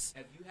Lucas.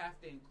 If you have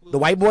to include the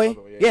white boy.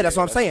 Yeah, that's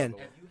what I'm saying.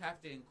 If you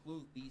have to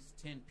include these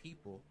 10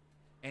 people,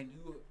 and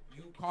you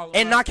call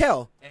them and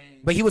Nakel,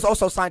 but he was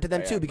also signed to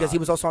them too because he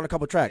was also on a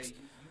couple tracks. You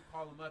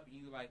call them up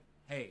and you like,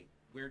 hey,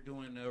 we're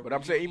doing a. But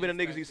I'm saying even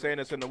the niggas he's saying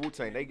that's in the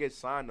Wu-Tang, they get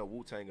signed to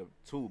Wu-Tang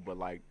too, but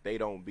like they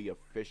don't be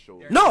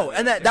official. No,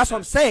 and that's what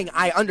I'm saying.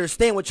 I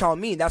understand what y'all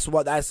mean. That's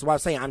what I'm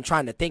saying. I'm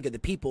trying to think of the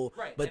people,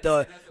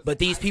 but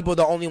these people are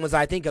the only ones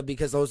I think of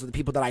because those are the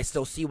people that I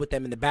still see with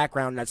them in the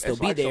background that still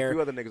be there.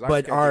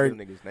 But are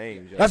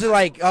names, that's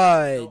like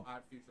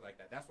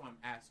That's why I'm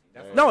asking.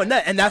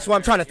 And that's what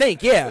I'm trying to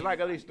think. Yeah, like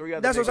at least 3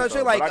 other. That's what I'm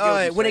saying.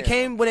 Like when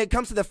it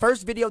comes to the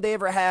first video they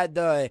ever had,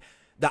 the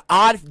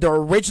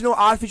original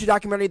Odd Future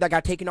documentary that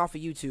got taken off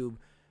of YouTube,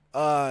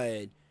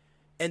 and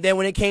then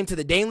when it came to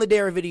the Dane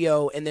Ladera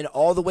video, and then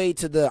all the way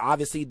to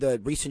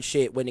the recent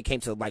shit when it came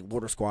to like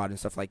Border Squad and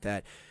stuff like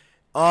that,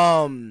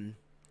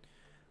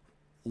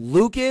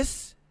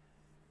 Lucas,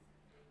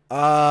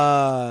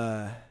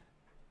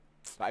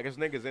 I guess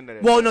niggas in there.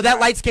 Well, no, that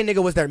light skinned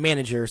nigga was their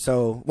manager.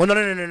 So, well, no,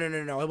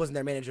 it wasn't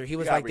their manager. He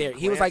was like their.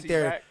 He was like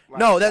their.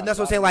 No, that's what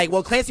I'm saying. Like,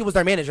 well, Clancy was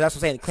their manager. That's what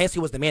I'm saying. Clancy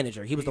was the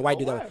manager. He was the white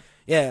dude. Well,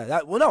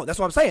 no, that's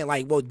what I'm saying.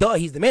 Like, well, duh,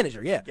 he's the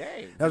manager. Yeah.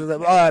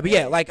 But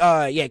yeah, like,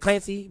 yeah,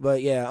 Clancy.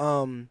 But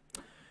yeah,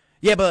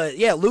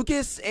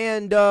 Lucas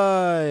and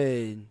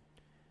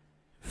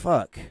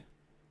fuck.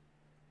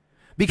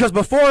 Because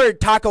before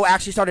Taco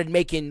actually started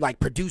making like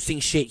producing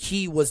shit,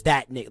 he was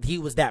that nigga. He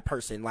was that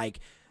person.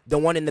 Like. The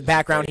one in the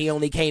background, he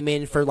only came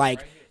in for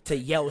like to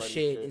yell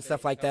shit and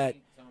stuff like that.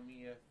 Tell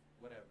me if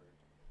whatever.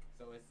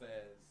 So it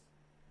says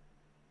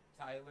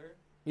Tyler.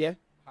 Yeah.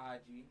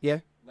 Haji.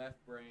 Yeah.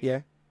 Left Brain.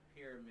 Yeah.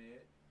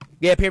 Pyramid.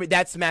 Yeah, Pyramid.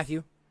 That's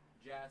Matthew.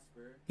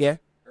 Jasper. Yeah.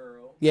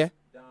 Earl. Yeah.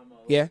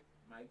 Damo. Yeah.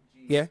 Mike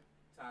G. Yeah.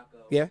 Taco.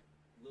 Yeah.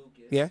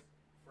 Lucas. Yeah.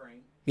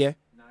 Frank. Yeah.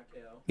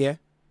 Nakel. Yeah.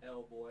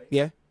 Elboy.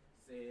 Yeah.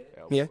 Sid.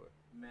 Yeah.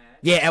 Matt.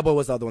 Yeah, Elbow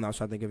was the other one I was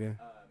trying to think of. Yeah.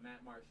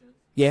 Matt Martian.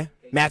 Yeah.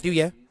 Matthew.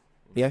 Yeah.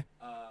 Yeah.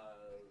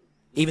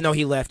 Even though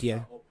he left,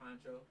 yeah.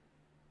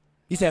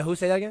 You said who?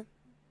 Say that again?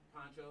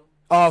 Poncho.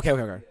 Oh, okay.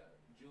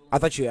 I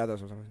thought you.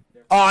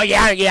 Oh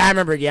yeah, I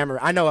remember.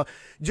 I know.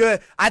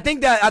 I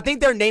think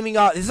they're naming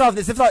off. Is this off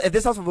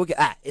of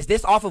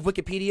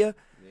Wikipedia?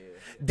 Yeah.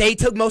 They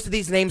took most of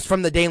these names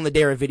from the Dane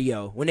Ladera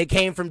video when it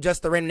came from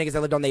just the random niggas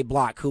that lived on their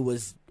block who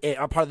was a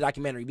part of the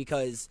documentary.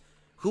 Because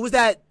who was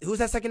that? Who was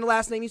that second to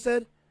last name you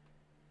said?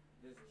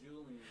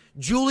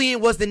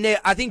 Julian was the nigga.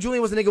 I think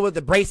Julian was the nigga with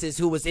the braces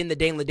who was in the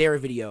Dane Ladera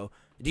video.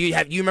 Do you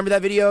remember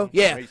that video?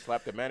 Yeah. He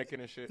slapped the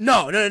mannequin and shit.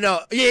 No.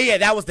 Yeah,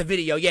 that was the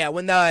video. Yeah,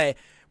 when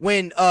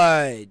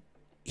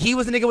he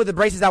was the nigga with the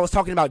braces that was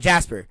talking about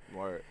Jasper.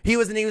 Word. He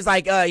was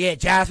like, yeah,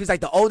 Jasper. He's like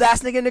the old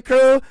ass nigga in the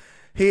crew.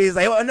 He's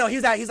like, oh no,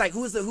 he's like,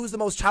 who's the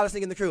most childish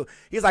nigga in the crew?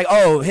 He's like,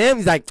 oh, him.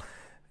 He's like,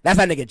 That's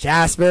that nigga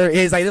Jasper.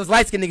 It's like, it was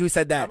light skinned nigga who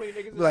said that. How many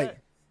niggas is Like, that?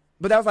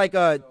 but that was like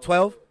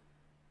 12.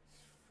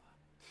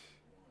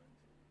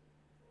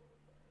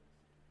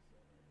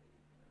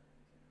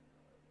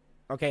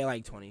 Okay,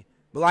 like 20.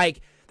 But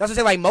like, that's what I'm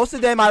saying. Like, most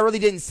of them I really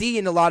didn't see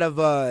in a lot of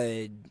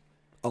the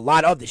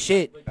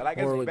shit. Like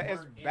Or-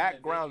 it's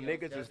background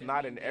niggas is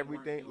not in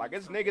everything. Like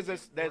it's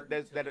niggas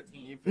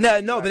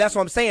that No, but that's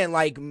what I'm saying.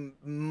 Like,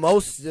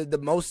 most of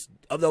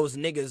those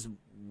niggas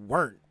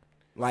weren't.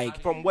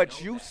 Like, from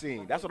what you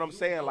seen. That's what I'm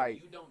saying.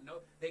 Like you don't know,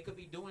 they could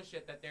be doing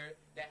shit that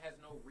has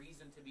no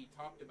reason to be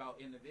talked about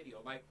in the video.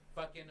 Like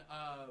fucking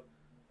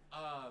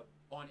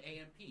on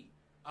AMP,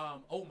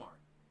 Omar.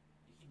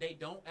 They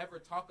don't ever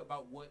talk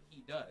about what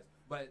he does,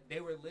 but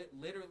they were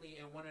literally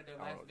in one of their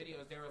last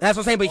videos. They were that's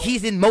what I'm saying. But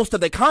he's in most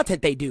of the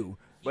content they do.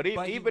 But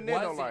even he then,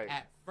 wasn't like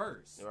at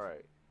first.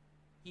 right.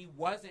 He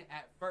wasn't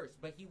at first,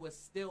 but he was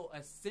still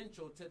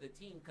essential to the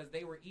team because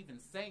they were even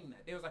saying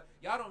that. They was like,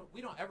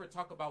 we don't ever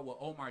talk about what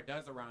Omar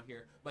does around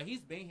here, but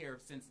he's been here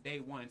since day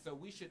one, so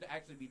we should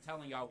actually be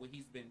telling y'all what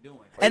he's been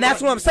doing. And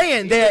that's what I'm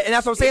saying. And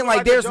that's what I'm saying.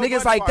 Like, there's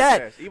niggas like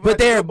that, but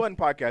they're Button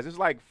podcast. It's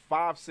like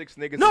 5-6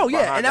 niggas. no,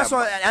 yeah, and that's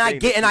what,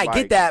 and I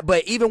get that.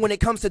 But even when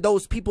it comes to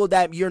those people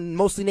that you're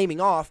mostly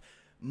naming off.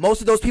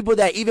 Most of those people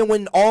that even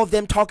when all of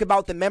them talk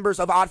about the members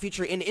of Odd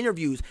Future in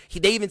interviews,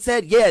 they even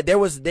said, yeah, there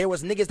was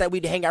niggas that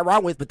we'd hang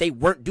around with, but they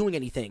weren't doing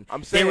anything.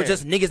 I'm saying, they were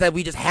just niggas that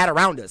we just had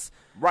around us.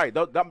 Right.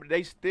 Those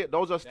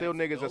are still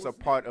niggas that's a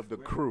part of the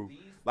crew.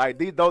 Like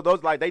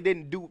those like they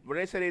didn't do when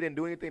they say they didn't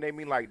do anything, they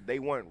mean like they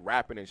weren't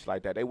rapping and shit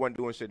like that. They weren't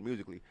doing shit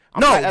musically.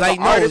 That's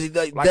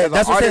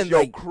what I'm saying.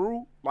 Your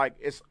crew, like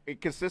it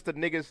consists of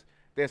niggas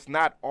that's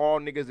not all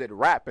niggas that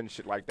rap and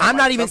shit like that. I'm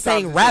not even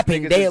saying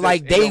rapping.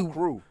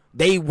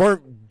 They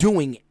weren't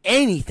doing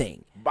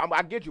anything.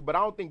 I get you, but I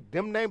don't think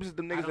them names is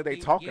the niggas that they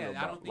talking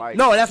about. Like,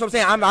 no, that's what I'm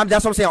saying.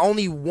 That's what I'm saying.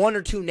 Only one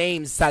or two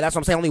names. That's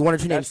what I'm saying. Only one or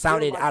two names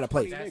sounded out of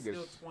place. That's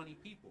still 20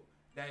 people.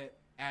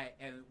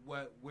 And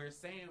what we're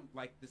saying,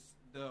 like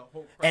the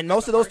whole. And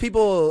most of those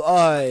people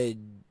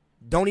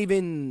don't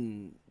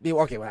even.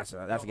 Okay, well that's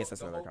I guess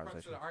that's another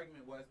conversation. The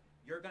argument was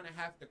you're gonna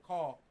have to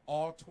call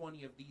all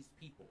 20 of these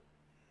people,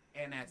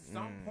 and at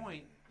some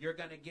point you're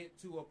gonna get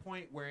to a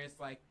point where it's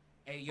like,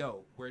 hey,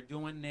 yo, we're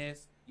doing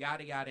this,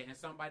 yada, yada, and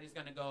somebody's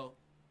going to go,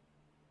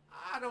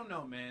 I don't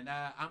know, man.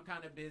 I'm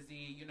kind of busy.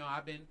 You know,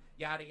 I've been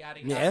yada, yada,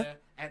 yada. Yeah.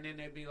 And then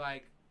they'd be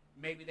like,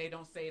 maybe they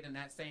don't say it in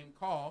that same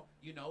call.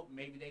 You know,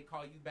 maybe they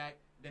call you back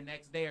the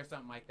next day or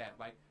something like that.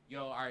 Like,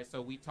 yo, all right,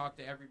 so we talked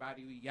to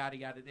everybody, yada,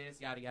 yada,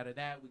 this, yada, yada,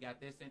 that. We got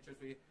this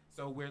interest.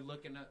 So we're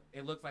looking at,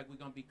 it looks like we're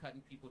going to be cutting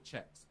people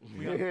checks.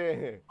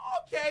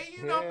 Okay,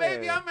 you know,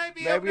 maybe I might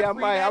be able to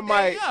free that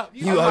day up.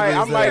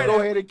 I might go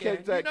ahead and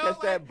catch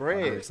that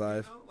bread. You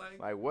know,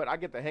 like what? I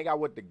get to hang out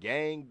with the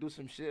gang, do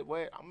some shit.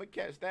 What? I'm gonna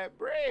catch that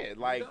bread.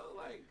 Like, you know,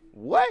 like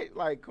what?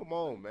 Like, come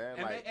on, man.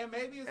 And, like, and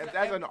maybe it's if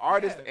as an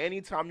artist,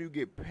 anytime you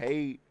get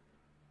paid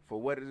for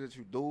what it is that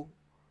you do,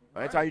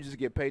 anytime you just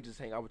get paid, just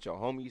hang out with your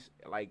homies,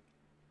 like.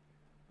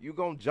 You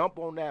gonna jump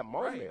on that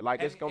moment.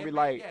 Right. It's gonna be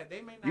like,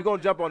 you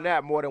gonna jump on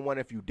that more than one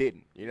if you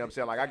didn't. You know what I'm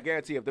saying? Like, I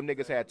guarantee if them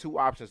niggas had two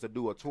options to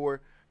do a tour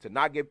to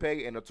not get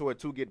paid and a tour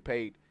to get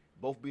paid,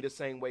 both be the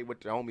same way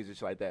with their homies and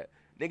shit like that.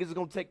 Niggas is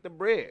gonna take the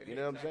bread. You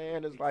know what I'm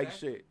saying? It's like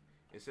shit.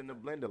 It's in the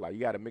blender. Like, you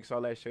gotta mix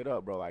all that shit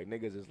up, bro. Like,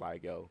 niggas is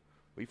like, yo,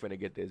 we finna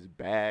get this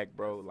bag,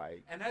 bro.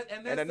 Like, and that's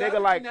a nigga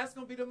like that's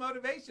gonna be the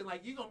motivation.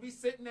 Like, you gonna be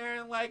sitting there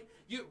and like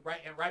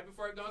right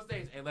before it goes on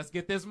stage, hey, let's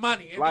get this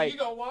money, and like, then you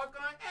gonna walk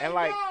on, hey, and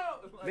like, yo!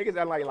 Niggas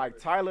that like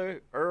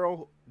Tyler,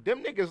 Earl,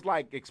 them niggas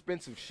like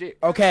expensive shit.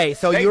 Okay,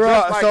 so They you're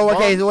just like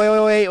okay. bums,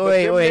 Wait.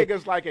 Them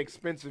niggas like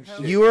expensive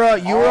shit. You were on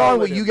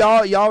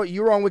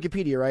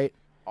Wikipedia, right?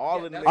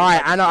 All of them. All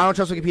right, I know. I don't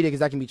trust Wikipedia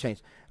because that can be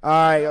changed. All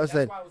right, That's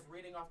why I was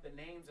reading off the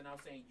names, and I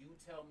was saying, you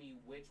tell me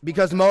which.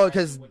 Because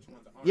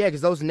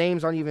because those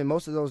names aren't even.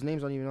 Most of those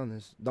names aren't even on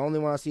this. The only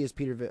one I see is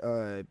Pyramid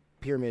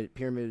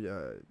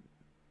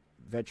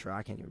Vetra.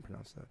 I can't even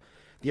pronounce that.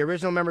 The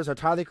original members are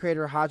Tyler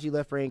Creator, Haji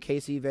Left Brain,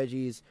 KC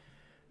Veggies,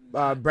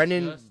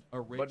 Brendan.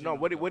 But no,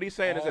 what he's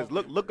saying is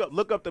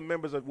look up the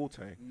members of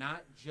Wu-Tang.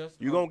 Not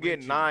just you're gonna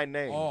get 9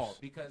 names. All,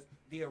 because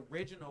the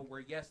original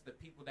were the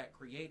people that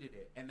created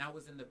it, and that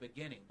was in the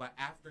beginning. But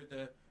after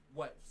the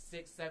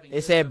 6, 7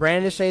 years, it said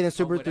Brandon Shea and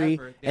Super 3,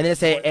 and then it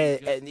said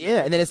and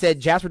then it said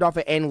Jasper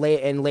Dolphin and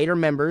later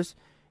members,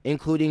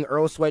 including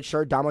Earl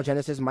Sweatshirt, Damo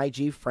Genesis, Mike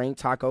G, Frank,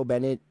 Taco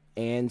Bennett,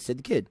 and Sid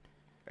the Kid.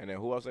 And then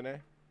who else in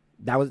there?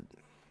 That was.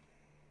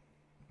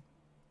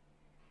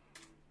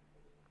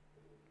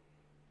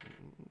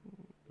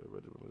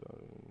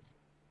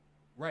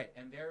 Right,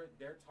 and they're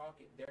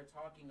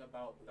talking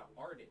about the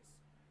artists.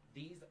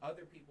 These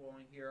other people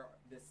on here,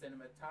 the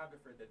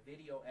cinematographer, the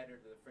video editor,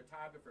 the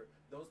photographer,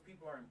 those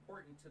people are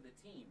important to the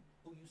team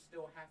who you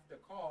still have to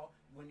call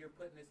when you're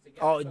putting this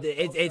together. Oh,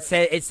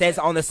 it says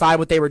on the side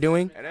what they were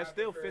doing. And that's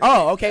still 15.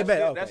 Oh, okay,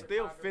 that's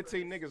still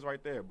 15 niggas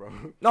right there, bro.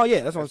 No,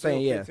 yeah, that's what I'm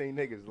saying. Yeah, 15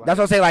 niggas. Like, that's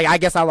what I'm saying. Like, I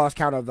guess I lost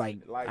count of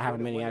how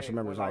many actual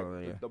members are.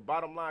 The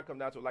bottom line comes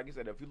down to, like you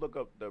said, if you look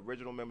up the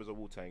original members of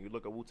Wu-Tang, you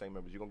look at Wu-Tang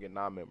members, you're gonna get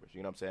 9 members.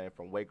 You know what I'm saying?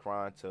 From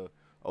Waykron to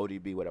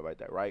ODB, whatever like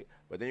that, right?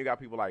 But then you got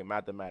people like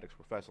Mathematics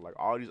Professor, like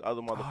all these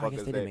other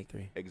motherfuckers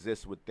that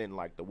exist within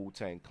like the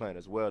Wu-Tang Clan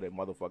as well. That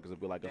motherfuckers would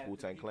be like a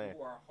Wu-Tang Clan.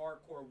 Who are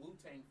hardcore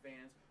Wu-Tang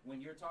fans,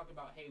 when you're talking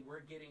about, hey, we're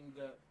getting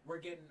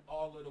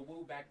all of the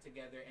Wu back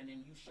together, and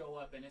then you show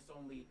up and it's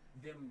only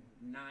them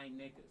 9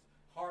 niggas.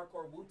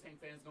 Hardcore Wu-Tang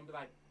fans gonna be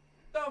like,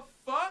 the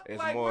fuck? It's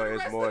like, more.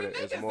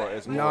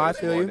 No, I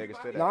feel you.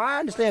 No, I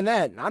understand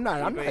that. I'm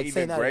not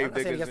saying that. Grave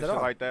diggers and shit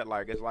like that.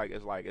 Like it's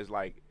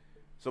like.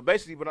 So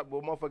basically, what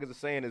motherfuckers are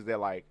saying is that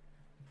like,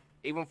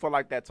 even for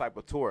like that type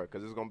of tour,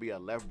 because there's gonna be a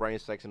left brain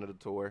section of the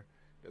tour.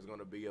 There's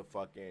gonna be a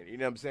fucking, you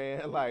know what I'm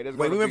saying? Like,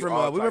 we went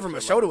from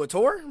a show to a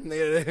tour.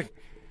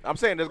 I'm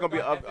saying there's gonna be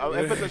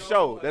if it's a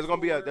show, there's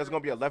gonna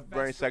be a left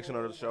brain section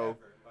of the show.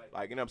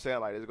 Like, you know what I'm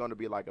saying? Like, there's going to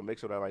be, like, a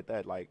mix of that like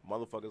that. Like,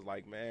 motherfuckers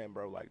like, man,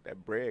 bro, like,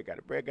 that bread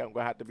going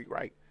to have to be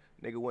right.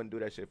 Nigga wouldn't do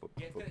that shit for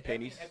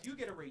pennies. I mean, if you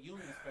get a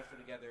reunion special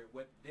together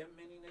with them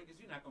many niggas,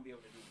 you're not going to be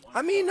able to do one.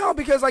 I mean, no,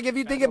 because, like, if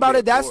you think about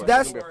it, that's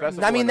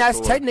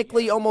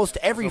technically almost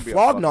every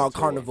Flognog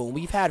carnival.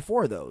 We've had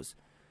 4 of those.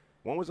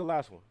 When was the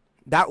last one?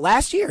 That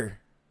last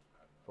year.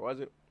 Or was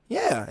it?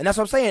 Yeah, and that's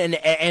what I'm saying.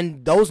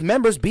 And those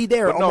members be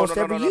there almost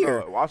every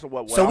year.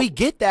 Also, so we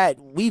get that.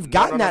 We've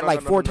gotten that like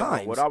 4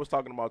 times. What I was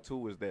talking about,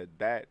 too, is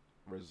that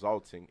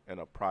resulting in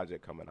a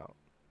project coming out.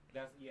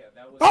 That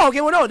was okay,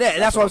 well, no,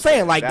 that's what I'm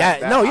saying. Like that.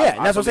 That's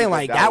what I'm saying.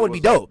 Like, that would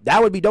be dope.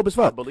 That would be dope as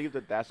fuck. I believe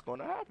that that's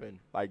going to happen.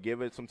 Like,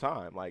 give it some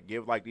time. Like,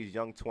 give, like, these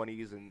young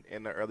 20s and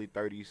in the early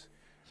 30s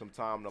some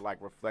time to, like,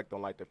 reflect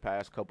on, like, the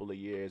past couple of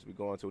years. We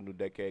go into a new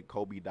decade.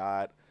 Kobe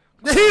died.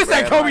 He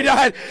said Kobe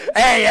died.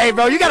 Hey,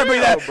 bro, you gotta bring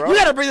that. Bro. You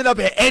gotta bring it up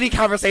in any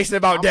conversation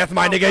about death,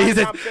 my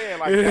nigga. I'm saying,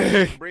 like,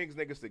 it brings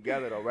niggas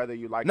together though. Whether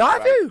you like, no,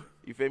 I do.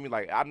 You feel me?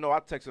 Like, I know I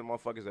texted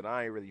motherfuckers that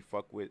I ain't really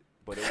fuck with,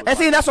 but it was and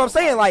see, that's what I'm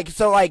saying. Like,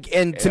 so, like,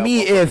 and to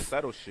me, if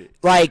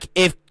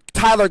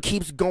Tyler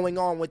keeps going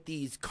on with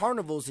these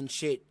carnivals and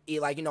shit,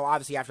 like, you know,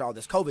 obviously after all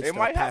this COVID stuff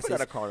might passes,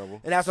 happen at a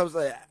carnival. And that's what I was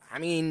like. I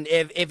mean,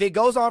 if it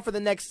goes on for the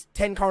next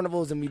 10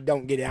 carnivals and we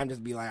don't get it, I'm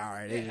just be like, all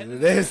right,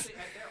 this. They're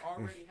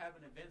already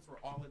having events where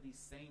all of these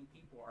same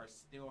people are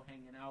still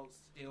hanging out,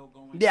 still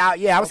going. Yeah,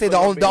 I would say the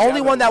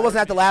only one that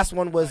wasn't at the last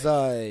one was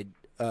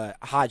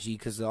Haji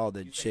because of all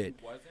the shit.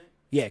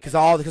 Yeah, because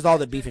all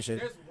the beef and shit.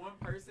 There's one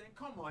person.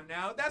 Come on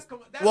now, that's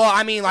well,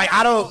 I mean, like,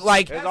 I don't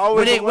like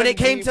when it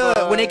came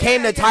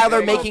to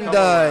Tyler making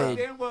the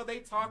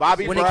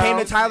when it came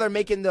to Tyler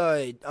making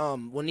the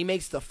when he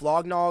makes the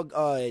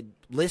Flognog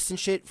list and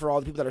shit for all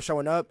the people that are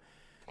showing up.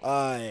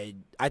 I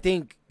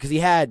think because he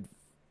had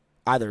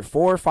either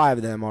 4 or 5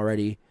 of them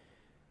already,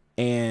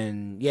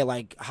 and yeah,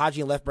 like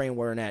Haji and Left Brain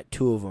were in at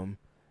 2 of them.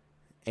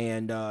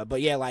 And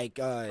but yeah, like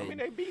I mean,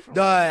 they beef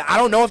I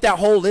don't know if that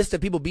whole list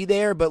of people be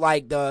there, but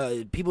like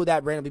the people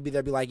that randomly be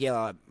there be like,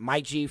 yeah,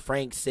 Mike G,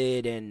 Frank,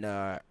 Sid, and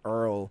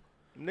Earl.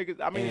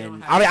 Niggas, I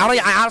mean,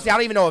 I honestly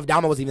don't even know if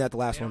Dama was even at the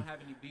last one. They don't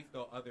have any beef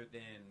though, other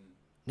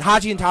than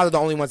Haji and Tyler, the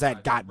only ones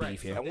that got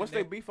beef. Yeah. And what's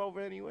they beef over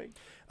anyway?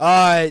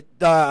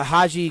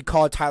 Haji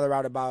called Tyler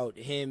out about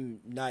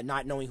him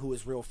not knowing who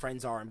his real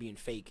friends are and being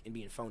fake and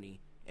being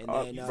phony. And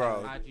then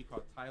Haji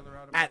called Tyler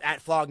out about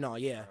at Flognaw,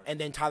 yeah. And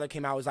then Tyler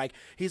came out,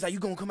 he's like, you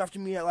gonna come after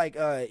me at like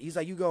he's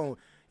like, you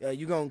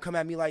gonna come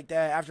at me like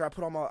that after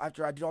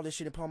I did all this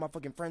shit and put all my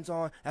fucking friends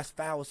on? That's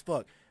foul as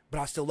fuck. But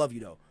I still love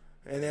you though.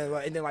 And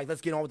then like,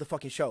 let's get on with the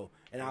fucking show.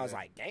 And I was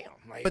like, damn.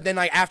 Like, but then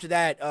like after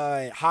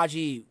that,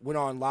 Haji went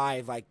on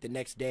live like the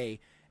next day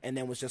and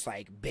then was just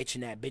like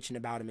bitching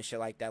about him and shit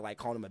like that, like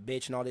calling him a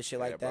bitch and all this shit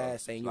like that, bro.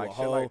 Saying like, you a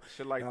hoe.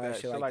 Shit like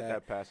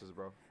that passes,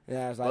 bro.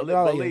 Yeah, I was like,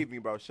 believe me,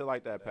 bro. Shit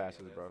like that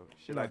passes, bro.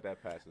 Shit like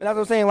that passes. And that's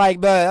what I'm saying. Like,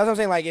 but that's what I'm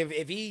saying. Like,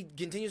 if he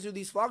continues to do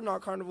these Flognaw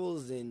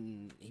carnivals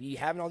and he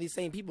having all these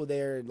same people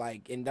there,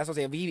 like, and that's what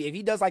I'm saying. If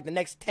he does like the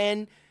next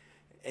 10,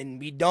 and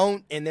we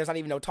don't, and there's not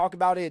even no talk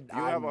about it,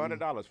 you have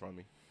 $100 from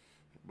me.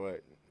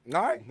 But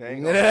all right,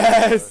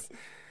 yes.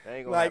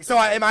 Like, so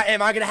am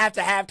I gonna have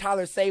to have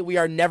Tyler say we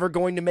are never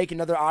going to make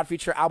another Odd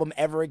Future album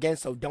ever again?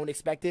 So don't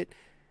expect it.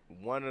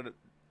 Or am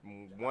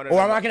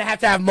I gonna have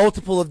to have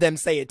multiple of them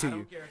say it to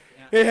you?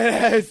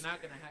 Yes.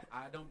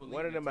 I don't believe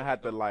one of them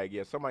had to like,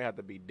 somebody had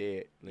to be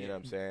dead. You know what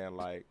I'm saying?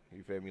 Like,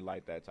 you feel me?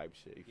 Like that type of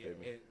shit. You feel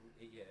me? It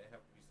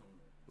have to be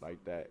some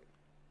like that.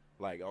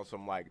 Like on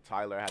some like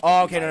Tyler. Had to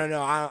okay,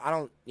 no. I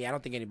don't. Yeah, I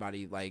don't think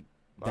anybody like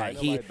that.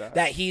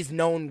 That he's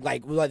known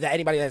like that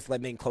anybody that's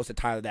like been close to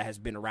Tyler that has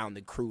been around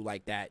the crew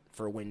like that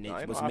for when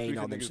it was made and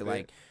all that shit.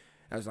 Like,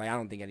 I was like, I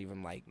don't think any of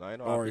them like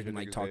or even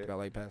like talked about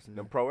like passing.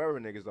 Them Pro Era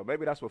niggas though.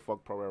 Maybe that's what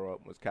fucked Pro Era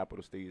up was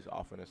Capital Steez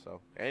offing it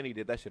so. And he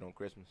did that shit on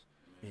Christmas.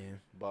 Yeah.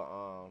 But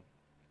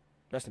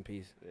rest in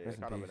peace. Yeah,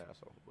 rest kind of an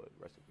asshole, but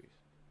rest in peace.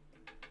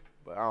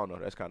 But I don't know.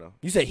 That's kind of.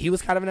 You said he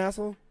was kind of an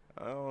asshole?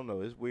 I don't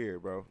know. It's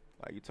weird, bro.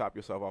 Like, you top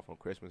yourself off on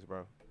Christmas,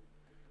 bro.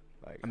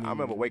 Like, I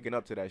remember waking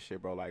up to that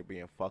shit, bro, like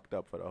being fucked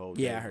up for the whole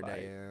day. Yeah, I heard like,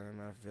 that.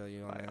 Yeah, I feel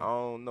you on that. I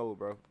don't know,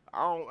 bro.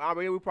 I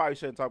mean, we probably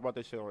shouldn't talk about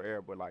this shit on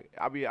air, but like,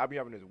 I be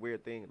having this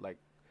weird thing. Like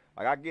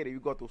I get it. You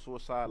go through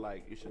suicide,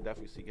 like, you should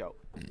definitely seek help.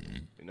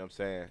 You know what I'm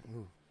saying?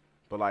 Ooh.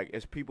 But like,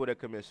 it's people that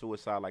commit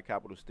suicide, like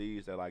Capital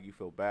Steez, that like you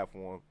feel bad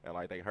for them and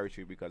like they hurt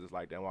you because it's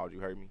like, damn, why would you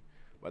hurt me?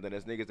 But then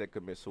there's niggas that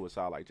commit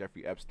suicide, like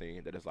Jeffrey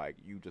Epstein, that is like,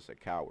 you just a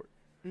coward.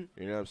 You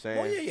know what I'm saying?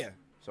 Oh yeah.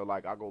 So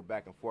like, I go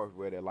back and forth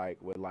with it, like,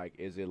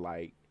 is it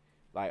like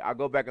I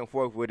go back and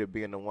forth with it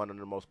being one of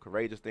the most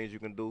courageous things you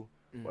can do,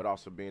 but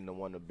also being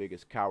one of the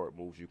biggest coward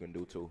moves you can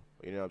do too.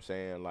 You know what I'm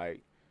saying?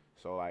 Like,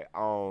 so like, I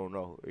don't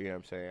know. You know what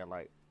I'm saying?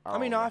 Like,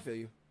 I feel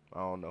you. I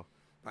don't know.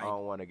 Like, I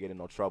don't want to get in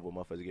no trouble.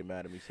 Motherfuckers get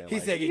mad at me saying he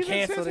like, said get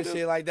canceled and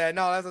shit like that.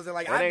 No, that's what I'm saying.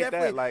 Like, I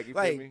definitely that, like, you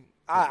like feel me?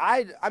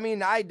 I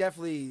mean, I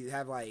definitely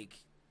have like.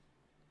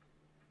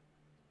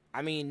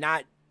 I mean,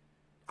 not.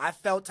 I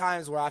felt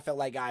times where I felt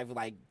like I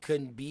like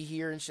couldn't be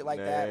here and shit like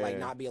that, like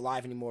not be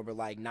alive anymore, but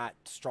like not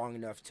strong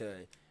enough to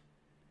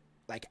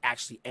like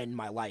actually end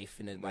my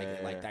life in a,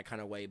 like that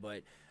kind of way.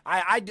 But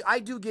I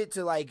do get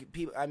to like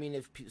people. I mean,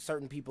 if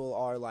certain people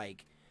are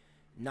like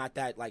not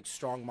that like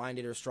strong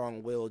minded or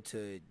strong willed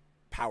to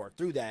power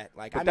through that,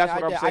 like but that's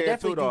what I'm saying I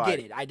definitely too, though, do get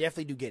it. I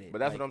definitely do get it. But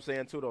that's what I'm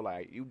saying too, though.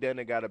 Like, you then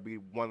gotta be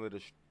one of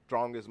the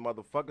strongest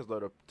motherfuckers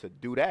though to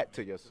do that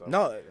to yourself.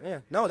 No,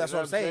 that's what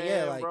I'm saying.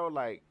 Yeah, like, bro,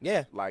 like,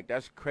 like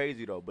that's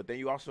crazy though. But then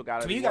you also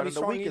gotta be one of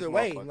the weakest either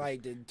way. motherfuckers.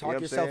 Like, to talk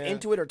yourself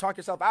into it or talk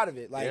yourself out of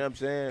it. Like, you know what I'm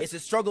saying? It's a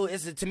struggle.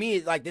 To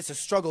me, like, it's a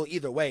struggle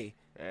either way.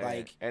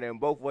 Like, and in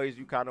both ways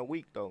you kind of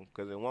weak though,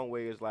 because in one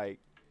way it's like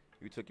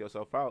you took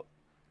yourself out,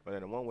 but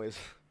then in one way it's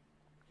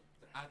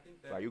I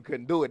think that like you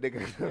couldn't do it,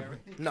 nigga.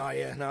 no,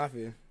 I feel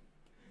you.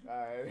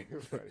 Alright,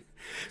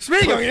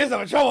 Speedy gonna get in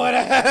some trouble with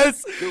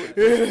ass.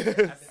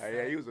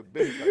 Yeah, he was a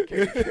bitch.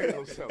 Can't kill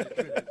himself.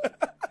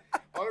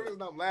 Only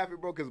reason I'm laughing,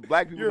 bro, because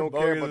black people don't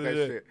care about that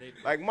shit.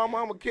 Like, mama,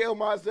 I'm gonna kill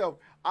myself.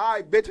 All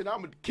right, bitch, and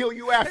I'm gonna kill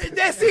you after.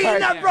 That's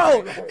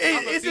bro.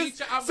 It's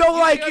just so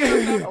like.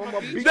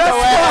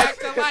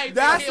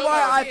 That's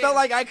why I felt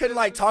like I couldn't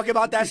like talk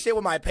about that shit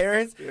with my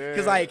parents,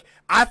 because like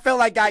I felt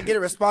like I get a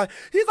response.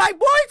 He's like,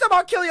 "Boy, you talking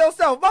about killing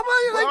yourself, mama?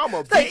 Like, I'm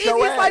gonna beat beat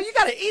your ass. life. You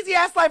got an easy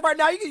ass life right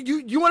now.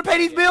 You want to pay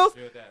these bills?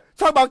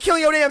 Talk about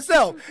killing your damn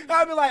self."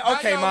 I'd be like,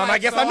 "Okay, mom, I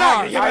guess I'm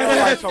not."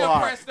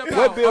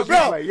 What bills you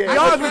play? Yeah,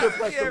 y'all what you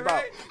depressed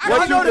about?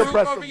 What you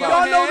depressed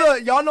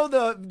about? Y'all know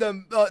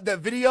the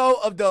video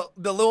of the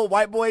little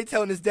white boy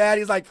telling his dad,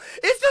 he's like,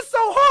 "It's just so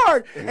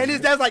hard," and his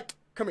dad's like,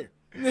 "Come here."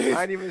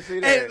 I didn't even see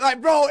that. And,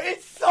 like, bro,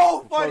 it's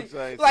so funny.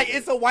 Like,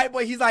 it's a white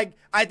boy. He's like,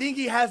 I think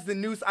he has the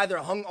noose either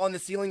hung on the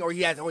ceiling or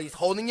he's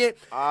holding it.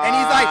 And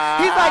he's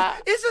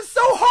like, it's just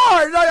so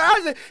hard.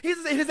 Like,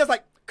 he's just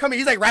like, come here.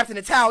 He's like wrapped in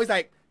a towel. He's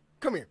like,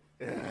 come here.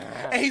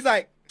 And he's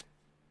like,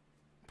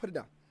 put it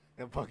down.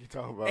 What the fuck you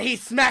talking about? And he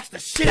smacks the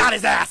shit out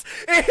his ass.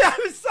 And I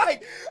was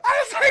like,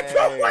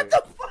 bro, what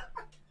the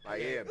fuck?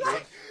 Like, yeah,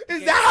 like,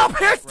 is that how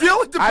parents deal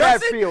with depression? How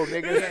that feel,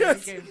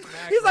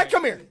 nigga? He's like,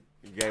 come here.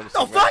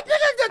 The fuck?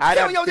 Nigga, just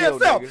kill your damn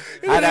self.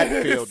 How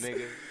that feel,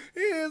 nigga?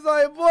 He's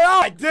like, boy,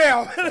 oh,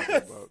 damn.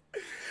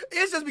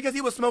 It's just because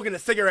he was smoking a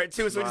cigarette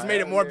too, so it just made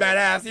it more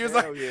badass. He was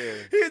like,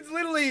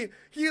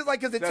 he was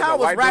like, because the towel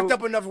was wrapped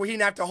up enough where he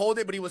didn't have to hold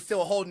it, but he was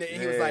still holding it,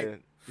 and he was like,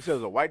 you said it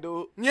was a white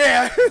dude?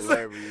 Yeah.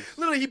 Like,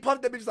 literally, he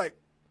pumped that bitch like,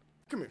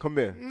 come here. Come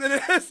here.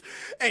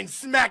 And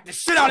smacked the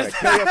shit out of his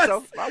ass.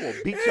 I will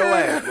beat your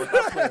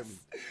ass.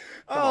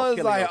 I was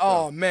like,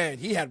 oh man,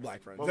 he had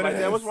black friends. Well,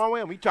 like, what's wrong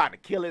with him? He tried to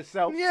kill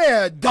himself.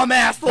 Yeah,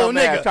 dumbass little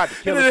nigga. Tried to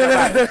kill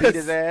himself. Beat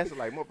his ass.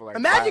 Like,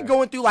 imagine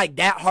going through like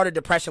that hard of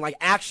depression, like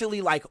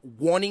actually like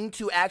wanting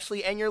to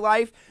actually end your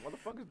life,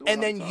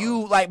 and then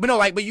you like,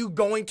 but you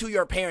going to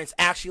your parents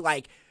actually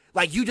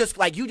like you just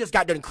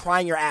got done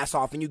crying your ass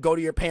off, and you go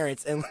to your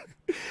parents and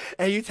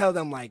you tell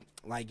them like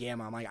yeah,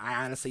 mom, like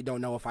I honestly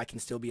don't know if I can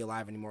still be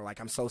alive anymore. Like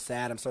I'm so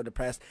sad, I'm so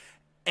depressed.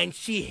 And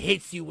she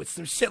hits you with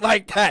some shit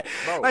like that.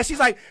 Bro, like she's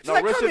like,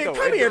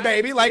 come here,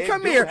 baby. Like,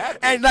 come here.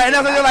 And like,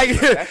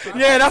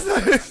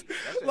 that's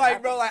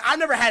like, bro, like I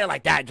never had it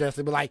like that,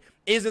 Justin. But like,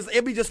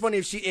 it'd be just funny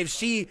if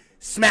she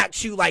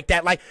smacked you like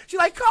that. Like she's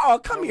like,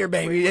 oh, come here,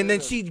 baby. And then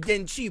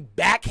she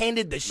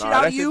backhanded the shit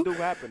out of you.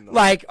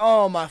 Like,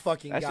 oh my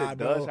fucking god,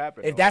 bro.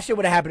 If that shit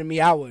would have happened to me,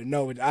 I wouldn't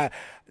know it.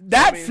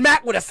 That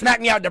smack would have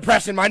smacked me out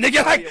depression, my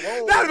nigga. Like,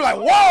 that'd be like,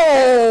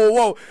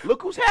 whoa.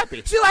 Look who's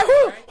happy. She's like,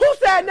 who's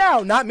sad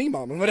now? Not me,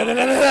 mama. I'm happy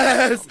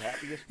as fuck.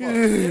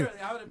 Literally,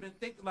 I would have been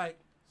thinking like,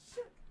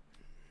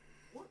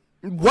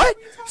 what?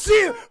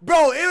 See,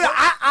 bro,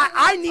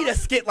 I need a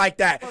skit like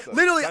that.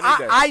 Literally,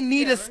 I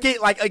need a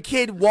skit like a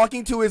kid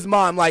walking to his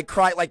mom, like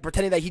cry, like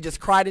pretending that he just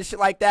cried and shit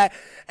like that,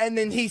 and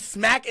then he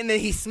smack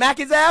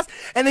his ass,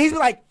 and then he's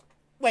like,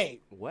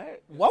 wait,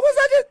 what was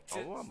that just?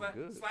 Oh, I'm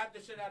good. Slap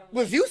the shit out of him.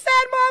 Was you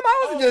sad, mom?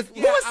 I wasn't just.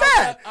 Who was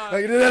sad?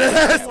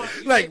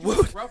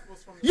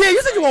 Yeah,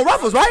 you said you want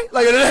Ruffles, right?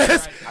 Like,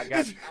 I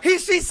got you.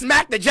 She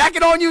smacked the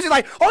jacket on you. She's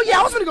like, oh yeah,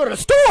 I was gonna go to the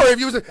store if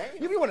you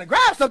want to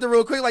grab something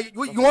real quick. Like,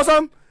 you want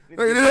something?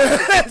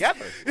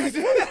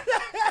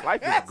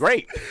 Life is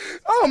great.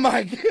 Oh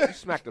my god! You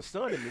smacked the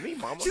sun into me,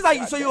 mama. She's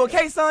like, so you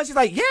okay, son? She's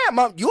like, yeah,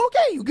 mom, you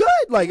okay? You good?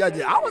 Like, I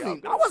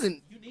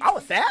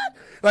was sad.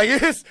 Like,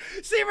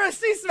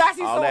 she smacks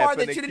you so hard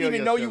that she didn't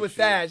even know you was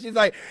sad. She's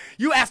like,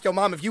 you asked your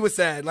mom if you was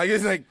sad. Like,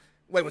 it's like,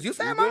 Wait, was you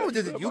saying, Mama? You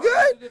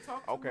good? good?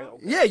 Okay.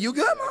 Yeah, you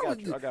good, Mama?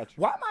 I got you.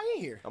 Why am I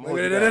in here? I'm Don't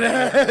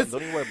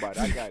even worry about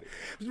it. I got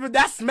it.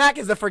 That smack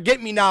is a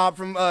forget me now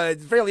from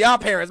Fairly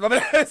Odd Parents.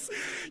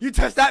 You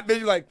touch that bitch,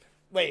 you're like,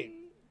 wait,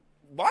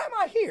 why am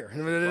I here?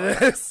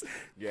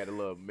 Yeah, the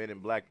little Men in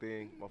Black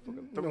thing.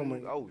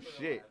 Oh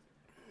shit.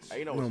 Hey,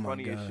 you know what's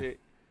funny as shit?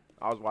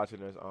 I was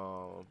watching this.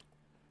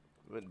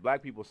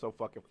 Black people so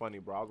fucking funny,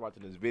 bro. I was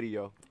watching this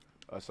video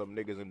of some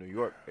niggas in New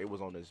York. They was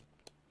on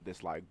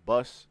this like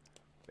bus.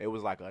 It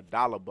was like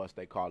 $1 bus,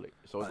 they call it.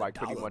 So it's like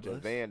pretty much a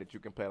van that you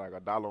can pay like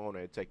 $1 on it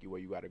and take you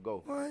where you gotta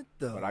go. What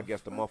the? But I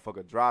guess the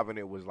motherfucker driving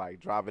it was like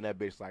driving that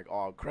bitch like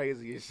all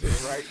crazy and shit,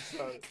 right?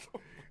 So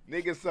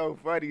niggas so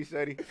funny,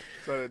 shitty.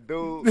 So the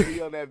dude, he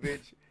on that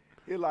bitch,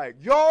 he like,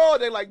 yo,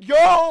 they like,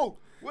 yo,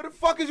 what the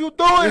fuck is you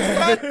doing,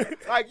 son?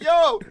 Like,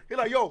 yo, he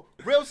like, yo,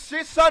 real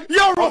shit, son.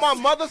 Yo, on my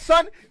mother,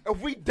 son.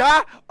 If we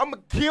die, I'ma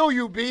kill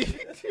you, B.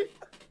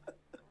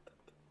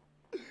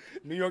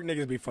 New York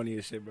niggas be funny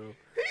as shit, bro.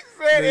 He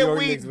said, if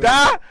we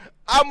die,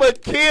 I'ma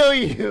kill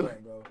you.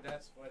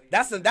 That's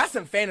funny. That's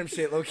some Phantom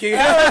shit, low key.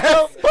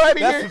 That's funny.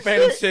 That's some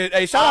Phantom shit.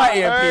 Hey, shout out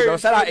AMP, bro.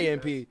 Shout out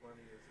AMP.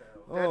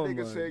 That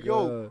nigga said,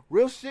 yo,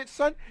 real shit,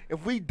 son.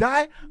 If we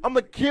die,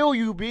 I'ma kill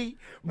you, B.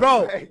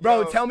 Bro, like,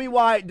 bro, tell me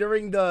why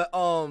during the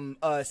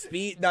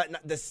speed not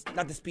the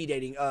speed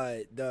dating,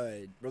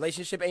 the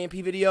relationship AMP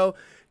video,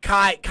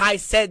 Kai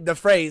said the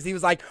phrase. He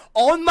was like,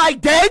 on my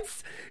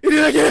deads?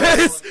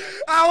 Yes.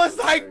 I was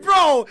like,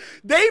 bro,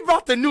 they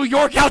brought the New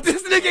York out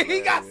this nigga.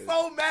 He got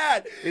so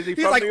mad. Is he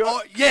He's from like, New York?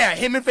 oh, yeah,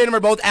 him and Phantom are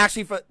both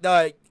actually from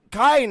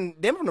Kai and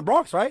them from the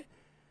Bronx, right?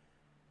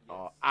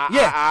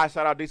 Shout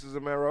out Desus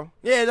and Mero.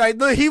 Yeah,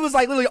 like he was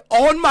like literally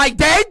on my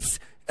deads,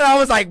 and I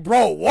was like,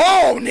 bro,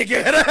 whoa,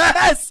 nigga.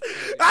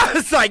 I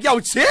was like, yo,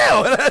 chill.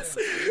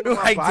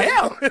 Like,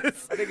 damn. I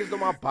think it's on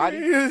my body.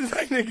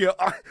 Like,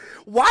 nigga,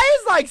 why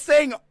is like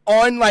saying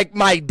on like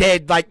my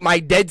dead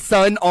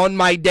son on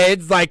my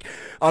deads, like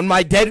on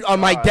my dead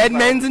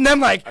men's and them,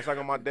 like that's like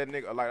on my dead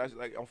nigga, like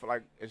that's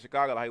like in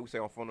Chicago, like we say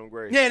on phone them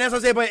grave. Yeah, that's what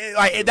I'm saying. But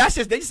like that's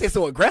just they just say it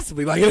so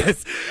aggressively, like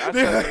this.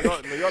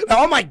 New York,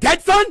 on my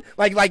dead son,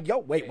 like yo,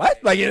 wait,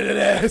 what? Like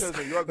that's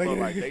New York, bro,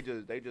 like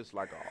they just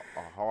like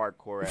a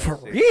hardcore ass. For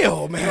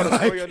real, man. You know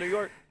the story of New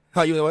York?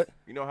 How you know what?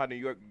 You know how New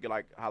York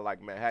how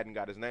Manhattan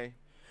got his name?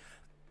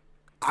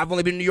 I've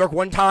only been to New York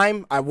one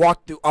time. I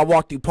walked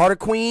through part of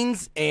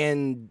Queens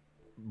and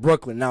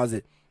Brooklyn. That was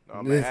it.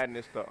 Manhattan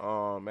is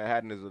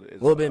Manhattan is a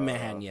little bit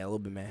Manhattan, yeah, a little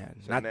bit Manhattan.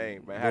 It's not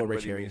name. Manhattan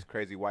really means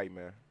crazy white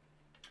man.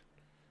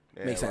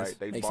 Yeah, Makes sense.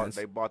 Right.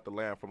 They bought the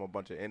land from a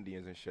bunch of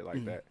Indians and shit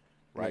like that.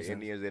 Right?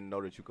 Indians didn't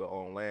know that you could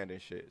own land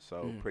and shit.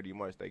 So pretty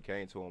much they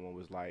came to him and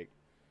was like,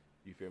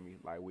 you feel me?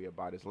 Like, we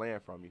buy this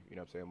land from you. You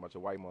know what I'm saying? A bunch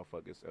of white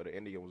motherfuckers. So the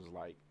Indian was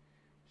like,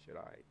 shit,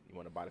 all right, you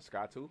want to buy the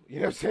sky too? You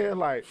know what I'm saying?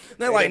 Like,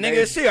 they're like,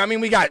 nigga, shit. I mean,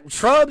 we got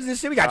shrubs and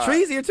shit. We got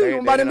trees here too. You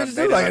want to buy them bitches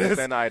too? Like,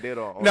 understand the idea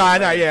on no, I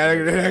know,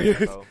 yeah.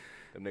 So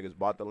them niggas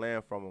bought the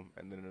land from them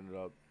and then ended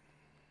up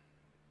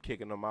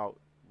kicking them out,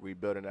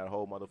 rebuilding that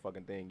whole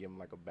motherfucking thing, give them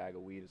like a bag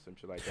of weed or some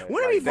shit like that.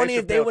 Wouldn't it be funny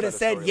if they would have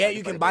said, yeah,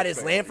 you can buy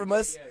this land from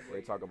us? They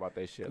talk about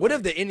that shit. What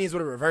if the Indians would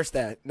have reversed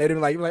that? They'd have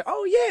been like,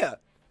 oh yeah.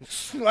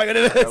 Like it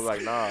is. I was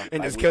like, nah. And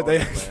like, just killed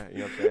their ass. You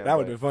know what I'm saying? That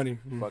would have been funny.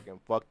 Fucking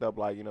fucked up,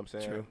 like, you know what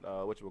I'm saying?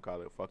 True. What you would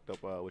call it? Fucked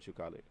up, what you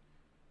call it?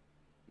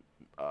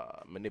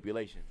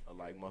 Manipulation of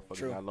like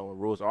motherfuckers not knowing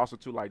rules. Also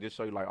too, like, just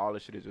show you like all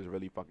this shit is just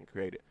really fucking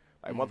created.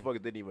 Like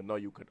motherfuckers didn't even know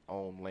you could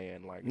own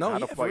land. Like, no, how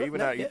yeah, the fuck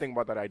even you think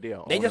about that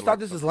idea? They just thought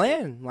this was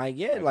land. Like,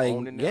 yeah, like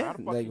yeah,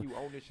 like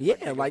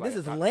yeah, like this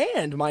is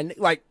land. My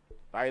like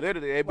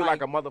literally, it'd be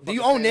like a motherfucker. Do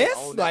you own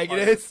this? Like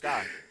it is.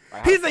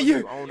 Like, he's a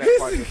you. Own that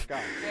part of the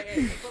sky.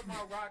 Hey, put my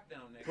rock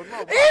down, nigga. Put my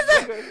rock,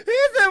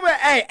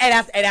 hey,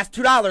 that's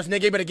 $2,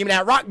 nigga. You better give me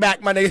that rock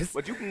back, my niggas.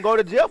 But you can go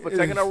to jail for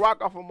taking a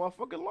rock off a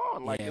motherfucking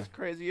lawn. Like, it's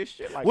crazy as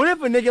shit. Like, what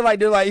if a nigga like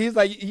they're like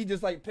he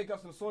just like pick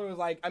up some soil? Was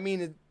like, I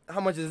mean, how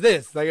much is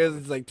this? Like,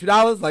 it's like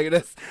 $2. Like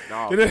this.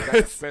 No, that's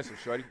expensive,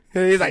 shorty.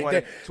 He's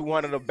like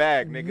 200 a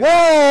bag, nigga.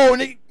 Whoa,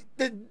 nigga.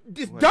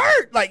 This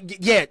dirt, like,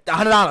 yeah, $100,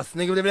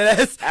 nigga. Whatever that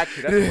is.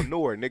 Actually, that's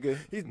manure, nigga.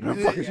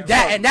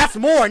 And that's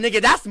more,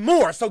 nigga. That's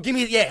more. So give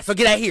me, so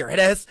get that here. It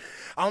is.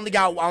 I only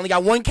got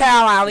one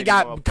cow. I only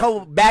got a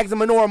couple bags of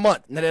manure a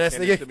month. That's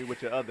nigga. To me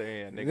with your other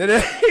hand,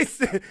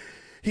 nigga.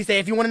 He said,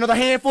 if you want another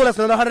handful, that's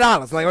another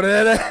 $100. Like, what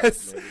that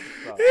is. He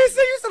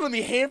said, you selling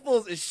me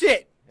handfuls of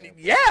shit.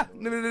 Yeah. I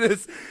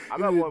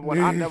remember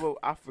when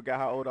I forgot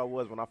how old I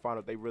was when I found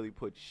out they really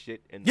put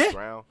shit in the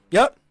ground.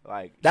 Yep.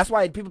 Like, that's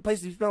why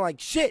places smell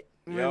like shit.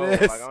 Yo,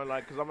 like, I'm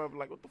like, cause I remember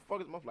like, what the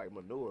fuck is like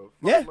manure?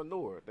 Fuck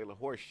manure. They like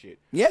horse shit.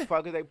 Yeah.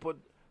 Fuck is they put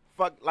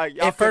like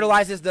it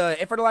fertilizes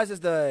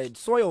the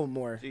soil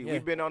more. Gee,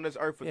 we've been on this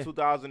earth for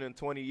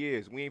 2,020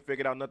 years. We ain't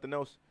figured out nothing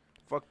else.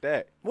 Fuck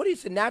that. What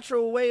is a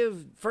natural way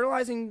of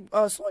fertilizing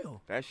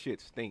soil? That shit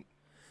stink.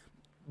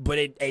 But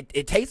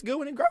it tastes good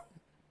when it grows.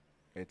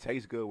 It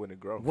tastes good when it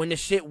grows.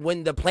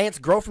 When the plants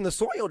grow from the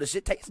soil, the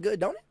shit tastes good,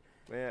 don't it?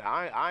 Man,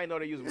 I ain't know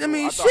they use manure.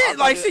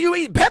 I mean, you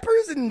eat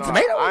peppers and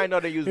tomatoes? I ain't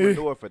know they use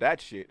manure for that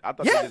shit. I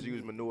thought they just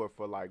use manure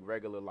for, like,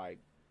 regular, like,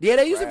 Yeah,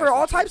 they use it for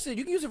all types of.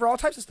 You can use it for all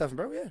types of stuff,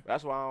 bro. Yeah.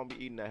 That's why I don't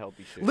be eating that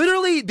healthy shit.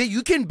 Literally,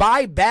 you can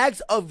buy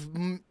bags of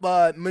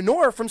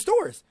manure from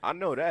stores. I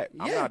know that.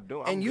 Yeah. I'm not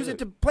doing. And use it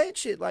to plant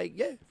shit. Like,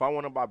 yeah. If I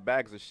want to buy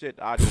bags of shit,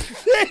 I just.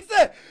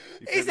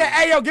 he said,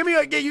 "Hey, yo, give me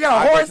you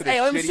got a horse? Hey,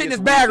 let me shit in this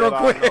bag real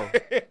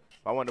quick."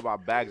 If I want to buy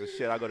bags of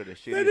shit, I go to the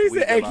shit. He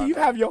said, "Hey, can you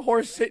have your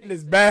horse sit in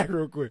this bag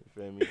real quick?"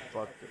 Feel me?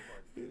 Fuck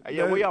it. Hey,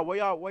 yeah, where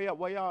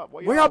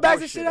y'all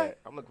bags of shit at?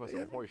 I'm looking for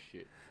some horse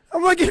shit.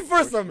 I'm looking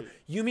for some.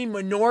 You mean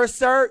manure,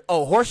 sir?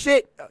 Oh, horse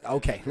shit?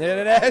 Okay.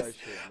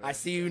 I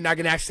see you not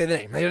gonna actually say the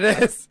name. Look at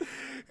this.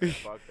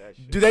 Fuck that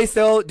shit. Do they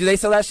sell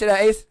that shit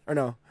at Ace or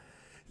no?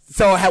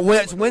 So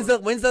when's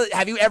the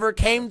have you ever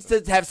came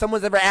to have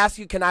someone's ever asked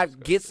you, can I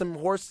get some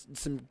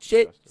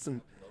shit?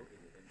 Some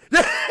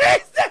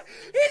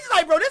He's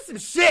like, bro, this some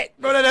shit.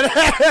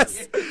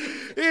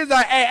 He's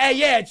like, hey,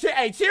 yeah,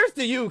 cheers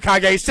to you,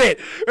 Kage shit.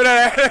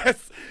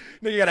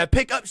 You gotta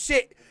pick up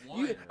shit.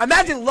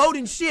 Imagine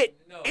loading shit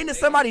into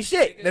somebody's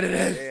shit. Yeah,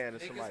 into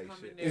somebody's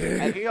shit.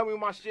 Hey, can you help me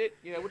with my shit?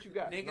 Yeah, what you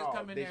got? Niggas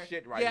come in there.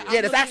 Shit right yeah, here.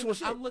 Yeah, that's actual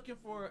shit. I'm looking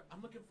for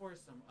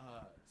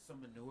some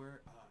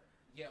manure.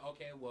 Yeah,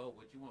 okay, well,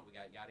 what you want? We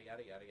got yada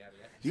yada yada yada.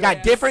 You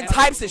got different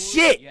types of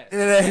shit. Yes.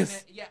 Then,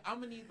 yeah, I'm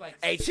gonna need like.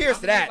 Hey, cheers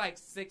to that. Like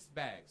 6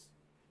 bags.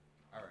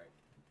 All right.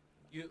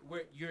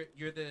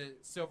 You're the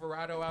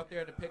Silverado out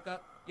there to pick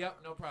up. Yep,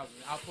 no problem.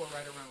 I'll pull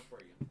right around for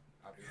you.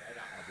 I'll be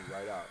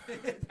right out.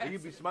 Do you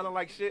be smelling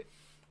like shit?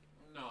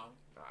 No. All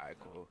right,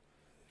 cool.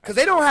 Because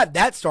they don't have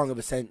that strong of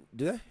a scent,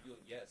 do they?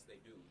 Yes, they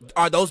do.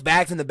 Are those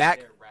bags in the back?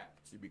 They're wrapped.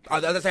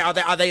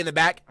 Are they in the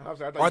back? Or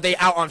are they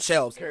out on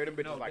shelves? Carry them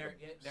bitches No, like they're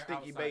a sticky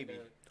outside. baby.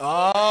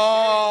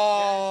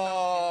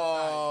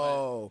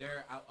 Oh.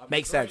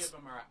 Makes sense. Of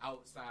them are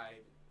outside.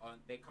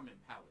 They come in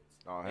pallets.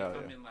 Oh, they hell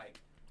come yeah. in like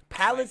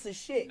Pallets of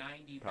shit.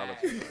 90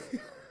 Pallets. bags. 90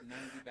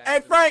 bags. Hey,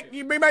 of Frank, shit.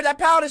 you bring back that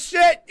pallet of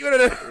shit? Bring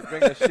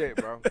the shit,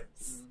 bro.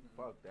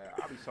 Fuck that.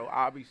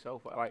 I'll be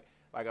so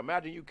like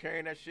imagine you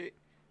carrying that shit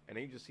and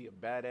then you just see a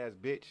badass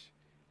bitch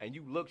and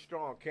you look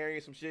strong carrying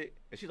some shit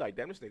and she's like,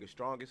 damn, this nigga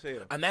strong as hell.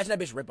 Imagine that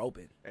bitch rip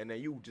open. And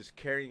then you just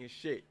carrying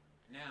shit.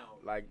 Now,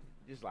 Like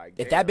just like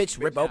If damn, that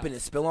bitch rip open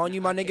and spill on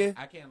you, my nigga.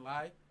 I can't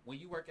lie. When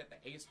you work at the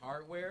Ace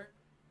Hardware,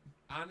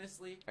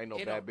 honestly, Ain't no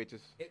it bad don't-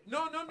 bitches.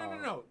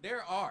 No.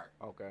 There are.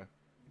 Okay.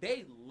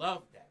 They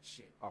love that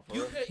shit. Oh, for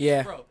You real? could,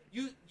 Yeah. bro.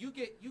 You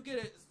get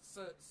it.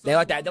 They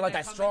like that. They like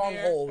that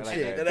stronghold They like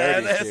shit. that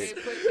They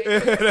dirty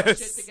put that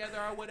shit together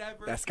or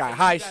whatever. That sky and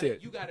high you gotta-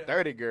 shit. You gotta.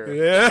 Dirty girl.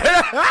 Yeah.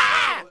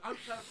 I'm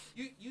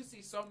telling you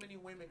see so many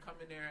women come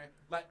in there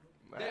like.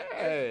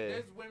 Hey.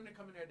 There's women that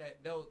come in there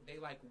that they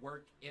like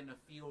work in a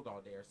field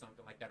all day or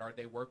something like that, or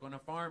they work on a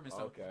farm or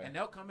something, Okay. and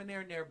they'll come in there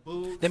in their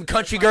boots. Them and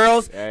country they're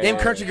girls, Yeah, them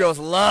yeah, country yeah. girls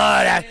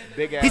love that.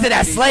 Big He said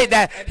that ass slave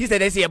that. He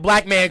said they see a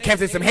black man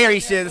comes in some hairy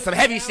shit, some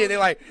heavy shit. They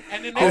like,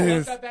 And then they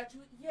look up at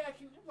you. Yeah,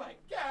 can you like,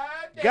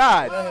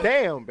 God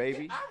damn,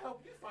 baby. I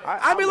help you find.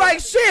 I be like,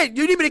 shit,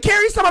 you need me to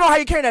carry some? I don't know how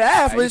you carry that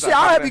ass, but he's shit, like,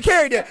 I'll help you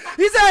carry that.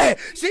 He said,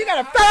 she got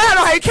a fat, I don't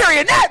know how you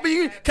carrying that, but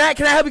you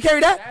can I help you carry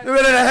that?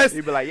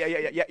 You be like,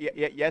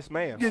 yeah, yes,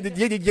 ma'am. Talk to that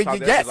Yes,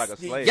 bitch like a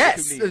slave. yes.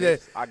 What you need,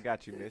 miss? I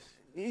got you, miss.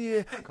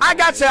 Yeah.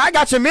 I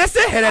got you, mister.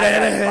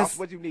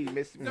 What you need,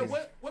 miss? So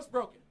what's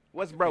broken?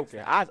 What's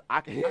broken? I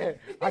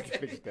can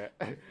fix that.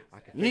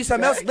 You need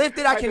something else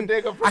lifted? I can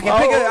dig 'em from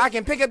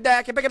pick up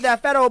that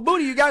fat old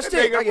booty you got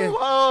stick. I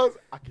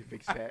can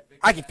fix that.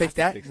 can fix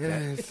that.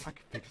 I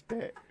can fix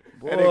that.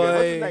 Boy. That nigga,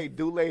 what's his name?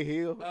 Dule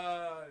Hill.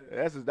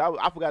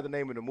 Uh, I forgot the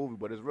name of the movie,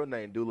 but his real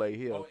name Dule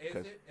Hill. Oh, is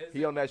 'cause it? Is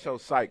he it? on that show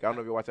Psych. I don't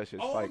know if you watch that shit.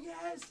 oh Psych.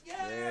 yes.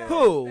 Yeah.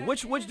 Who? That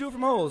Which is dude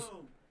from Hoes? him.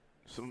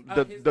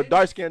 The His the name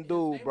dark was- skinned his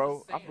dude, name bro.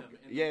 was Sam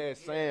in Yeah, the-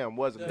 Sam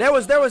wasn't. There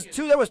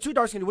was two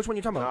dark skinned. Which one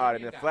you talking about? Nah,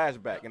 in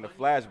the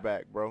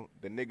flashback, bro,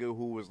 the nigga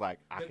who was like,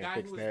 I The can guy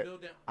fix who was that.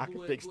 building, I can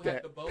who fix who that.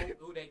 had the boat,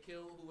 who they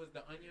killed, who was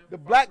the onion. The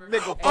black farmer.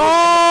 nigga.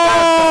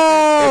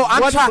 Oh,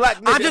 It's one black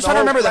nigga I'm in just the trying to whole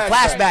remember the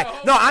flashback.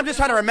 flashback. No, I'm just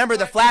trying to remember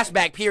the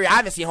flashback period. I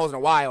haven't seen Hoes in a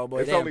while, boy.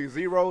 It's Damn. only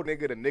Zero,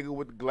 nigga, the nigga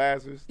with the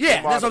glasses. Yeah,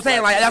 Them all that's what I'm the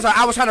saying. black Like that's what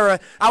I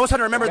was trying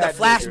to remember the That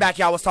nigga. flashback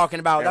y'all was talking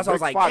about. And That's what I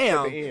was Rick like, Fox at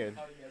damn. the end.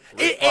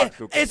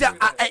 It's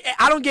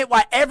I don't get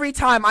why every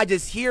time I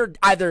just hear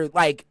either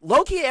like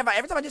low-key,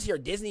 every time I just hear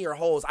Disney or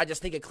Holes, I just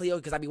think of Cleo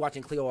because I be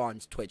watching Cleo on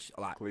Twitch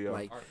a lot. Cleo.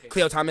 Like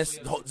Cleo Thomas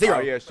Zero.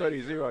 Oh yeah,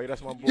 Shorty Zero. Yeah,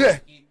 that's my boy. Yeah.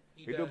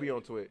 He do be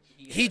on Twitch.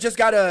 He just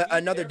got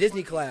another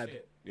Disney collab.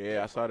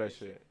 Yeah, I saw that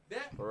shit.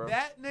 For real?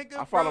 That nigga.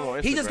 I follow him bro, on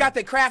Instagram. He just got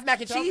the Kraft mac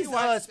and tell me cheese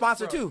why-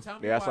 sponsor bro, too. tell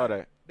me Yeah, I saw why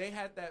that. They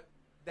had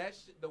that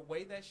shit, the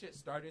way that shit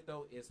started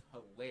though is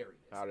hilarious.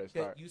 How they 'Cause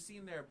start? You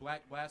seen their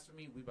Black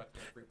Blasphemy? We about to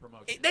get free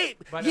promotion. They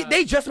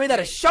they just made that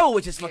a show,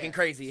 which is fucking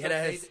crazy. So It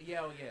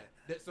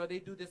is. So they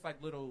do this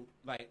like little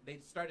they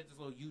started this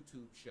little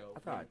YouTube show. I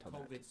thought I When told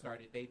that. COVID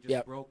started, they just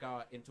Yep. broke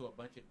out into a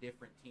bunch of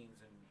different teams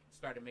and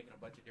started making a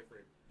bunch of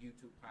different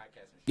YouTube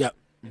podcasts and shit. Yep.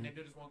 And they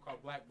do this one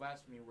called Black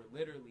Blasphemy, where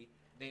literally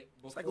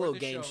before like a little the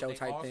game show they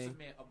type all thing.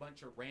 submit a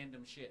bunch of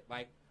random shit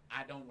like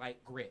I don't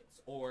like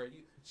grits or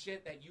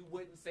shit that you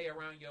wouldn't say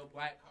around your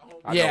black home.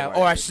 I Yeah, know,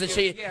 or right?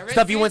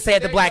 stuff you wouldn't say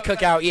at the black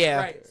cookout. Yeah.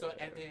 Right. So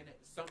and then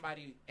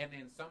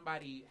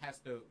somebody has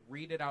to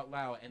read it out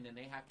loud, and then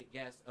they have to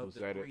guess of the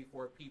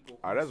 3-4 people.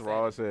 Oh, that's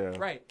raw as hell.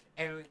 Right,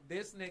 and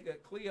this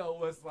nigga Cleo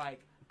was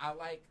like, I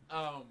like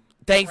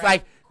things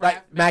like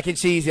mac and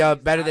cheese,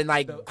 better than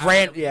like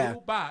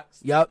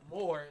box,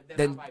 more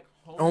than like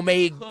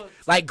homemade,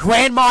 like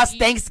grandma's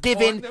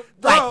Thanksgiving,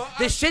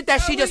 the shit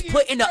that she just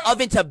put in the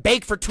oven to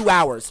bake for 2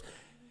 hours.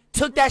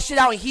 Took that shit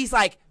out, and he's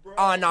like,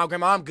 "Oh no,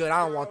 grandma, I'm good.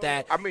 I don't want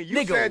that." I mean,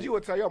 you said you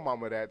would tell your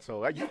mama that,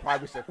 so you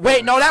probably said.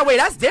 Wait, no,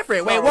 that's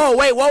different. Wait, whoa.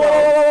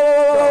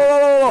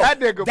 That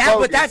nigga,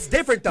 but that's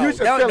different though.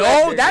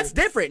 No, that's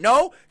different.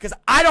 No, because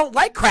I don't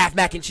like Kraft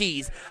mac and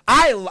cheese.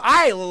 I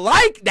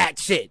like that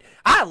shit.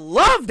 I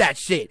love that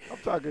shit. I'm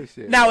talking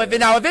shit. Now, if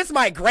it's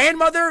my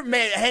grandmother,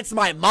 hence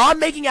my mom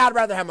making, I'd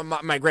rather have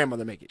my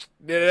grandmother make it.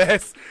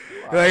 Right.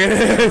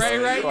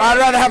 I'd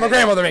rather have my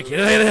grandmother make it.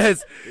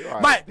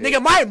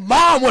 My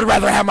mom would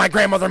rather have my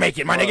grandmother make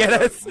it. My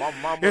nigga. My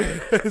mama.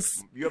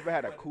 You ever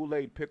had a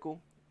Kool-Aid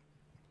pickle?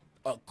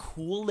 A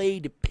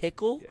Kool-Aid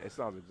pickle? Yeah, it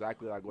sounds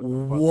exactly like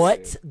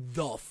what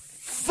the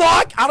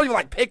fuck? I don't even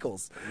like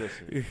pickles.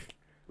 Listen.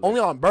 Only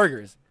on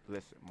burgers.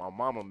 Listen, my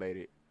mama made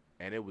it,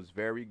 and it was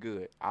very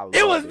good.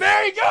 It was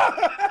very good.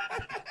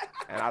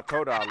 And I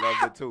told her I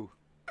loved it too.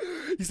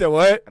 You said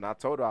what? And I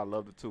told her I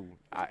loved it too.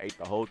 I ate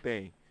the whole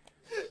thing.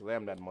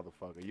 Slam that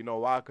motherfucker. You know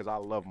why? Because I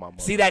love my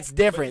mother. See, that's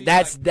different.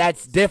 That's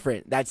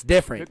different. That's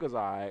different. Pickles,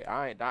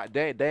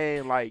 they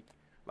ain't like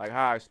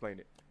how I explain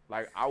it.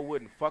 Like, I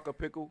wouldn't fuck a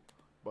pickle,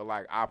 but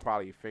like I'll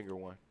probably finger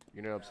one.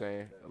 You know what I'm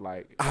saying?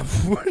 Like, I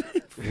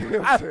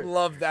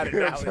love that analogy.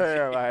 You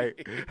know what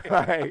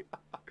I'm saying?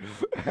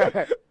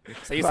 Like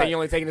so you say you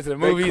only taking it to the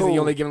movies and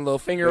you only giving a little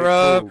finger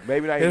rub? Cool.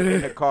 Maybe not even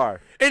in the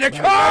car. In the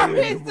car?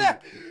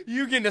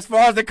 You getting as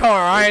far as the car.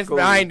 I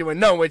ain't doing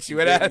nothing with you.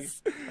 Like,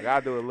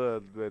 I do a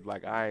little bit.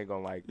 Like, I ain't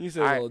gonna like. You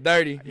said a little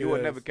dirty. You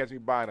would never catch me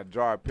buying a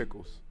jar of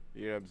pickles.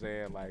 You know what I'm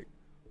saying? Like,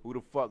 who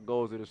the fuck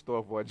goes to the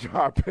store for a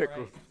jar of pickles?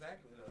 Right,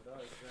 exactly.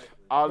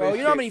 Bro,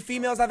 you know how many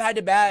females I've had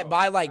to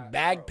buy like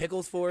bagged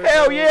pickles for?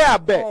 Hell yeah, I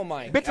bet. Oh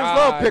my bitches God,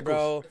 love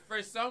pickles. Bro.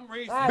 For some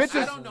reason,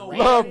 bitches I don't know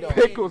love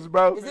pickles,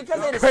 bro. Is it because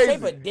they're the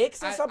shape of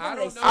dicks or something?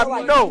 They smell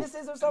like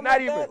penises or something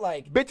like that?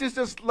 Like, bitches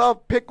just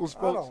love pickles,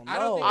 folks. I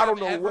don't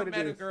know what it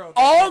is.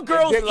 All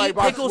girls eat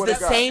pickles the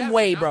same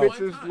way, bro.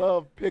 Bitches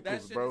love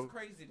pickles, bro.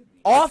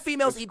 All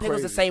females eat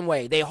pickles the same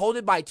way. They hold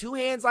it by 2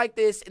 hands like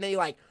this, and they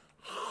like.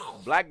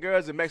 Black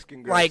girls and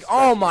Mexican girls. Like,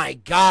 oh my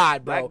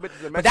God, bro.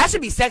 But that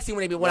should be sexy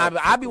when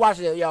I be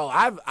watching it. Yo,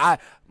 I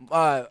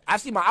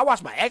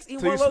watch my ex eat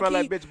so one you low smell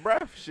key. that bitch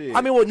breath? Shit.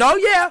 I mean, well, no,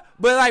 yeah,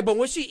 but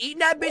when she eating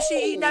that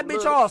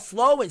bitch, all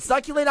slow and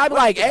succulent. I be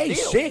like, hey,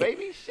 deal, shit,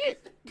 baby,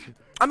 shit.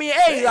 I mean,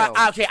 hey,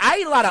 okay, I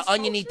eat a lot of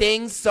oniony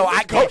things, so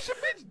I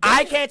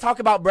can't talk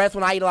about breath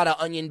when I eat a lot of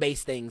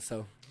onion-based things.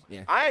 So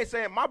yeah, I ain't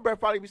saying my breath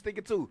probably be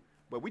stinking too.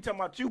 But we talking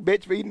about you,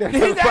 bitch, for eating that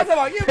talking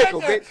about you,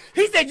 pickle, bitch.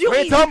 He said you're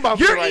eating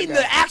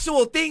the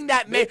actual thing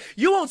that man.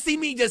 You won't see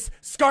me just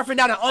scarfing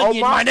down an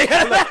onion, my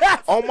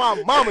nigga. On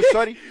my mama,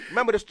 shorty.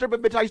 Remember the stripper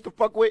bitch I used to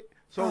fuck with?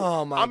 So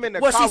I'm in the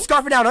Was she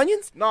scarfing down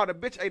onions? No, the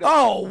bitch ate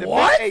what?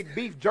 Bitch ate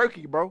beef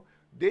jerky, bro.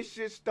 This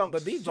shit stunk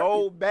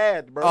so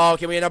bad, bro. Oh,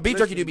 okay, well, beef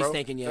jerky do be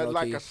stinking, yeah.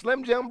 Like a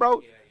Slim Jim,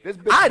 bro. This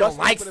bitch I don't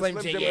like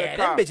Slim Jim. Yeah,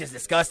 them bitches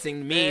disgusting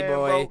to me, boy.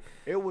 Bro,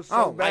 it was so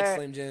I don't bad. like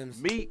Slim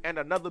Jims. Me and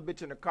another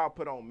bitch in the car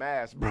put on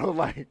masks, bro.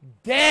 Like,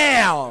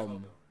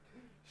 damn.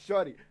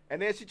 Shorty.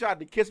 And then she tried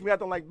to kiss me. I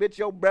thought, like, bitch,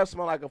 your breath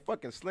smell like a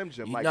fucking Slim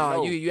Jim. Like,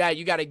 no, you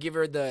got to give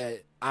her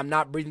the I'm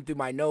not breathing through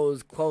my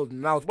nose, closed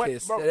mouth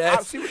kiss.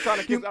 Bro, she was trying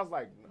to kiss. I was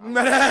like, and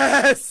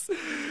I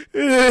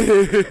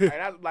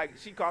was like,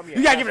 she called me.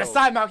 You got to give her a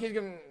side mouth kiss.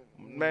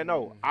 Man,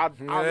 no. I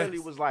really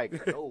was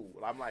like, no.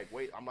 I'm like,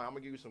 wait. I'm gonna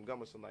give you some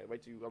gum or something.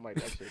 Wait till you. I'm like,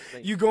 that shit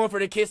stinks. You going for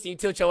the kiss and you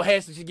tilt your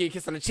head so she get a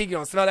kiss on the cheek. You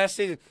don't smell that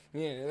shit.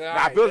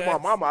 Yeah. If it was my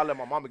mama, I let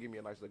my mama give me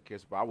a nice little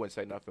kiss, but I wouldn't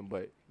say nothing.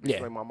 But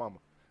explain my mama.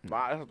 But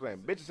that's what I'm saying.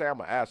 Bitches say I'm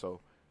an asshole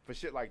for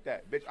shit like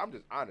that. Bitch, I'm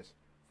just honest.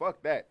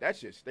 Fuck that. That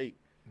shit stink.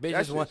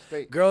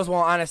 Girls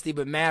want honesty,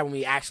 but mad when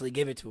we actually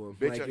give it to them.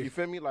 Bitch, you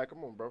feel me? Like,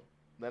 come on, bro.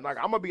 Then, like,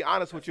 I'm gonna be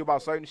honest with you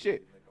about certain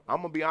shit. I'm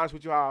gonna be honest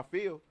with you how I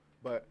feel,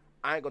 but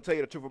I ain't gonna tell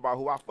you the truth about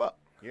who I fuck.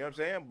 You know what I'm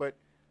saying? But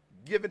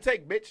give and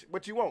take, bitch,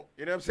 what you want.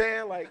 You know what I'm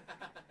saying? Like,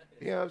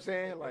 you know what I'm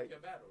saying? Like,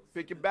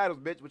 pick your battles,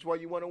 bitch. Which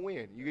one you want to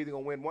win? You either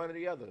going to win one or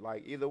the other.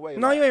 Like, either way.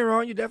 No, like, you ain't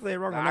wrong. You definitely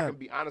ain't wrong on that. I can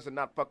be honest and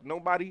not fuck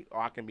nobody,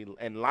 or I can be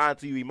and lying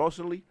to you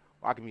emotionally,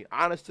 or I can be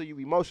honest to you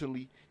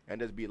emotionally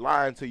and just be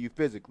lying to you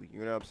physically.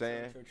 You know what I'm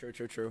saying?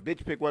 True.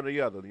 Bitch, pick one or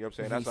the other. You know what I'm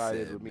saying? That's how it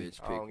is with me. Bitch,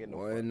 I don't get no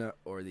one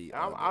or the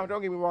other.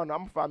 Don't get me wrong. I'm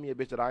going to find me a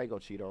bitch that I ain't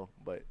going to cheat on,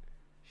 but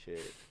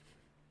shit.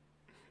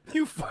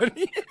 You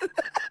funny.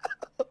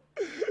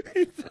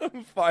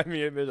 Find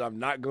me a bitch I'm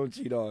not gonna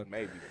cheat on.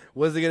 Maybe.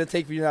 What's it gonna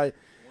take for you not?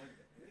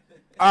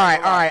 All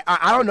right.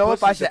 I don't know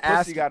if I should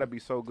ask. You gotta be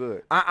so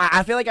good.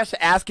 I feel like I should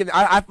ask him.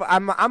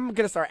 I'm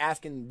gonna start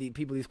asking the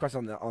people these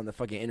questions on the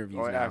fucking interviews.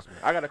 Go ahead now. Ask me.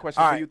 I got a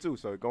question for you too.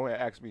 So go ahead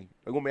and ask me.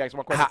 I'm gonna ask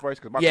my question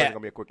first because my question gonna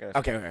be a quick answer.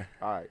 Okay.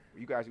 All right.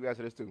 You guys, you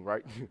answer this too,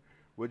 right?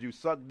 Would you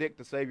suck dick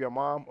to save your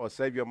mom or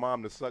save your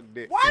mom to suck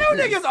dick? Why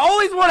do niggas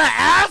always want to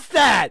ask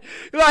that?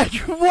 Like,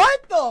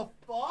 what the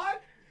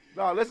fuck?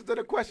 No, listen to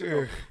the question.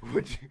 Though.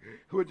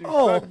 Would you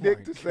suck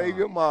dick to save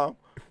your mom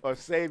or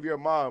save your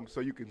mom so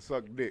you can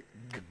suck dick?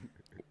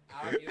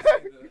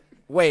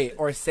 Wait,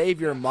 or save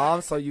your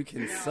mom so you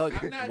can suck.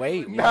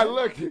 Wait. Now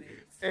look.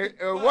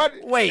 What?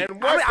 Wait, in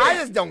what I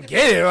just don't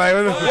get it.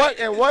 Like,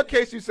 in one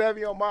case you save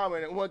your mom,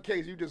 and in one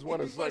case you just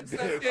want to suck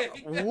dick.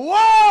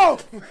 Whoa!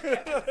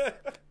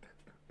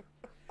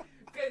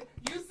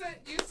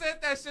 You said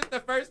that shit the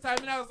first time,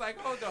 and I was like,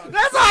 hold on.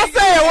 That's all I'm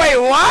saying.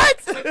 Wait,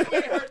 what? But you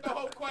ain't heard the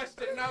whole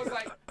question, and I was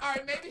like, all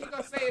right, maybe he's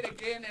gonna say it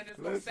again, and it's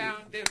gonna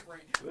sound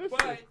different.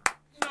 But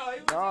no,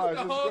 it was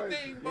the whole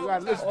thing. You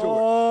gotta listen to it.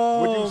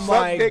 Oh Would you suck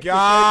my dick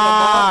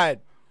God!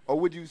 Or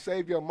would you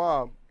save your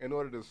mom in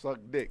order to suck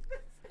dick?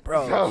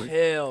 Bro, So-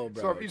 chill,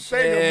 bro. So if you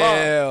save your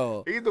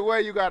mom, either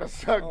way you gotta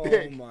suck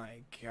dick. Oh my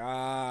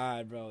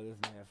God, bro, this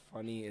man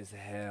funny as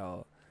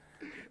hell.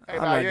 Hey,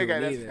 I'm nah, not you ain't got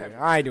doing that. either.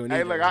 I ain't doing Hey,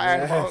 either. look, I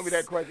asked my Yes. homie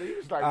that question. He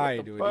was like, I what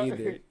ain't the doing fuck?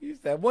 either. He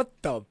said,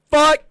 "What the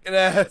fuck?"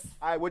 Yes.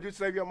 All right, would you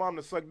save your mom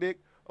to suck dick,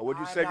 or would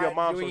you I'm save your not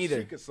mom so doing either.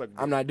 she can suck dick?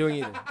 I'm not doing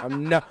either.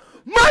 I'm not.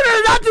 Mother,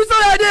 not do so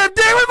that damn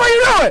thing. What the fuck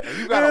you doing?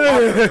 You gotta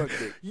watch her suck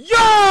dick.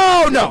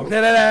 Yo,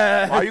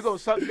 no. Are you gonna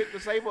suck dick to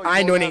save her? Or I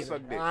ain't you doing gonna let her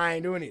either. suck dick? I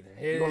ain't doing either.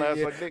 You gonna let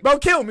her suck dick? Bro,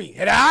 kill me.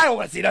 I don't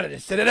want to see none of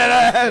this shit.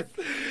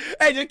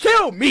 Hey, just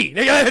kill me,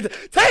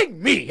 nigga. Take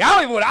me.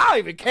 I don't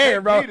even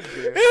care, bro. Take me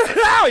to jail.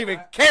 I don't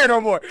even care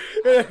no more.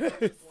 One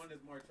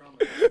is more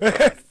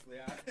traumatizing.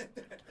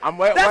 I'm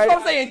wait, That's wait. what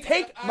I'm saying.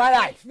 Take my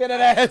life.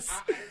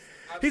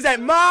 He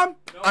said, "Mom,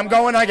 I'm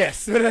going, I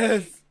guess." Me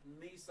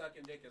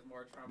sucking dick is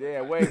more traumatizing.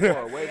 Yeah, way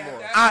more, way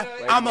more.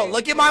 I'm going to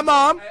look at my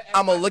mom.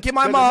 I'm going to look at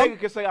my 'Cause a mom. nigga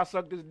can say I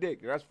sucked this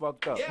dick. That's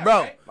fucked up. Yeah, Bro,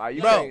 right? Like,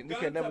 you bro, can't, you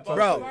can never talk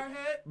bro. to her.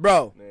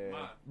 Bro,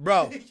 Yeah.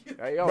 bro.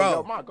 Hey, yo, Bro.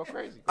 yo, Ma, go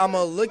crazy. I'm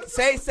gonna look.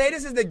 Say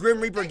this is the Grim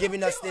Reaper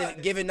giving us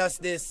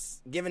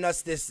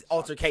this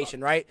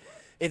altercation, right?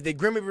 If the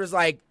Grim Reaper's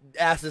like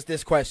asks us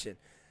this question,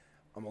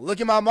 I'm gonna look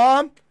at my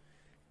mom,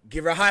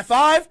 give her a high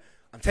five.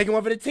 I'm taking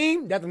one for the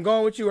team. That's I'm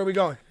going with you. Where we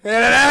going?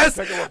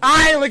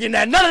 I ain't looking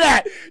at none of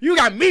that. You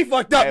got me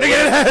fucked up, Hey,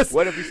 nigga.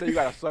 what if you say you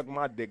gotta suck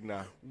my dick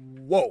now?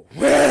 Whoa.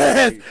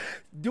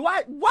 Do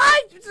I?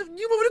 Why?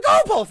 You moving the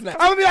goalpost now? I'm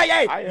gonna be like,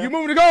 I hey, am. you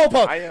moving the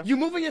goalpost. I am. You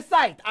moving your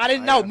sight. I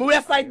didn't know. am. Move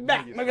that sight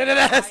back. I Look at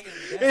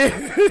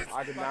that.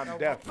 I'm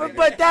deaf.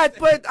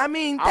 But I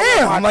mean, I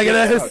damn. want my Like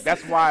dick this. sucked.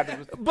 That's why.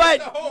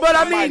 But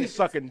I mean, Somebody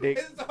sucking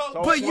dick.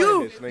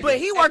 but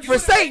he worked for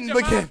Satan.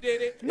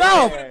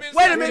 No,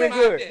 wait a minute.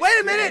 Wait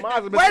a minute.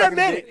 Mine's been Wait a sucking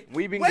minute. dick.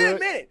 We been Wait a good.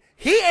 minute.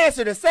 He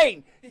answered to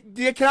Satan.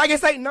 Can I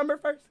get Satan's number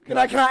first? Can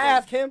I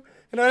ask him?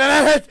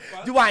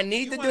 Do I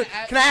need to do?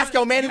 Can I ask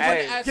your man?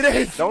 Hey,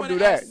 Can don't do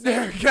that. I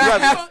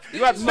ask?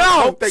 You have to No,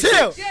 suck both they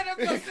chill. dicks. Yeah, that's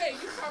what I'm saying.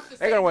 You talk to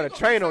They gonna want to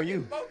train on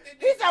you.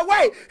 He said,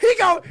 "Wait, he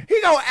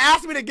gonna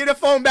ask me to get a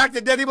phone back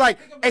to Death." He be like,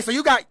 "Hey, so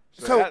you got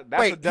so that's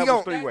wait, a he devil's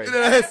gonna three-way.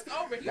 That's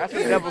over. That's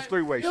a devil's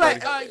three-way,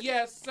 like,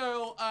 shorty.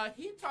 So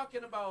he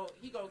talking about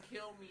he gonna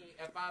kill me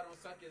if I don't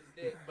suck his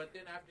dick, but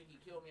then after he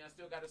kill me, I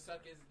still gotta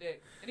suck his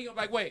dick, and he gonna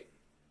be like, wait,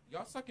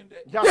 y'all sucking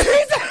dick? Y'all-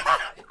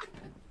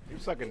 You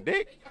sucking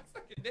dick? Y'all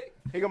sucking dick?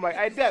 He gonna be like,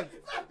 hey, Dev,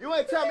 you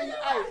ain't tell me. He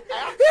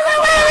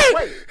said,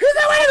 wait. He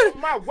said, wait a minute.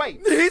 My weight.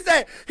 He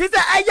said,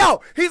 hey,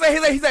 yo. He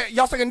said,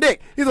 y'all sucking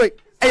dick. He's like,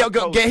 hey, yo,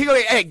 give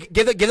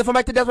the phone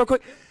back to Death real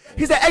quick.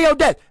 He said, hey, yo,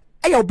 Death.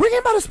 Hey, yo, bring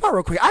him by the spot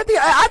real quick. I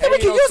think we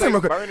can use him real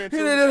quick. Burning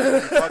too.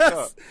 Fucked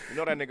up. You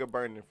know that nigga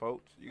burning,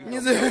 folks. You know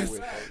what I'm with,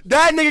 folks.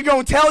 That nigga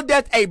gonna tell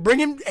Death, hey, bring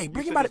him by should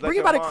the just let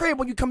your mom- crib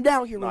when you come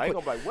down here Nah, real he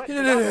quick. gonna be like, what?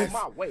 Nigga, I'm on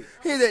my weight.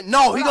 He said,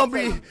 no, he What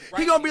gonna I be,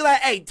 he gonna be like,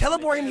 hey,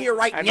 teleport him here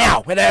right And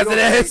now. And as it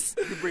is.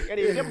 You bring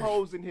any of them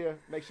hoes in here,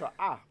 make sure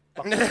I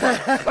fuck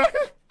them.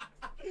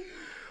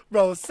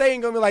 Bro,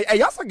 Satan gonna be like, hey,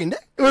 y'all sucking dick.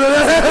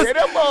 Get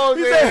them hoes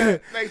He in said,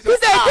 here. Make he sure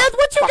said, I Death,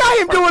 what you got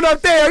him doing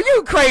up there?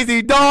 You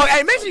crazy dog.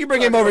 Hey, make sure you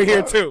bring him over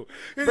here too.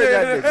 He Bring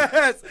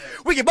that said,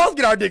 we can both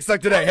get our dick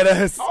sucked today.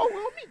 Oh,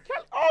 we'll be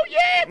oh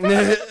yeah.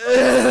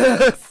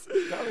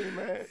 Tell you,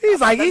 man. He's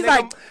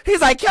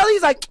like, Kelly,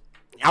 he's like,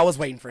 I was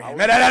waiting for him.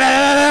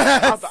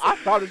 I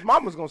thought his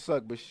mom was gonna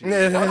suck, but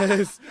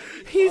shit.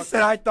 He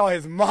said, I thought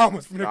his mom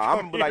was gonna Nah, come I'm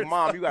gonna be here. like,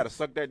 Mom, you gotta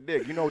suck that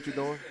dick. You know what you're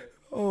doing.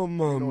 Oh, You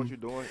know mom. what you're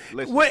doing.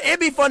 Listen. Well,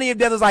 it'd be funny if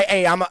Death was like,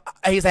 hey,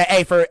 he said,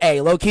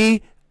 hey, low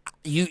key,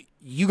 you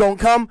gonna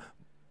come,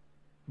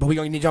 but we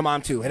gonna need your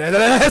mom too.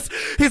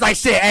 He's like,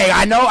 shit, hey,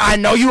 I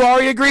know you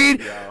already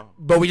agreed, Yeah.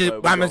 but I'm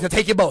But just gonna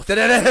take you both. He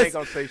ain't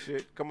gonna say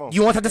shit. Come on.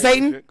 You want to talk to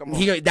Satan? Shit. Come on.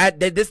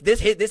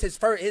 This is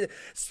first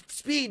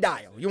speed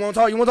dial. You want to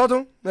talk? You want to talk to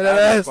him?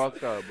 That's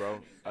fucked up, bro.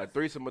 A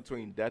threesome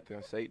between Death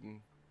and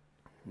Satan.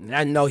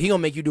 I know he gonna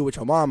make you do it with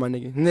your mom, my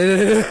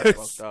nigga.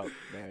 Fucked up,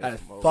 man.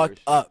 That's Some old fucked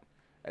shit. up.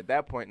 At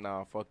that point,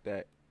 nah, fuck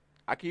that.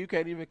 You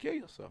can't even kill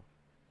yourself.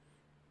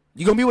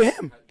 You gonna be with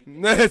him.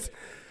 That's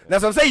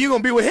what I'm saying. You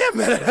gonna be with him.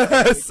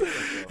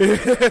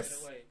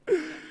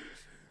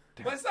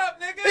 What's up,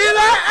 nigga? He's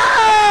like,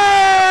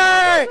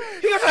 hey!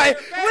 He was like,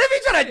 what if he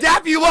trying to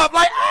dap you up?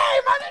 Like, hey,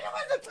 my nigga,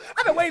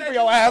 I've been waiting for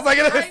your ass. Like,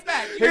 Right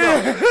back.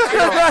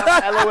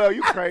 LOL,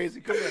 you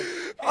crazy. Come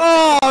here.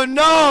 Oh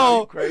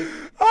no. You crazy.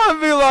 I'd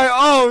be like,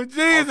 oh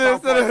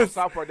Jesus. On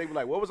South Park, they be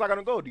like, where was I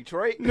gonna go?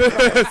 Detroit?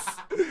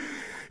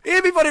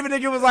 It'd be funny if a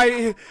nigga was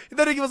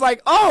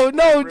like, oh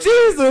no,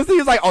 Jesus. He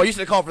was like, oh, you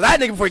should have called for that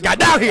nigga before he got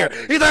down here.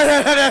 He's like,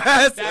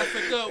 That's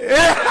a good one.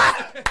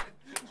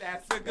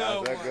 That's a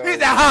good one. He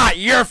said, hi,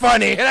 you're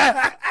funny.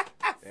 Yeah,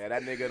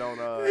 that nigga don't.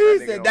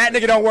 He said, that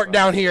nigga don't work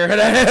down here.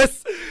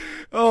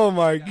 Oh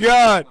my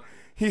God.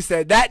 He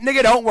said, that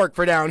nigga don't work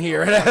for down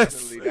here.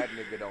 Definitely, that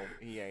nigga don't.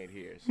 He ain't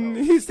here. So.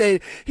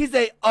 He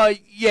said,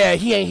 yeah,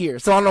 he ain't here.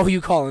 So I don't know who you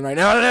calling right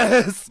now.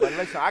 But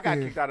listen, I got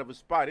kicked out of a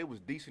spot. It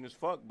was decent as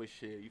fuck, but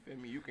shit, you feel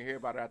me? You can hear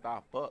about it after I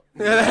fuck.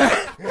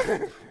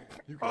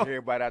 You can hear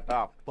about it after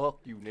I fuck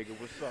you, nigga.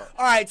 What's up?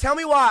 All right, tell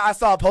me why I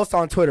saw a post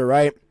on Twitter,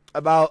 right?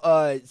 About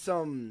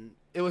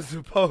it was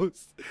a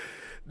post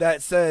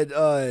that said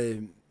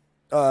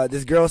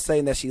this girl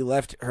saying that she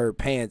left her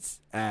pants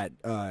at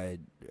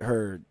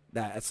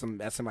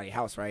somebody's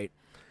house, right?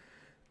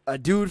 A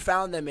dude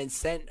found them and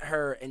sent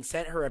her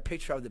a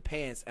picture of the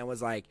pants and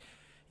was like,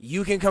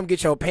 "You can come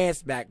get your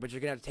pants back, but you're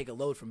gonna have to take a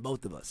load from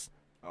both of us."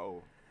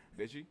 Oh,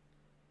 did she?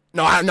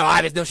 No,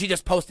 she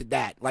just posted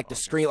that, like the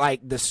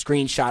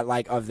screenshot,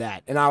 like of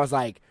that, and I was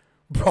like,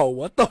 bro,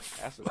 what the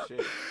fuck? That's some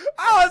shit.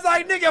 I was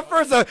like, nigga,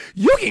 first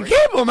you can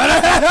keep them,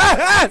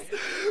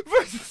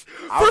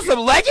 for some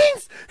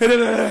leggings.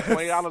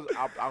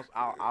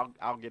 $20.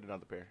 I'll get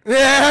another pair.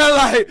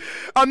 Yeah, like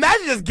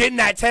imagine just getting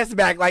that test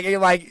back, like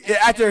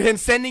after him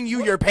sending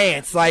you your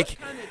pants, like. What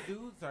kind of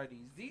dudes are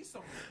these? These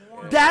some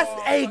porn.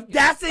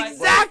 That's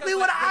exactly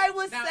what I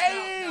was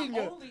saying.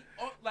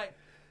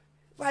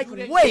 Like,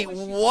 wait,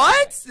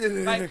 what?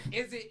 Like,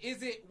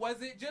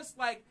 was it just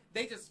like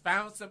they just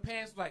found some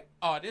pants? Like,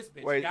 oh, this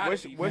bitch. Wait,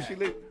 where she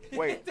leave?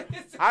 Wait,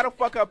 how the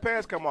fuck her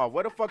pants come off?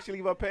 Where the fuck she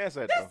leave her pants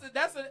at?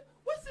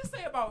 What's this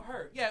say about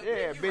her?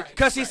 Yeah, bitch.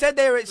 Because she said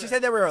there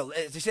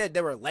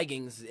were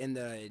leggings in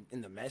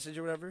the message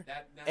or whatever.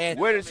 And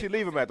where did she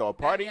leave them at though? A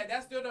party? Yeah,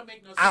 that still don't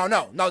make no sense. I don't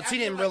know. No, she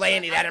didn't relay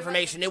any of that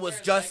information. It was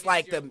just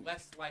like the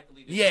less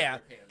likely to yeah.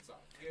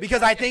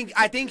 Because I think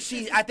the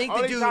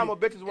dude. Time a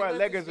bitches wear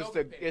leggings is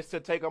to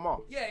take them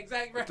off. Yeah,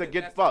 exactly. Right. To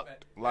get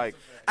fucked. Like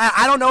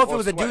I don't know if it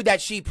was a dude that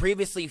she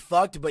previously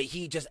fucked, but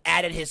he just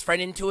added his friend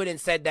into it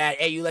and said that,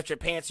 hey, you left your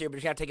pants here, but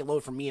you gotta take a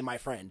load from me and my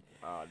friend.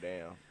 Oh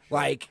damn.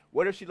 Like,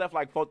 what if she left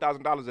like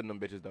 $4,000 in them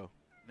bitches though?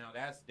 No,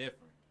 that's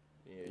different.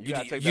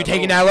 Yeah, you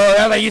taking that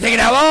load? Like, you taking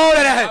that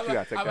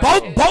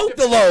load? Both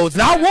the loads,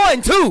 not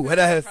one, two.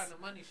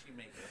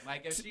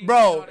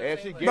 Bro,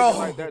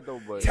 like that, though,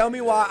 but, tell me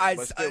why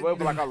but still,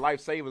 like our life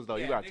savings though.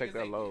 You gotta take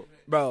that load,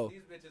 bro.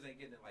 These bitches ain't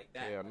getting it like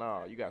that. Yeah,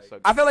 no, you gotta suck.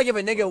 I feel like if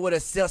a nigga would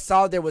have still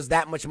saw there was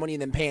that much money in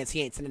them pants,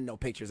 he ain't sending no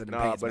pictures of them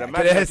pants. But back.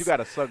 imagine if you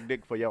gotta suck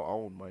dick for your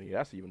own money.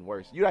 That's even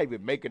worse. You're not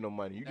even making no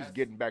money. You just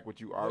getting back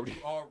what you already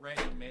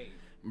made.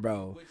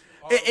 Bro,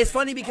 it's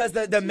funny because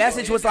the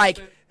message was like,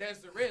 there's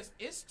the risk.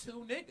 It's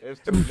two niggas. It's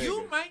two niggas.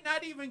 You might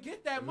not even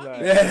get that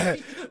money. Yeah.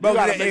 You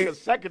gotta make a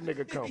second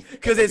nigga come.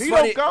 Because it's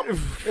funny. funny. Don't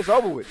come, it's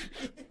over with.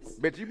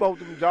 Bitch, you both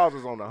them jaws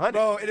is on 100.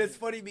 Bro, it is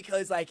funny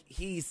because like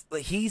he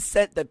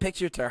sent the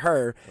picture to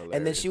her,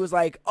 and then she was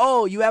like,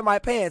 "Oh, you have my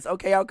pants?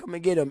 Okay, I'll come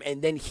and get them."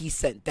 And then he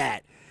sent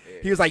that. Yeah.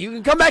 He was like, "You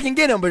can come back and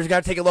get them, but you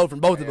gotta take a load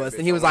from both of us."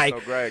 And he was like,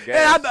 "It's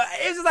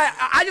just like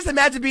I just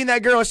imagine being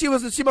that girl. She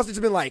must have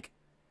just been like,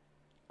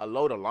 a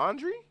load of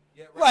laundry,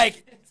 yeah, right.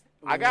 Like."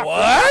 I got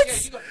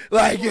what?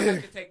 Like, you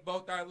have to take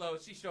both our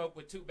loads. She showed up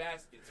with 2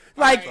 baskets.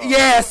 Like,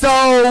 yeah. So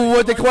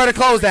where the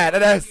clothes at?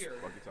 And that's.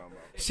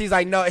 She's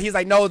like, no. He's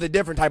like, no, the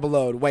different type of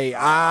load. Wait,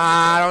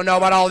 I don't know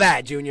about all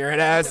that, Junior. And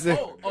that's.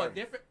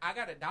 Different. I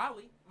got a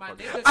dolly.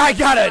 I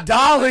got a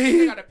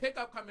dolly. I got a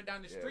pickup coming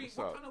down the street.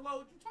 What kind of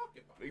load you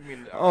talking about? You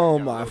mean, oh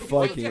my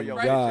fucking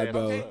god,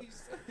 bro.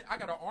 I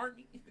got an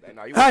army.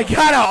 I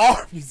got an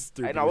army.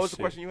 Hey, now what was the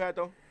question you had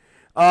though?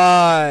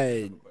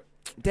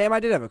 Damn, I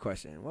did have a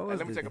question. What was?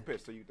 Let me take a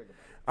piss so you think about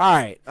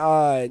it. All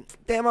right.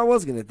 Damn, I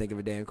was gonna think of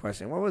a damn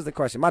question. What was the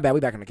question? My bad. We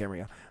back on the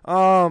camera,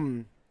 y'all.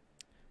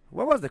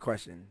 What was the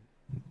question?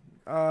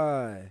 Do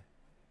I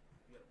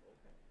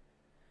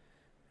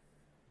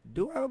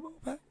have a bowl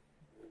pack?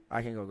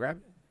 I can go grab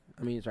it.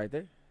 I mean, it's right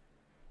there.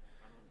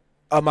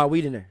 My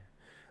weed in there.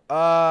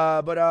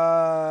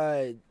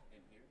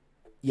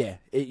 Yeah,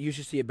 you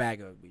should see a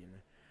bag of weed in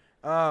there.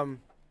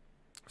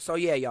 So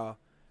yeah, y'all.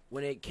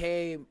 When it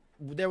came,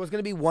 there was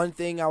gonna be one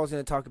thing I was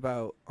gonna talk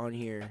about on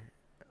here.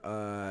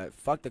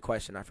 Fuck the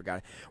question, I forgot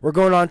it. We're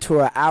going on to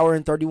 1 hour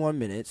and 31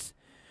 minutes.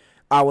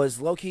 I was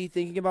low-key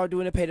thinking about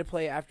doing a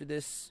pay-to-play after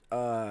this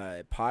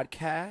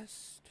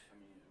podcast.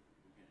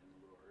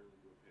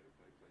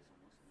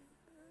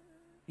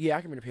 Yeah,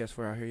 I can bring a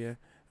PS4 out here, yeah.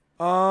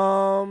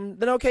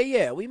 Then okay,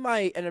 yeah, we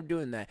might end up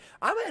doing that.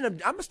 I'm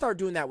gonna start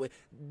doing that with.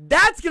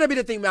 That's gonna be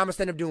the thing I'm gonna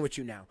end up doing with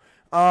you now.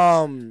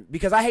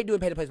 Because I hate doing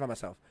pay-to-plays by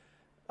myself.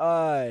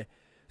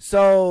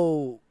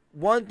 So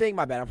one thing,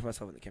 my bad, I'm putting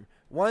myself in the camera.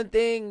 One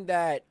thing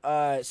that,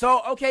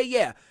 so okay,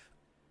 yeah.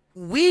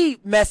 we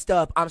messed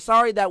up. I'm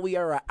sorry that we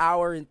are an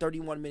hour and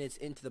 31 minutes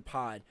into the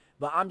pod,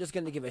 but I'm just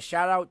going to give a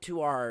shout out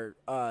to our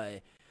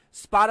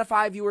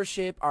Spotify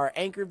viewership, our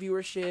Anchor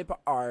viewership,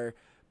 our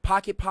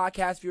Pocket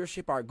Podcast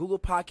viewership, our Google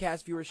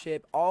Podcast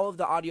viewership, all of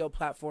the audio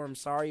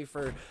platforms.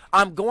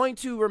 I'm going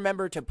to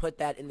remember to put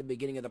that in the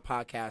beginning of the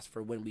podcast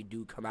for when we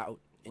do come out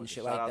and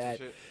shit like that.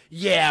 Shit?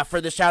 Yeah,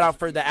 for the shout out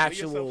for the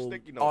actual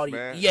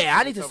audio. Yeah,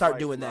 I need to start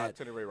doing that.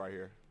 Itinerary right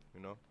here,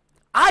 you know.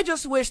 I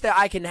just wish that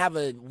I can have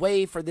a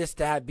way for this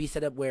to be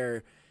set up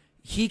where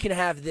he can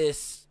have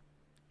this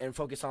and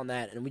focus on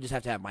that, and we just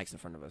have to have mics in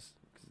front of us.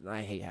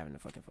 I hate having to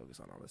fucking focus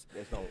on all this.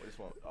 It's my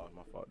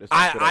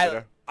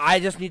fault. I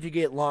just need to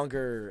get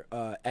longer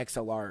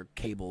XLR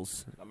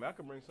cables. I mean, I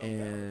can bring some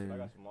down. I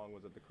got some long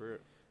ones at the crib.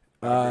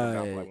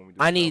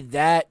 I need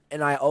that,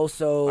 and I got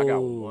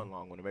one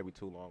long one, or maybe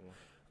two long ones.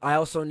 I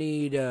also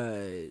need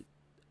a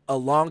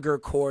longer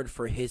cord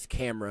for his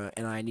camera,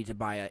 and I need to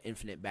buy an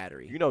infinite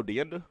battery. You know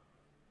Dienda?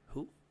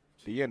 Who?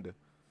 Dienda.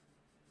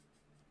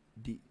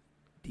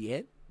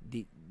 Dienda?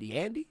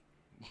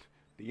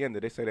 Dienda.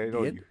 They say they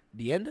know you.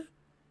 Dienda?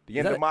 The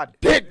end of my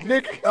dick,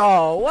 nigga.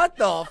 Oh, what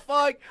the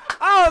fuck?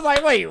 I was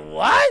like, wait,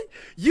 what?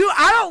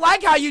 I don't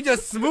like how you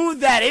just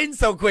smooth that in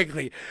so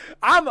quickly.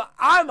 I'm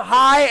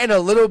high and a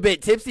little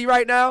bit tipsy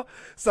right now,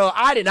 so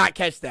I did not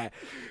catch that.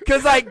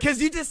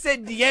 Cause you just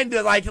said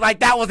Dienda like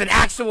that was an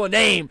actual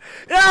name.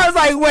 And I was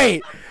like,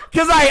 wait.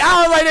 Cause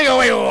I was like, nigga,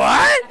 wait,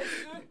 what?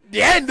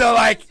 Dienda,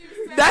 like,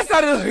 that's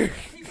not a...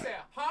 He said,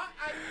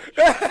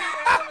 huh?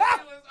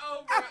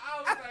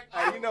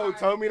 You know who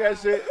told me that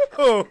shit?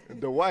 Who?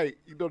 Dwight.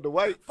 You know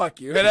Dwight?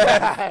 Fuck you.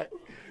 Now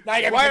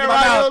you got me checking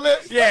my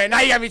mouth. Yeah, now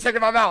you got me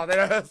checking my mouth.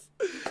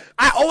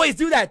 I always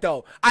do that,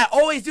 though. I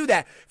always do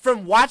that.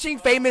 From watching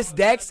Famous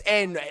Dex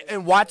and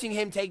watching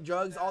him take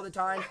drugs all the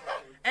time.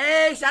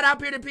 Hey, shout out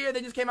Peer to Peer.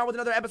 They just came out with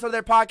another episode of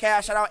their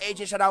podcast. Shout out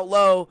Agent, shout out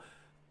Low.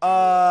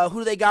 Who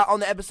do they got on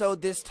the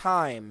episode this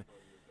time?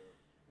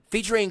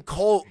 Featuring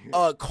Cole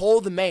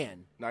the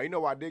Man. Now, you know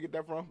where I did get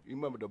that from? You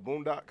remember the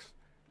Boondocks?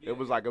 It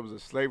was a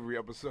slavery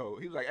episode.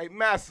 He was like, hey,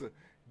 Massa,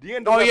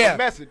 Dienda has a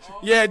message.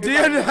 Yeah,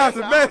 Dienda has a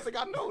message. I was like,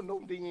 I know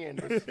no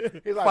Dienda.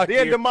 He's like,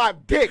 Dienda my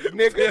dick,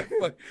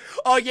 nigga.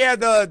 Oh, yeah,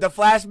 the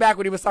flashback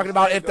when he was talking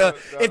about if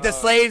the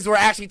slaves were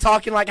actually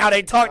talking like how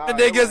they talk to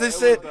niggas and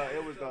shit.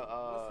 It was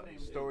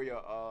the story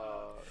of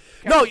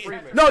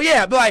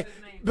yeah, but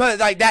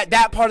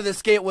that part of the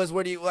skit was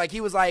where he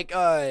was like,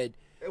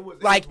 It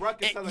was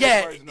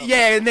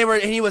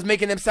and he was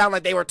making them sound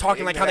like they were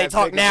talking like how they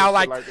talk now,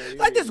 like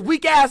this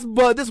weak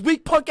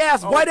punk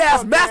ass white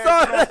ass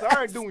Massa.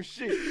 I ain't doing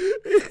shit.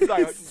 He's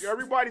like,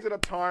 everybody's in a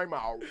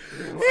timeout.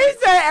 He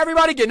said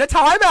everybody getting a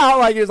timeout.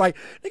 Like he was like,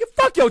 nigga,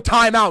 fuck your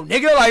timeout,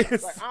 nigga. Like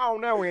I don't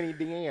know any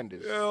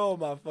Diendas. Oh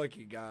my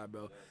fucking god,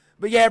 bro.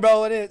 But yeah,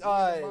 bro, it is.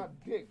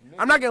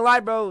 I'm not gonna lie,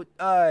 bro.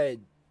 I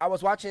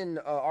was watching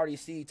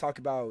RDC talk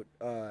about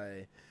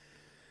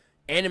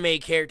anime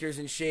characters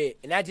and shit,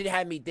 and that did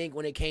have me think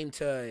when it came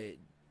to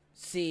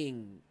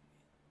seeing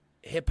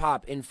hip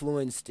hop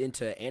influenced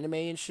into anime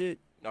and shit.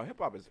 No, hip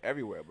hop is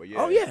everywhere, but yeah.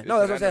 Oh yeah, no,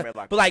 that's what I'm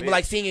saying. But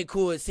like seeing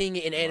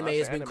it in anime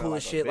has been cool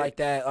as shit like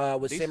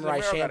that. With Samurai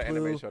Champloo. Got an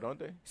anime show, don't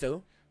they?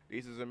 So.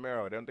 Desus and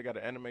Mero, don't they got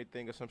an anime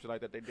thing or something like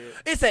that they did?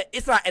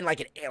 It's not in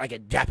like a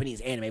Japanese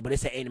anime, but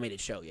it's an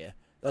animated show, yeah.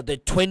 The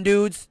twin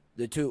dudes,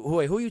 the two. Who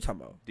are you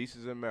talking about?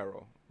 Desus and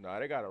Mero. Nah,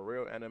 they got a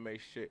real anime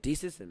shit.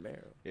 Desus and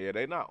Mero. Yeah,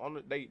 they not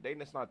on they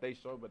it's not they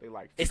show, but they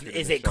like.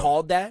 Is it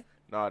called that?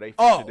 No, they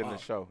featured in the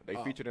show. They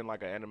featured in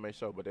like an anime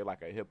show, but they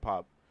like a hip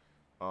hop.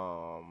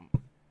 What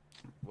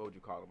would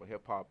you call them? A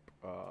hip hop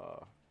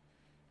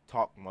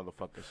talk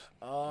motherfuckers.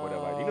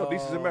 Whatever. You know,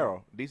 Desus and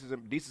Mero.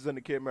 Desus and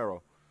the Kid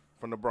Mero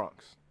from the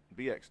Bronx.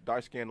 BX,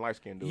 dark skin, light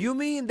skin dude. You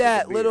mean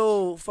that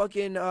little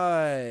fucking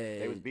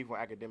They was beefing with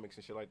academics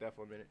and shit like that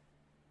for a minute.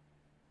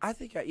 I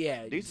think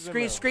yeah.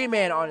 Scream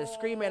Man on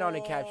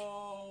the caption.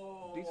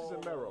 Desus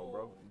and Mero,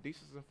 bro.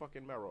 Desus and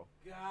fucking Mero.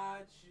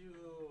 Got you.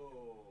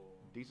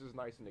 Desus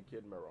Nice and the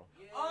Kid Mero.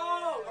 Yeah.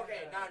 Oh,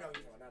 okay. Now I know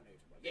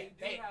you're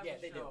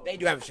talking. They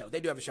do have a show. They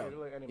do have a show. It's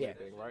like an anime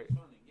thing, right?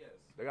 Yes.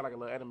 They got like a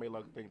little anime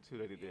like thing too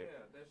that they did.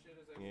 Yeah, that shit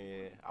is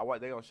actually Yeah,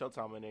 they on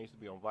Showtime and they used to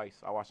be on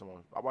Vice. I watch them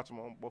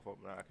on both of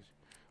them now.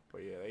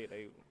 But yeah,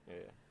 they.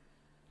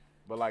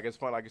 But like it's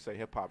fun, like you say,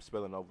 hip hop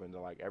spilling over into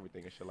like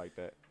everything and shit like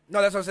that.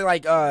 No, that's what I'm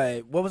saying.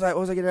 Like, what was I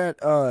getting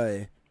at?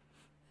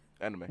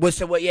 Anime. With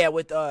the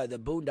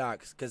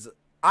Boondocks, because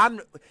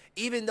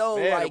even though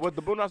would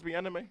the Boondocks be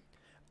anime?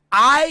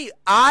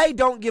 I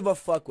don't give a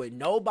fuck what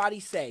nobody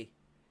say.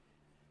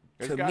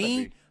 To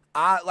me,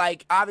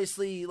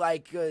 obviously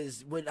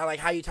cause when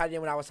how you tied it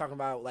in when I was talking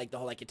about like the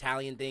whole like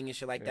Italian thing and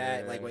shit like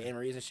that, like with Anne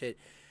Marie's and shit.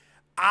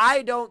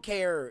 I don't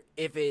care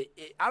if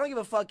I don't give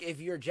a fuck if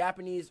you're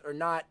Japanese or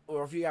not,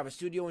 or if you have a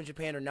studio in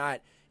Japan or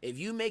not. If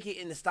you make it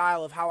in the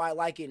style of how I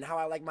like it and how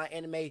I like my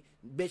anime,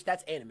 bitch,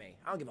 that's anime.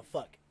 I don't give a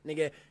fuck,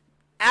 nigga.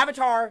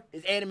 Avatar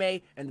is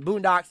anime and the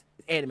Boondocks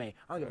is anime. I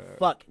don't give a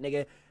fuck,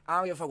 nigga. I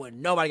don't give a fuck what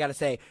nobody got to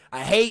say.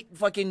 I hate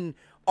fucking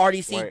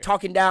RDC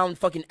talking down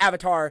fucking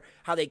Avatar,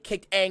 how they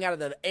kicked Aang out of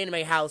the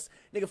anime house.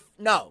 Nigga,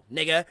 no,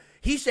 nigga.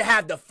 He should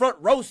have the front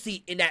row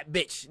seat in that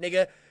bitch,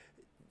 nigga.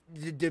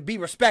 To be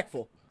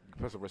respectful.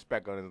 Put some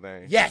respect on his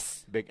name.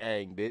 Yes. Big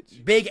Aang,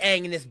 bitch. Big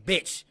Aang in this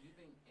bitch. You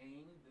think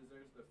Aang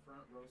deserves the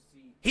front row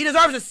seat? He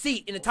deserves a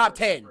seat in the top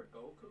 10. For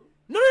Goku?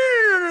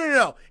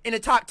 No. In the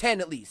top 10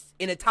 at least.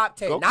 In the top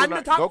 10. Not in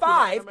the top Goku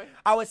 5.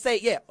 I would say,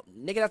 yeah.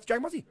 Nigga, that's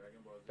Dragon Ball Z.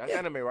 That's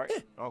anime, right?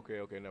 Yeah. Okay,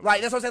 never Like,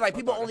 that's what I'm saying. Like,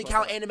 people only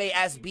count anime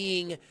as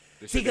being...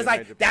 See, because,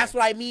 like, that's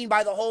what I mean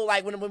by the whole,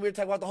 like, when we were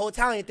talking about the whole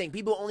Italian thing.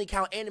 People only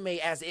count anime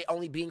as it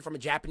only being from a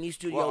Japanese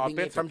studio,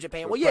 being from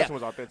Japan. Well, yeah. And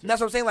that's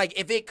what I'm saying. Like,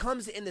 if it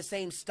comes in the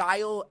same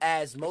style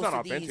as most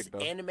of these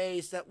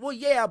anime stuff... Well,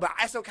 yeah, but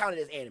I still count it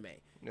as anime.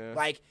 Yeah.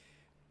 Like,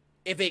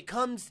 if it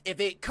comes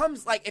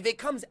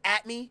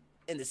at me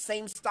in the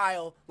same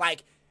style,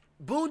 like,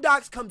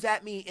 Boondocks comes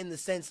at me in the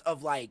sense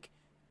of, like,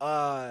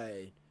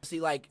 see,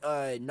 like,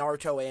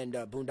 Naruto and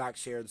Boondocks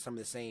share some of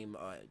the same,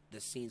 the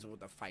scenes with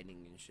the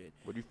fighting and shit.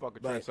 Would you fuck a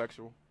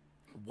transsexual?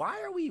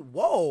 Why are we,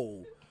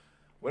 whoa.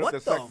 What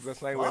if the sex is the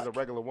same way as a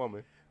regular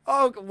woman?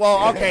 Oh,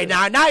 well, okay,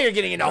 now you're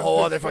getting into a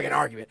whole other fucking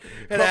argument.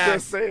 I'm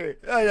just saying.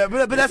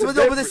 But that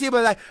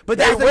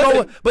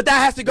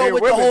has to go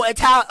with the whole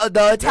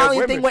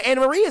Italian thing with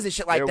Anna Maria's and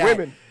shit like that.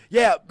 Women.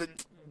 Yeah, but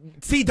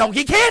see, don't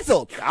get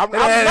canceled. I'm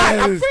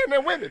saying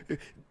they're women.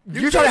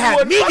 You're trying to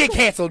have me get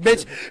canceled,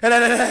 bitch. And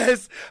I'm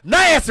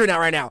not answering that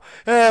right now.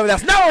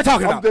 That's not what we're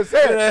talking about. I'm just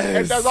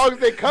saying. As long as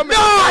they come in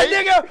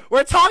nigga.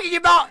 We're talking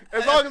about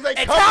as long as they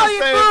come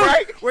Italian in food.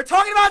 Right? We're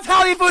talking about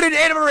Italian food in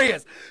Anna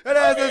Maria's.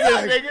 That's what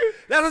I'm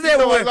saying.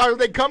 So as long as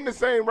they come the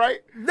same,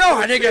 right?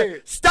 No,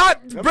 nigga.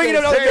 Stop bringing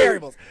up those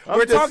variables.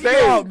 We're talking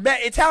about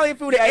Italian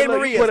food at Anna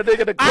Maria's.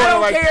 I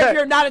don't care if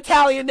you're not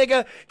Italian,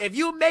 nigga. If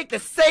you make the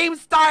same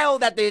style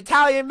that the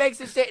Italian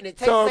makes and shit, and it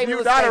tastes the same,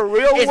 you got a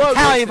real woman,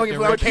 Italian fucking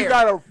food. But you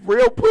got a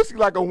real pussy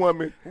like a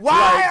woman.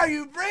 Why are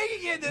you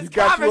bringing in this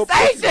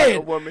conversation? Like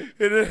a woman.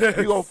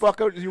 You gonna fuck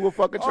her? You will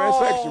fuck a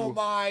transsexual. Oh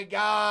my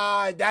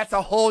god, that's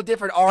a whole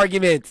different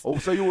argument. Oh,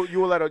 so you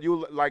will let her?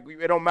 You like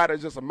it don't matter.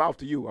 It's just a mouth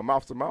to you. A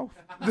mouth to mouth.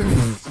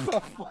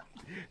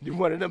 You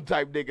one of them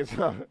type niggas,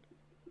 huh?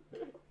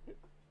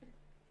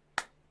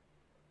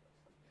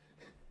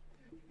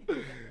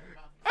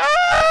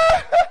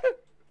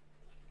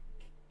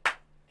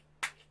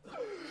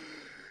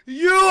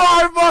 You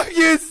are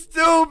fucking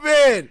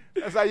stupid.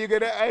 That's how you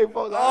get an A,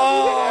 folks.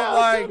 Oh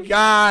my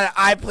god.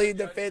 I plead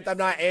the fifth. I'm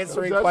not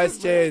answering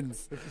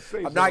questions.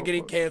 I'm not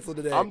getting canceled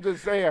today. I'm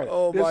just saying.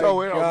 Oh this my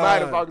whole, it don't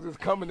matter god. as long as it's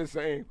coming the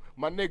same.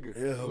 My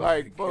nigga. Oh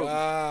like, my folks.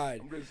 god.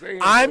 I'm just saying.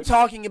 I'm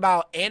talking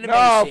about animation.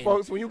 Nah,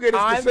 folks. When you get into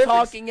specifics, I'm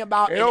talking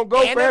about an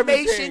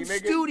animation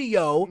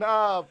studio.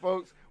 Nah,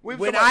 folks.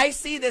 When I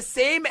see the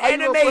same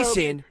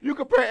animation. You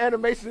compare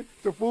animation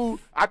to food.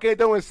 I can't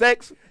do in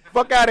sex.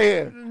 Fuck out of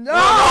here.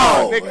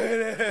 No.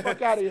 Nigga.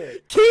 Fuck out of here.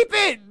 Keep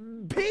it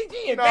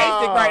PG and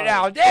basic right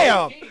now.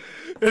 Damn.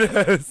 We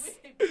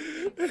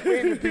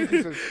ain't been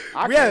PG since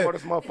I can't go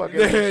this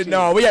motherfucker.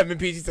 No, we haven't been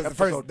PG since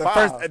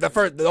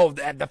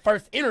the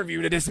first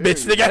interview to this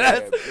bitch.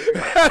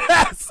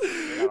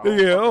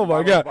 Yeah, oh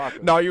my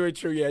god. No, you ain't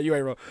true. Yeah, you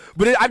ain't wrong.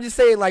 But I'm just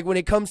saying, like, when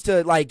it comes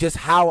to like just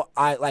how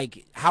I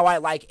like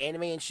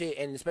anime and shit,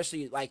 and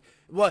especially like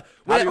what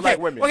like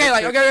women?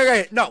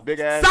 Okay. No,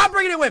 big ass. Stop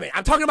bringing in women.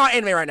 I'm talking about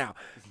anime right now.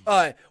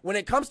 When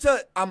it comes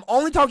to, I'm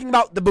only talking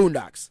about the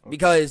Boondocks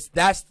because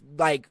that's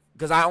like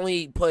because I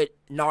only put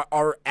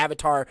our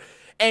Avatar.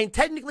 And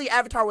technically,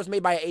 Avatar was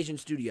made by an Asian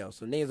studio,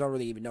 so niggas don't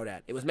really even know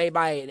that. It was made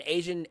by an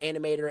Asian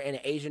animator and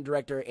an Asian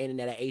director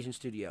and at an Asian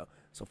studio.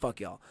 So fuck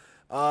y'all.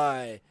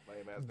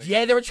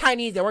 Yeah, they were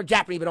Chinese, they weren't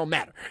Japanese, but it don't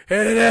matter.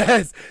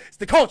 It's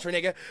the culture,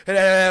 nigga.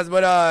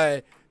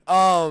 But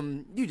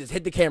you just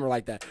hit the camera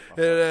like that.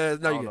 No, I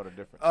don't know the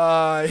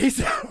difference. He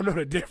said I don't know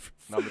the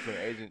difference. No,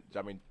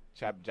 between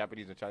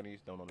Japanese and Chinese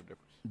don't know the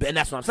difference. And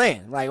that's what I'm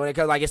saying. Like when it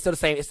comes, like it's still the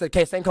same. It's the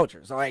same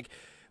culture. So like,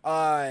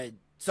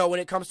 so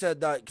when it comes to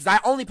because I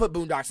only put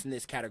Boondocks in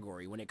this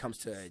category when it comes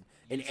to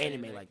an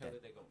anime like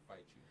that. They're gonna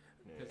fight you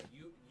because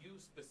you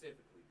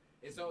specifically.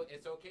 It's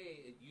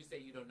okay. You say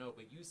you don't know,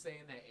 but you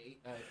saying that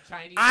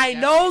Chinese. I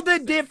know the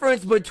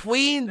difference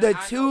between the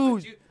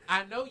two.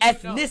 I know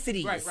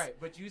ethnicities. Right.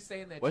 But you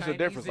saying that what's the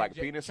difference, like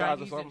penis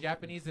size or something? And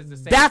Japanese is the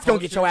same. That's culture.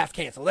 Gonna get your ass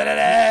canceled.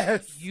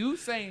 You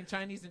saying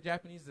Chinese and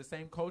Japanese is the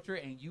same culture,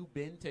 and you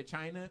been to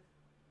China.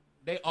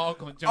 They all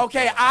gonna jump.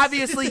 Okay,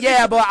 obviously,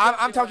 yeah, but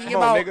I'm talking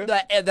about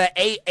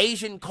the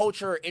Asian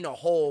culture in a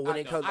whole when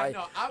it comes like.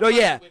 No,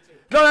 yeah.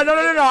 No.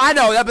 I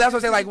know, but that's what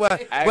I'm saying. Like,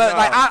 like,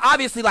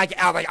 obviously,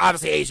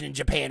 obviously, Asian and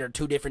Japan are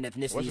two different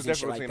ethnicities. What's the and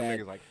shit difference like between that.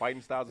 niggas like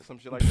fighting styles or some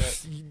shit like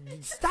that?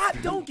 Stop!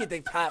 Don't get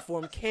the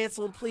platform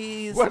canceled,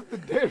 please. What's the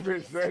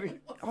difference, Eddie?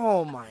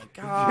 Oh my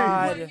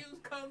god!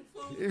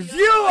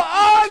 You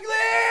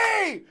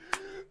ugly!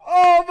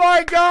 Oh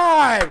my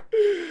god!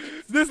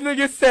 This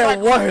nigga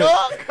said what?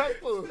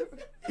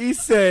 He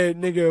said,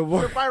 nigga,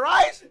 what? Fried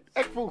rice?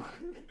 Egg foo.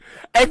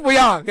 Egg foo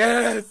young,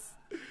 yes.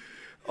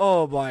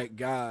 Oh my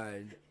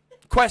god.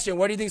 Question: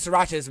 where do you think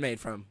sriracha is made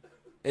from?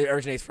 It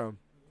originates from?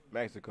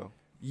 Mexico.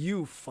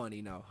 You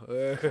funny no.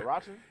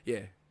 Sriracha? Yeah.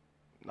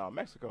 No,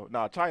 Mexico.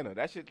 No, China.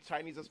 That shit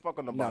Chinese as fuck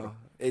on the bottom. No,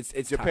 it's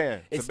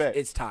Japan. Thai. Tibet.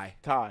 It's Thai.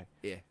 Thai.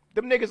 Yeah.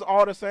 Them niggas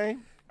all the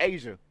same.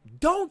 Asia.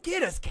 Don't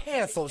get us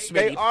canceled, Schmitty.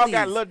 They all please.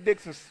 got little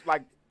dicks and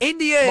like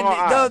India small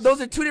and eyes.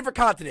 those are two different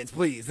continents,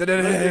 please.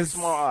 little dicks,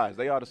 small eyes.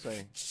 They all the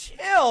same.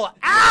 Chill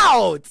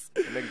out.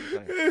 The niggas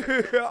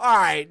the same. All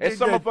right. And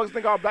some motherfuckers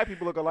think all black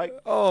people look alike.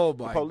 Oh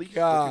my police.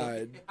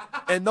 god.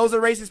 And those are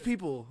racist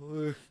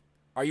people.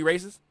 Are you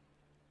racist?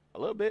 A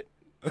little bit.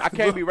 I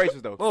can't be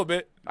racist though. A little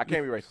bit. I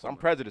can't be racist. I'm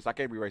prejudiced. I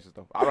can't be racist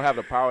though. I don't have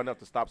the power enough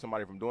to stop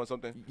somebody from doing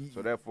something.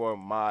 So therefore,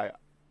 my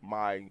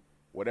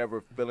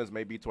whatever feelings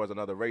may be towards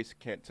another race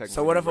can't technically.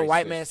 So what if be a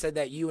white racist. man said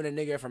that you and a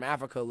nigga from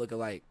Africa look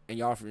alike, and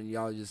y'all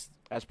just?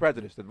 That's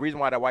prejudice. The reason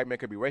why that white man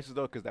could be racist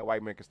though, because that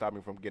white man can stop me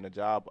from getting a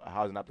job, a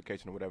housing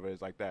application, or whatever it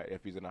is like that,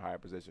 if he's in a higher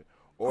position.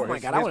 Or Oh my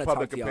his, God, I his wanna talk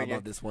public to y'all opinion,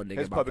 about this one nigga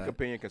his about public that.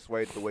 opinion can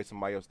sway the way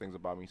somebody else thinks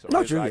about me. So No,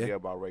 his true, yeah. idea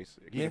about race,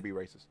 he Yeah. can be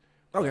racist.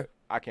 Okay. But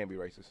I can't be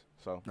racist.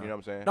 So you know what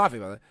I'm saying? No, I feel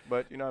about that.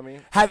 But you know what I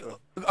mean? Have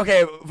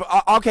okay,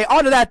 okay.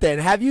 On to that then.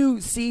 Have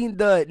you seen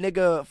the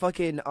nigga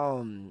fucking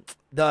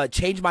the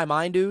Change My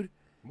Mind dude?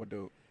 What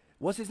dude?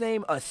 What's his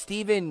name?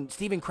 Steven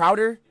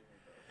Crowder.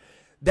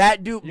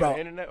 That dude, You bro. on the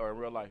internet or in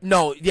real life?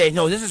 No, yeah,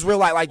 no. This is real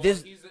life. Like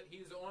this. He's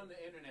on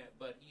the internet,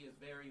 but he is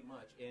very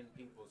much in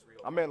people's real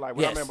I life. mean, like,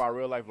 what Yes. I meant by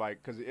real life,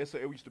 like, because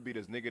it used to be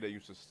this nigga that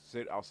used to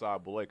sit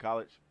outside Beloit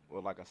College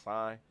with, like, a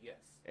sign, Yes.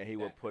 and he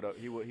would put up,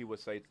 he would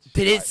say,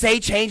 Did it like, say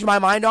Change My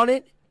Mind on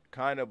it?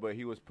 kind of, but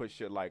he was put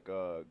shit like,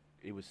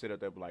 he would sit up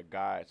there with, like,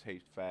 guys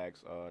hate fags,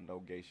 no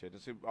gay shit,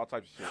 just all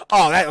types of shit.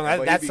 Oh,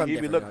 But that's he something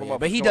be different. looking though, for yeah.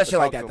 But he motherfuckers does to shit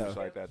like talk that to him and though.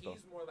 shit like that, though.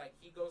 He's more like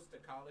he goes to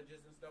colleges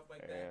and stuff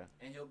like Yeah. that,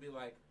 and he'll be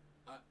like,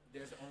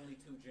 "There's only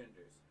two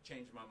genders.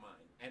 Change my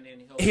mind." And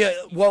then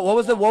What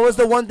was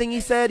the one thing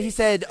he said? He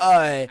said have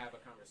a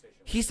conversation.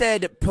 he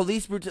said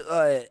police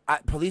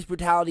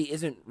brutality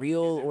isn't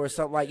real or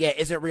something like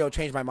isn't real.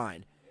 Change my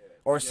mind,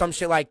 or some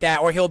shit like that.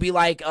 Or he'll be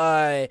like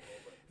Did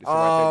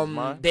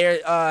somebody change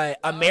his mind?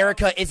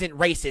 America isn't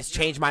racist.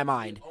 Change my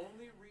mind. The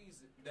only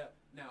reason that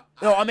now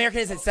No, America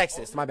isn't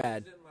sexist. My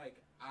bad.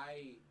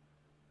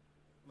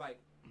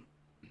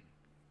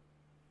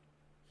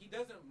 He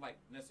doesn't like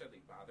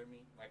necessarily bother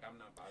me. Like I'm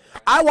not bothered.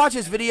 I watch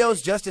his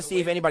videos just to see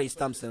if anybody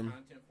stumps him.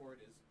 Content for it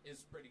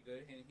is pretty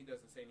good, and he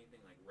doesn't say anything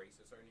like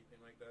racist or anything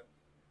like that.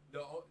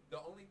 The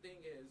only thing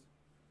is,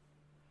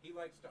 he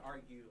likes to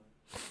argue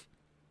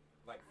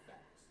like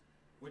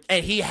facts,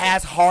 And he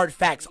has hard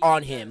facts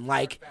on him,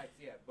 like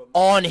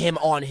on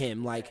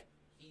him, like.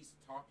 He's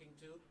talking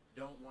to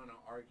don't want to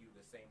argue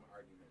the same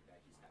argument that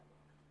he's having.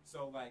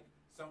 So like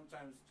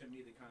sometimes to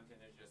me the content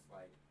is just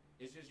like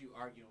it's just you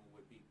arguing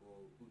with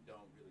people who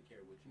don't really care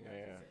what you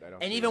have to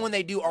say. And even when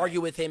they do argue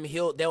with him,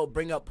 they'll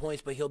bring up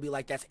points, but he'll be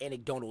like, "That's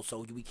anecdotal,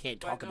 so we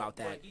can't talk about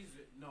that."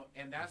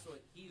 And that's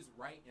what he's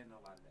right in a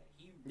lot of that.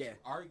 He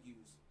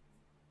argues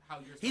how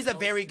you're. He's a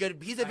very good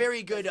debate. He's a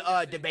very good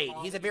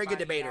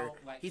debater.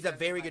 He's a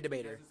very good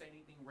debater. He doesn't say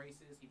anything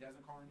racist. He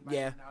doesn't call anybody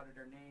out of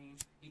their name.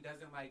 He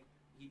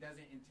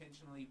doesn't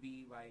intentionally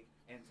be like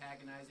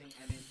antagonizing.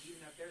 And then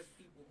even if there's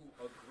people who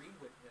agree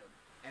with him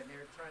and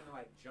they're trying to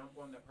like jump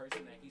on the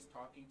person that he's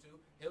talking to,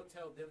 he'll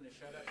tell them to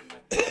shut up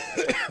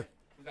and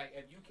like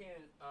if you can't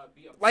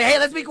be a hey,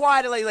 let's be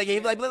quiet.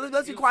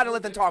 Let's be quiet and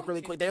let them talk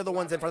really quick. They're the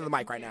ones in front of the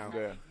mic right now. Yeah.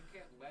 If you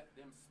can't let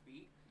them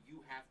speak,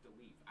 you have to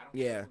leave. I don't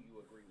care who you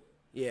agree with.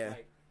 Yeah.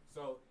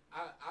 So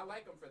I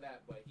like him for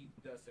that, but he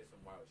does say some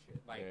wild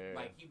shit.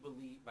 Like he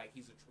believes, like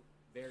he's a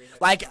very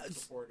heavy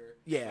supporter.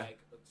 Yeah. Like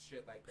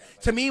shit like that.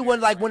 Like, To me,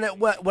 when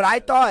I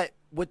thought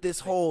with this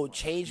whole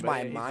change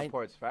my He mind.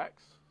 supports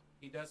facts.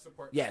 he does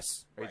support.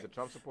 Yes. He's a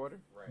Trump supporter.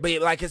 Right.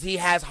 But like, cause he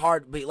has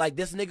hard, but like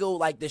this nigga,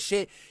 like the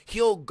shit,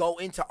 he'll go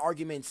into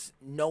arguments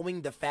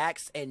knowing the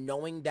facts and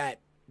knowing that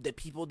the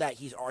people that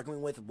he's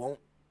arguing with won't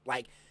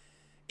like.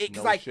 It,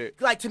 No like,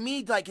 shit. like to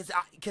me, like, cause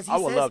he I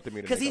would says, love to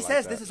meet a cause he nigga like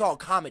says that. this is all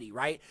comedy,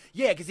 right?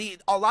 Yeah, cause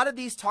a lot of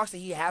these talks that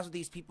he has with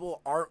these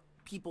people aren't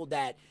people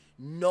that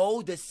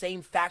know the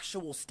same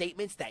factual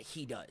statements that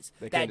he does,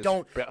 They that can't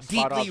don't just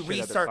spot off deeply shit at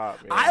the research. top,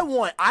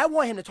 yeah. I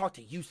want him to talk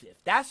to Yusuf.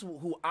 That's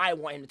who I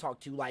want him to talk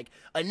to, like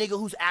a nigga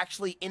who's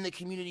actually in the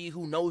community,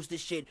 who knows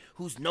this shit,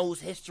 who knows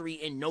history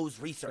and knows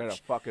research. Gonna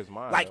fuck his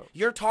mind Like up.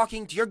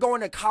 you're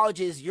going to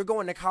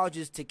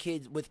colleges to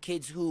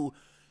kids who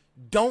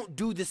don't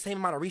do the same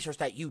amount of research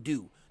that you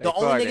do. They The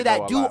feel only like nigga they that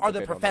know a do lot, are but the they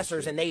don't know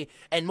professors, shit.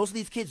 and most of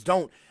these kids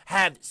don't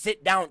have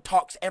sit down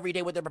talks every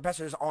day with their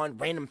professors on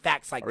random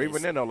facts like Or this.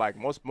 even then, though, like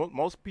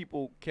most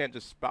people can't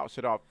just spout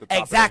shit off the top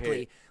Exactly. of their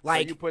head.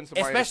 Like, So you putting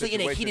somebody especially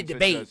in a situation heated to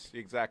debate.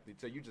 Exactly.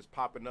 So you just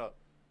popping up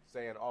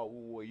saying, "Oh,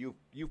 well,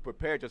 you've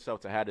prepared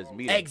yourself to have this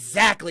meeting."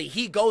 Exactly.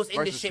 He goes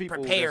into Versus shit people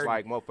prepared. Just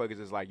like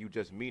motherfuckers is like you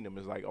just meet them.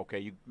 It's like okay,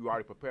 you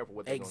already prepared for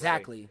what they're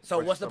Exactly. gonna say. So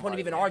Versus what's the point of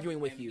somebody even like- arguing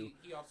with And you?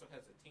 he also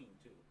has a team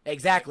too. too.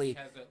 Exactly.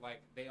 Like, because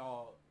like they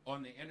all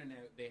on the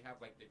internet, they have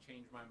like the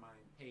Change My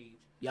Mind page,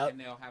 Yep. and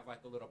they'll have like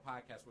a little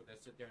podcast where they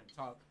sit there and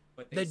talk.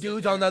 But the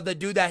dude's on the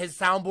dude that his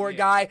soundboard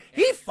guy,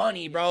 he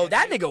funny, bro.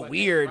 That nigga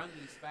weird. They run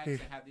these facts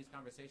and have these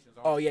conversations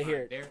Oh all the yeah, time.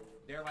 here.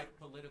 They're like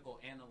political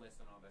analysts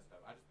and all that stuff.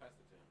 I just passed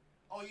it to him.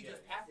 Oh, you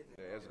just passed it.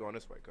 Yeah, it's going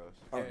this way, cuz.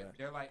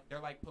 They're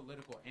like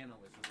political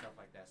analysts and stuff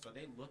like that. So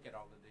they look at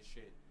all of this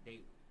shit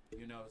daily.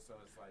 You know, so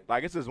it's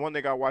like it's this one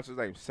nigga I watch, his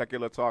name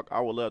Secular Talk.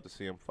 I would love to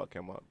see him fuck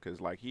him up, cause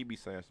like he be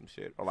saying some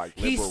shit or like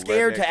he's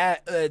scared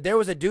to. There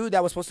was a dude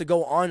that was supposed to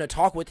go on a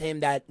talk with him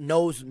that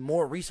knows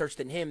more research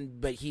than him,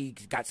 but he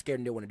got scared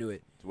and didn't want to do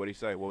it. So what did he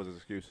say? What was his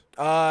excuse?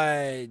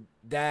 Damn,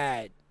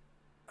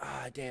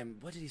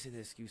 what did he say the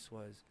excuse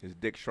was? His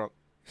dick shrunk.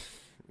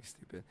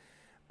 Stupid.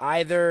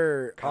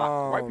 Either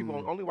white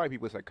people, only white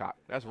people say cock.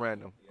 That's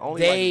random.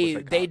 Only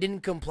they didn't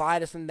comply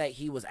to something that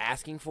he was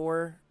asking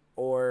for,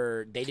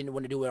 or they didn't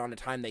want to do it on the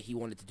time that he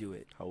wanted to do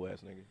it. Hoe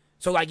ass nigga.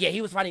 So like, yeah,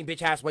 he was finding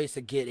bitch ass ways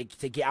to get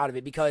out of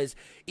it, because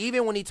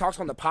even when he talks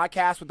on the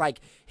podcast with like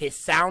his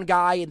sound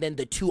guy and then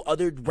the two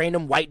other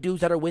random white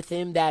dudes that are with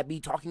him that be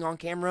talking on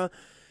camera,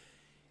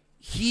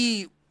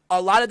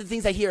 a lot of the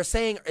things that he is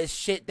saying is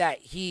shit that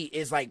he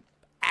is like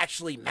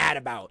actually mad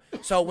about.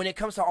 So when it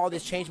comes to all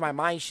this Change My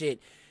Mind shit,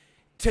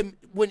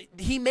 when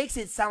he makes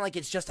it sound like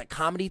it's just a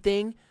comedy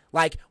thing,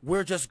 like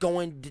we're just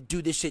going to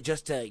do this shit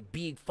just to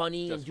be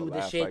funny just and do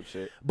this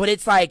shit. But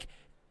it's like,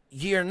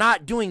 you're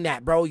not doing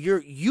that, bro.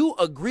 You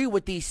agree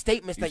with these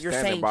statements that you're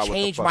saying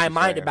change my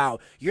mind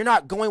about. You're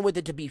not going with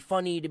it to be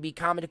funny, to be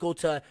comical,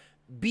 to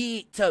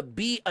be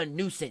a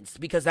nuisance,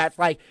 because that's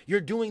like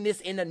you're doing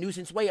this in a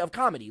nuisance way of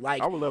comedy.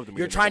 Like, I would love to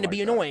you're trying to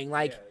be annoying,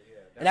 like,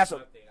 and that's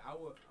what.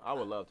 I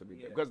would love to be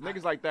because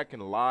niggas like that can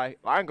lie.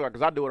 I ain't gonna,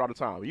 because I do it all the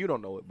time. You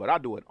don't know it, but I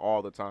do it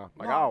all the time.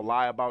 Like, I'll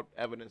lie about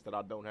evidence that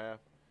I don't have.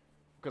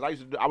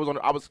 Because I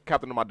was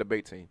captain of my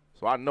debate team,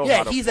 so I know.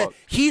 Yeah,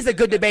 he's a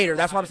good debater.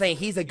 That's what I'm saying.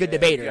 He's a good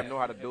debater. I know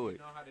how to do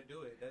it.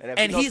 And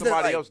if you know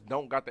somebody else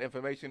don't got the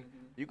information,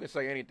 you can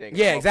say anything.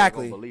 Yeah,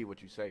 exactly. Believe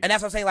what you say. And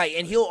that's what I'm saying. Like,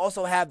 and he'll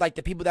also have like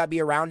the people that be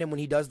around him when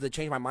he does the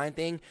Change My Mind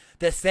thing.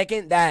 The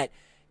second that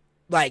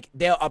like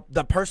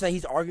the person that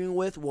he's arguing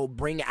with will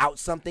bring out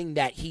something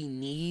that he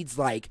needs,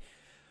 like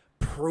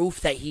proof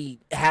that he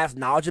has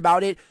knowledge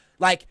about it.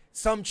 Like,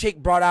 some chick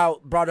brought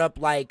up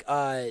like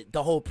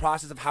the whole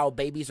process of how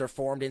babies are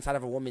formed inside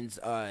of a woman's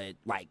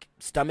like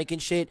stomach and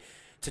shit,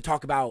 to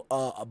talk about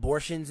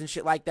abortions and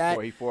shit like that.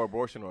 So he for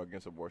abortion or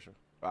against abortion?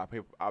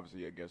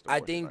 Obviously against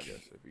abortion. I think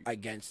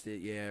against it,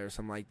 yeah, or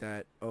something like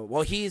that. Oh,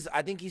 well,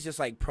 I think he's just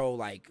like pro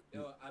life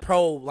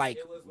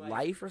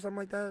or something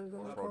like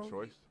that.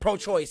 Pro-choice.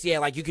 Pro-choice, yeah,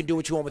 like you can do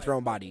what you want with your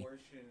own body.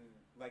 Abortion,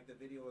 like the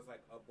video was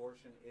like,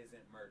 abortion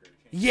isn't murder.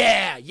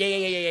 Yeah.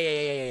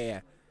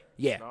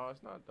 No,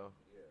 it's not though.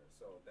 Yeah,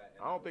 so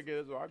I don't think it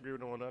is. I agree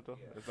with him on that though.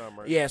 Yeah. It's not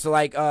murder. Yeah, so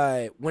like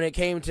when it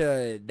came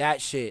to that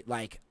shit,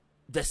 like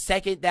the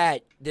second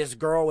that this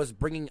girl was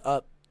bringing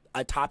up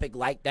a topic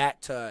like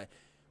that to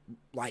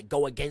like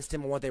go against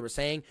him on what they were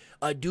saying,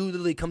 a dude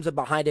literally comes up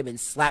behind him and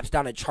slaps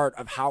down a chart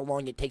of how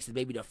long it takes the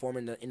baby to form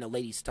in the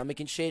lady's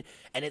stomach and shit,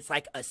 and it's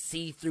like a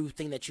see-through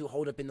thing that you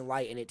hold up in the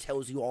light and it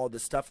tells you all the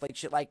stuff like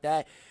shit like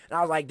that. And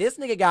I was like, this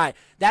nigga guy,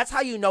 that's how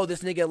you know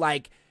this nigga,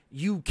 like,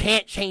 you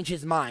can't change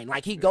his mind.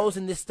 Like, he goes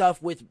in this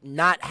stuff with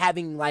not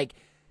having, like,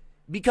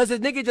 because the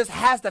nigga just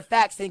has the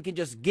facts and can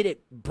just get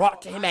it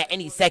brought to him at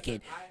any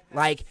second.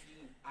 Like,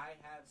 I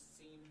have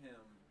seen him,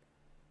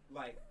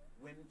 like,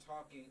 when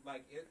talking,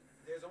 like,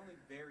 there's only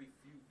very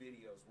few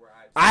videos where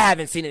I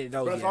haven't seen any of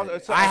those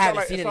yet. I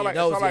haven't seen any of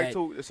those yet.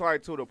 It's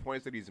like, too, the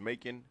points that he's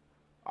making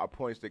are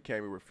points that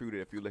can't be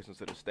refuted if you listen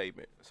to the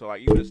statement. So,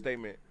 like, even the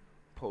statement,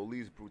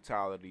 police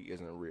brutality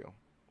isn't real,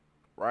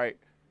 right?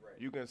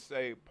 You can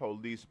say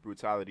police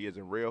brutality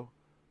isn't real,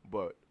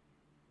 but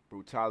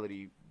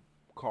brutality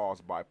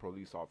caused by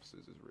police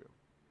officers is real.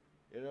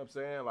 You know what I'm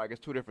saying? Like, it's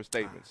two different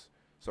statements.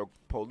 So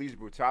police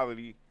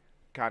brutality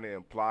kind of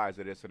implies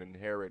that it's an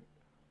inherent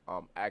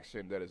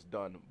action that is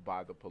done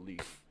by the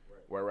police,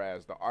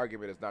 whereas the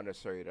argument is not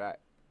necessarily that.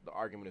 The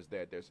argument is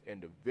that there's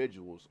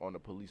individuals on the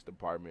police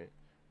department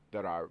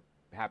that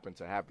happen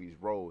to have these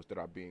roles that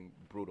are being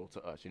brutal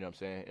to us. You know what I'm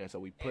saying? And so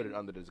we put it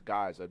under this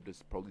guise of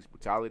this police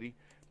brutality,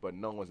 but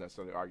no one's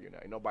necessarily arguing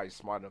that. Nobody's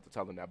smart enough to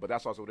tell them that. But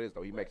that's also what it is,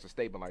 though. He makes a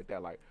statement like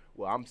that, like,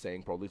 well, I'm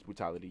saying police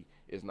brutality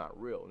is not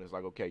real. And it's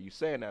like, okay, you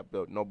saying that,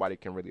 but nobody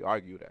can really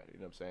argue that. You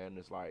know what I'm saying?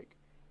 It's like,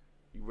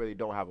 you really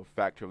don't have a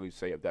fact to really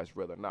say if that's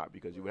real or not,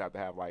 because you would have to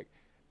have, like,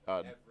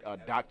 a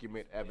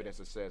document evidence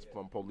that says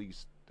from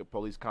the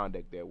police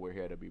conduct that we're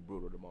here to be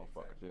brutal to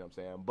motherfuckers. You know what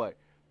I'm saying? But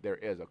there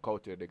is a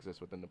culture that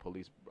exists within the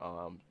police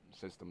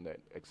system that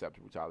accepts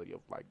brutality of,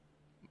 like,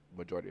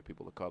 majority of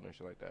people of color and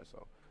shit like that.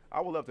 So I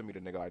would love to meet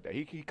a nigga like that.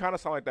 He kind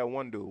of sound like that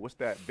one dude. What's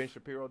that, Ben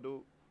Shapiro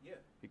dude? Yeah.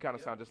 He kind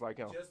of sound just like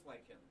him. Just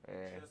like him.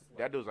 And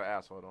that dude's an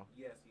asshole, though.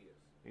 Yes, he is.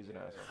 He's an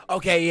asshole.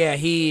 Okay, yeah,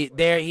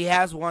 he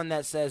has one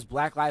that says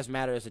Black Lives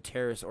Matter is a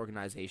terrorist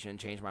organization.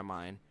 Changed my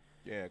mind.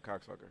 Yeah,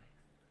 cocksucker.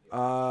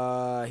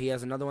 He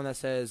has another one that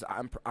says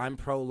I'm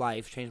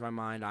pro-life. Changed my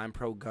mind. I'm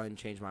pro-gun.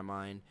 Changed my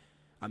mind.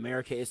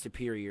 America is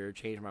superior.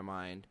 Changed my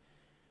mind.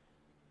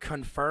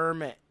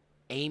 Confirm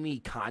Amy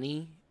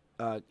Coney.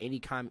 Amy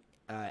Coney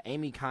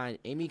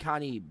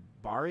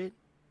Barrett.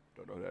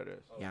 Don't know who that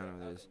is. Yeah, I don't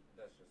know who that is.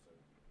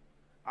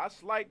 I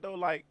slight though,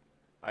 like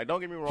don't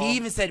get me wrong. He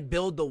even said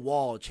build the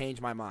wall.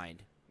 Changed my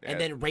mind. Yeah.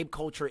 And then rape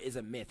culture is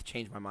a myth.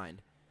 Changed my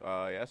mind.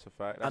 Yeah, that's a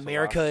fact. That's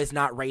America is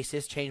not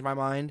racist. Changed my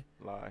mind.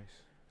 Lies.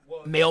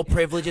 Well, Male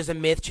privilege is a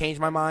myth. Changed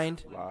my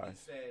mind. When Lies.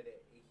 he said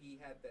he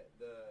had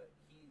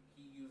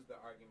he used the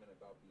argument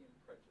about being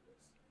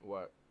prejudiced.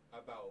 What?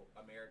 About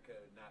America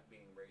not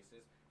being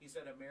racist. He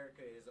said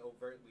America is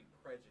overtly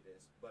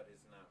prejudiced, but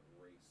it's not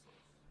racist.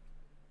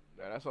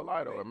 Yeah, that's a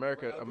lie though.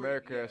 America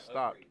has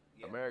stopped.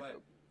 Yeah, America.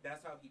 But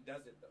that's how he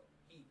does it though.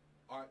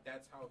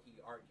 That's how he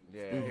argues.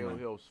 Yeah,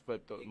 he'll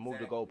flip move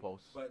the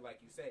goalposts. But like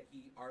you said,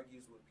 he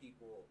argues with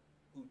people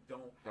who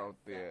don't have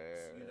facts.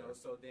 Yeah. You know,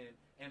 so then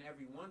and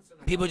every once in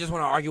a People while, just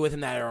want to argue with him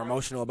that are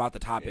emotional about the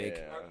topic.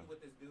 Yeah. Argue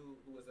with this dude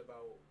who was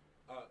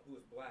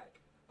black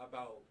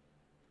about.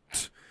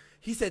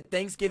 He said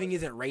Thanksgiving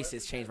isn't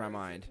racist. Changed my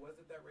mind. Was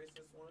it that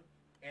racist one?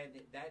 And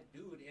that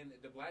dude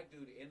the black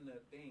dude in the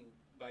thing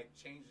like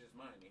changed his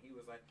mind, and he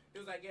was like,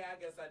 yeah, I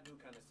guess I do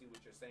kind of see what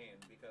you're saying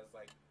because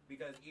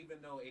even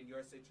though in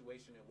your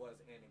situation it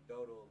was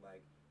anecdotal,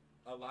 like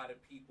a lot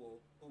of people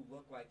who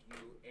look like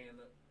you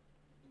and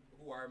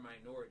who are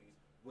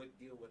minorities would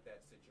deal with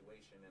that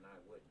situation, and I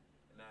wouldn't.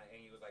 And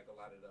he was like, a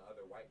lot of the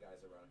other white guys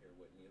around here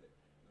wouldn't either.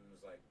 And it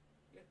was like,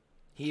 yeah.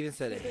 He even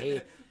said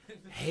hate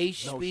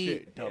No speech.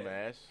 shit,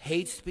 dumbass.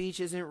 Hate speech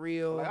isn't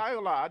real. Like, I ain't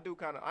gonna lie, I ain't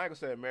gonna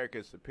say America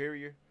is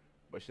superior,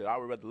 but shit, I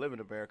would rather live in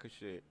America.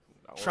 Shit.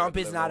 Trump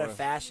is not a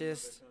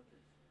fascist.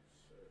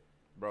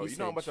 Bro, you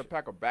know how much a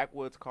pack of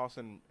backwoods costs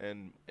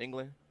in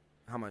England?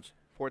 How much?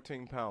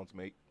 14 pounds,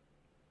 mate.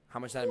 How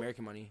much is that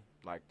American money?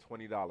 Like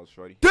 $20,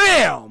 shorty.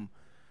 Damn.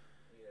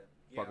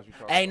 Fuck is you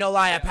talking Hey, about? no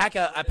lie, a pack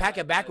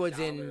of backwoods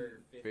in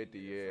 50,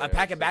 yeah. a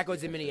pack of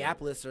backwoods in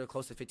Minneapolis are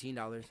close to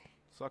 $15.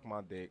 Suck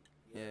my dick.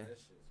 Yeah.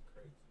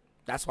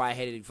 That's why I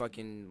hated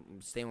fucking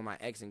staying with my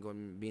ex and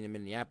going being in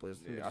Minneapolis.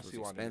 Yeah, I see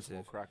why niggas expensive.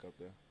 smoke crack up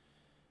there.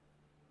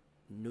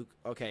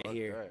 Okay, Fuck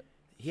here. that.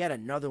 He had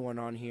another one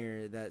on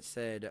here that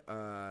said. Some of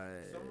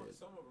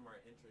them are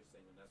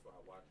interesting, and that's why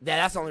I watch.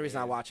 That's the only reason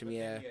I watch him. But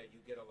Yeah. then, you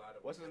get a lot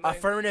of. What's his name?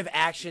 Affirmative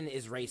action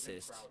is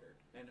racist.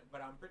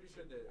 But I'm pretty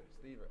sure that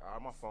Steven.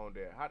 My phone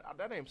there.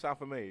 That name sound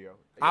familiar, yo.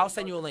 I'll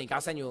send you a link.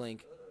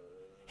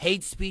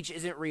 Hate speech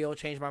isn't real.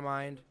 Changed my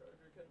mind.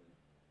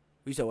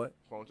 You said what?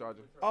 Phone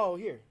charger. Oh,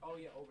 here. Oh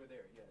yeah, over there.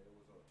 Yeah,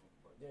 it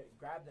was.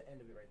 Grab the end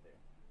of it right there.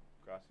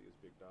 Grassy is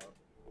big dog.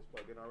 It's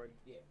plugged in already?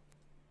 Yeah.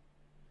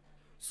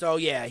 So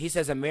yeah, he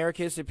says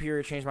America is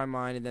superior. Changed my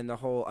mind, and then the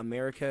whole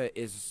America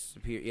is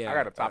superior. Yeah. I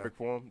got a topic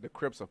for him. The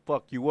Crips will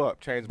fuck you up.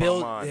 Change my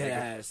Build. mind. Nigga.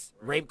 Yes.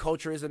 Rape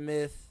culture is a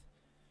myth.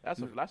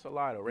 That's a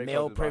lie though. Rape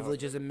Male culture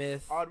privilege is a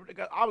myth. I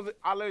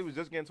literally was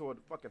just getting to a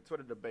fucking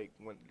Twitter debate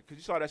because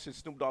you saw that shit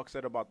Snoop Dogg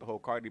said about the whole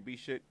Cardi B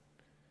shit.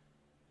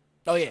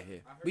 Oh yeah.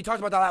 We talked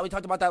about that. We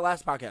talked about that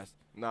last podcast.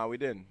 No, we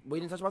didn't.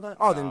 We didn't touch about that.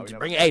 Oh, Nah, then we bring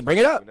never it. Hey, bring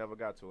it up. We never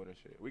got to it and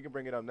shit. We can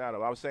bring it up now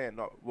though. I was saying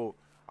no. Well,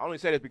 I only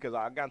say this because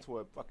I got into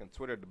a fucking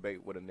Twitter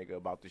debate with a nigga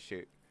about this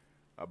shit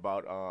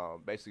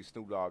about basically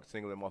Snoop Dogg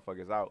singling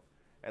motherfuckers out,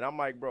 and I'm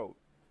like, bro,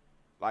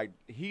 like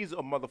he's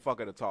a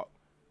motherfucker to talk.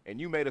 And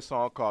you made a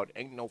song called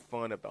 "Ain't No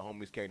Fun If the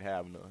Homies Can't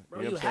Have None." Bro,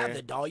 you know you have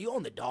the dog. You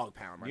own the dog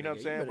pound, my You know what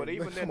I'm nigga. saying? But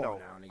even then, though,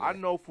 I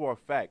know for a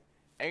fact,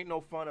 "Ain't No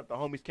Fun If the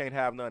Homies Can't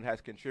Have None" has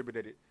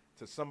contributed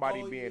to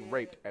somebody being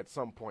raped at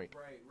some point.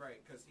 Right,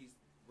 because he's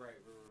right,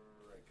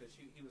 because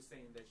he was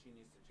saying that she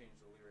needs to change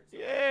the lyrics.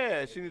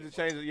 Yeah, she needs to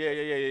change it.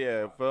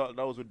 Yeah. For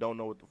those who don't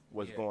know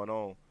what's going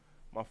on,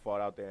 my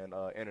fault out there in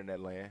internet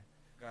land.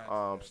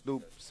 Gotcha.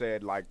 Snoop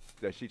said like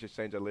that she should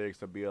change her lyrics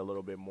to be a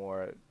little bit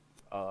more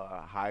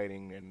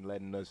hiding and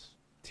letting us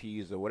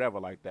tease or whatever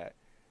like that.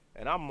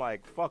 And I'm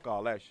like, fuck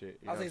all that shit.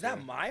 I was like, is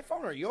that my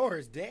phone or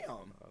yours?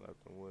 Damn.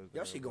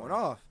 Yo, she going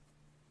off.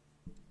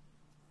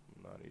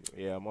 Not even.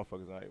 Yeah,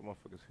 motherfuckers.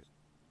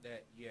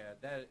 That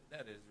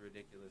is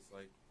ridiculous.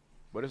 Like,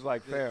 but it's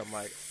like, fam,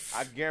 like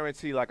I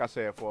guarantee, like I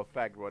said, for a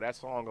fact, bro, that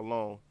song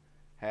alone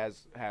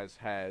has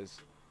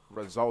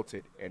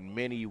resulted in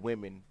many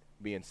women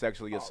being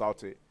sexually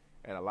assaulted.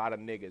 And a lot of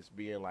niggas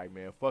being like,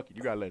 man, fuck it.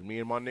 You got to let me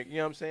and my nigga, you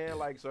know what I'm saying?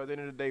 Like, so at the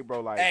end of the day, bro,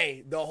 like.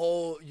 Hey, the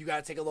whole, you got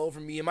to take a load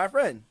from me and my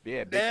friend.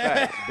 Yeah, big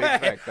fact. Big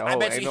fact. The I whole,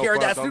 bet you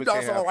heard that Snoop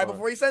Dogg song right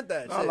before he sent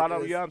that. No, a lot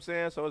of them, you know what I'm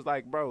saying? So it's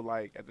like, bro,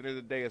 like, at the end of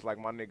the day, it's like,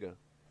 my nigga,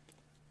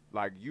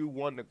 like, you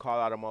want to call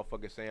out a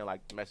motherfucker saying,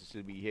 like, the message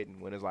should be hidden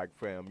when it's like,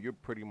 fam, you're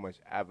pretty much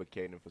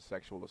advocating for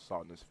sexual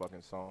assault in this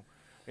fucking song.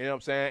 You know what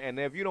I'm saying? And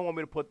if you don't want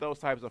me to put those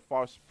types of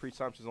false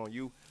presumptions on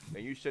you,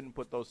 then you shouldn't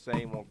put those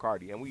same on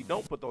Cardi. And we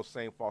don't put those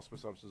same false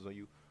presumptions on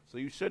you. So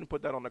you shouldn't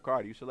put that on the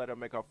Cardi. You should let her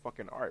make her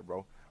fucking art,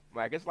 bro.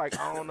 Like, it's like,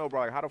 I don't know,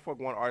 bro. Like, how the fuck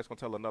one artist gonna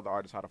tell another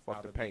artist how to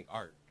fuck to paint?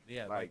 Art.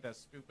 Yeah, like that's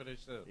stupid as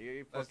shit.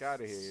 Yeah, fuck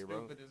out of here,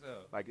 bro. Stupid as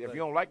hell. Like, if you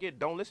don't like it,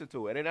 don't listen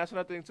to it. And that's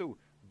another thing, too.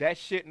 That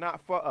shit not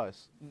for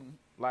us.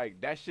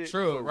 Like, that shit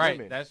True, for right.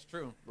 women. That's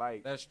true.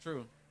 Like, that's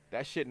true.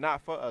 That shit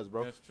not for us,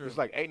 bro. That's true. It's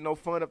like ain't no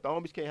fun if the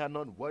homies can't have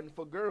nothing. Wasn't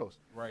for girls.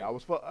 Right. That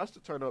was for us to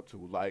turn up to.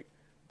 Like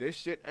this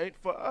shit ain't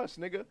for us,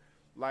 nigga.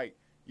 Like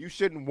you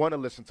shouldn't want to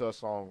listen to a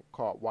song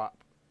called WAP.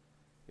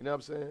 You know what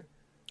I'm saying?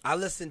 I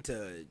listen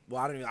to.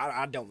 Well,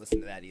 I don't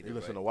listen to that either. You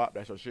listen to WAP?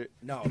 That's your shit.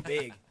 No,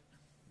 Big.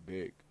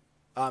 Big.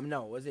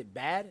 No, was it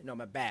Bad? No,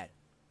 my Bad.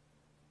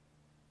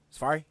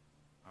 Safari.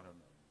 I don't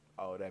know.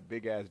 Oh, that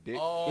big ass dick.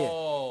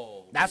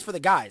 Oh, That's for the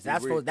guys.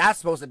 Big Rick. That's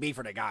supposed to be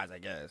for the guys, I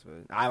guess.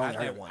 But I only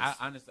heard it once.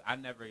 Honestly, I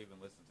never even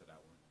listened to that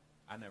one.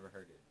 I never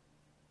heard it.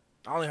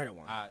 I only heard it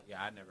once.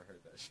 Yeah, I never heard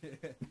that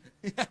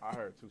shit. I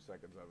heard 2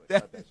 seconds of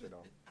it. Cut that shit on.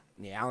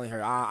 Yeah, I only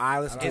heard. I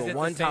listened to Is it it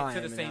one the same- time. to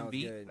the and same that was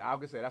beat? good. I was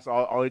gonna say that's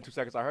all. Only 2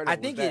 seconds I heard. I It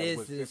was think that. it is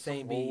Was to the just some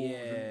same beat, hoes yeah.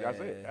 and- That's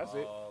it. That's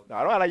it. Oh, No,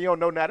 I don't like you don't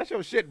know now. That's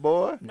your shit,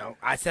 boy. No,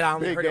 I said I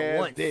only Big heard it ass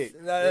once.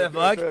 dick. No,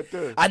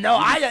 fuck. I know.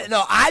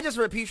 I just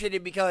appreciate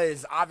it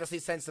because obviously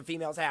since the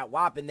females had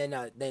WAP, and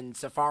then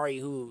Safari,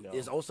 who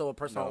is also a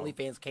person on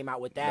OnlyFans, came out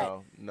with that,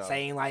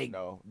 saying like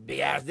big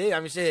ass dick. I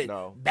mean, shit,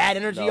 bad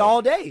energy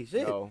all day.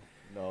 Shit.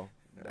 No.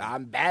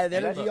 I'm bad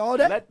energy all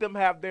day. Let them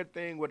have their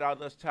thing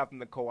without us having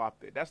to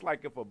co-opt it. That's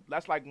like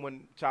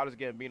when Childish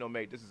Gambino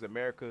made "This Is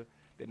America,"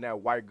 then that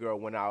white girl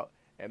went out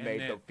and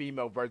made the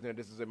female version of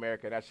 "This Is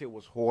America." That shit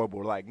was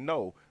horrible. Like,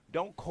 no,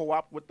 don't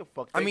co-opt what the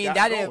fuck. I mean,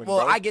 that didn't. Well,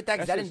 I get that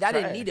because that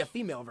didn't need a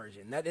female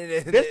version.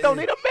 This don't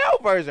need a male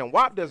version.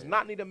 WAP does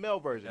not need a male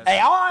version. Hey,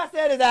 all I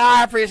said is that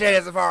I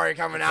appreciate Safari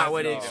coming out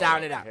with it,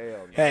 shouting it out.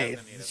 Hey,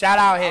 shout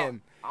out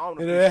him. I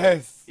don't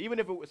know. Even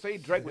if it say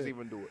Drake was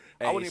even do it.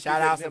 Hey, I wouldn't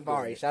shout out appreciate him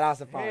Safari. doing it. Shout out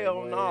Safari. Hell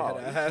boy.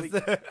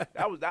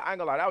 no. I ain't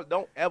gonna lie.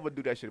 Don't ever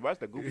do that shit. But that's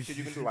the goofy shit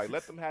you can do. Like,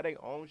 let them have their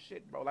own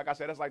shit, bro. Like I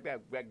said, that's like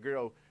that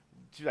girl.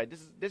 She's like,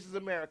 this is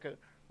America.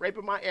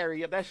 Raping my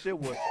area. That shit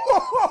was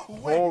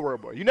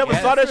horrible. You never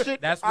saw that shit?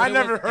 I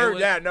never heard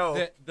that. No.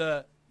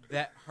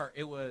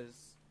 It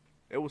was.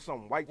 It was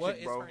some white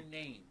chick, bro. What is her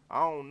name?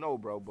 I don't know,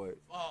 bro. But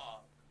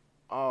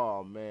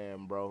oh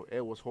man, bro,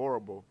 it was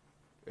horrible.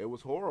 It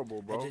was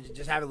horrible, bro.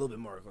 Just have it a little bit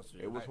more closer.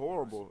 It was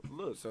horrible.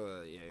 Look.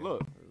 So yeah.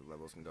 Look.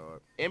 Levels can go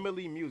up.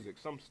 Emily Music,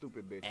 some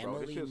stupid bitch, bro.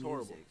 This shit's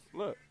horrible.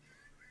 Look.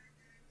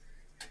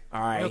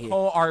 All right.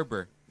 Nicole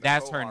Arbor.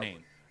 That's Nicole her Arbor.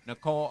 name.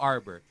 Nicole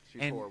Arbor.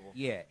 She's horrible.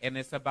 Yeah, and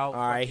it's about.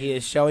 All right. He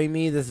is showing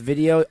me this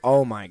video.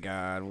 Oh my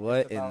God!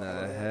 What in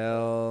the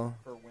hell?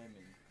 For women.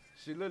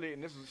 She literally,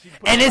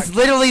 And it's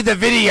literally the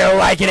video,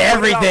 like, and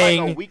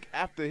everything. Like a week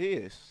after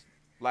his.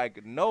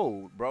 Like,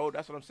 no, bro.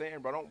 That's what I'm saying,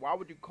 bro. Why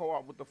would you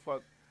co-op what the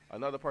fuck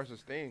another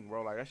person's thing,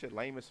 bro? Like, that shit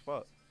lame as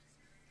fuck.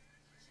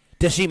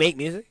 Does she make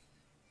music?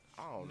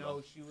 I don't know.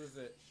 No, she was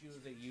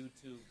a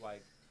YouTube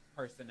like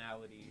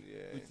personality Yeah.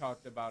 who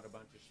talked about a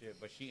bunch of shit,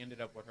 but she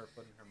ended up with her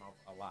foot in her mouth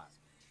a lot.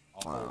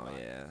 A whole Oh lot.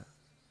 yeah.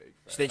 Big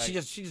fact.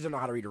 She just don't know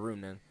how to read a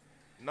room then.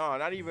 No,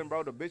 not even,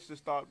 bro. The bitch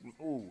just thought,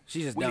 ooh,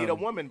 She's just we dumb. need a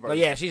woman version.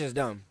 Oh yeah, she's just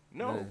dumb.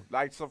 No, Yeah.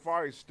 like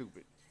Safari's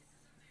stupid.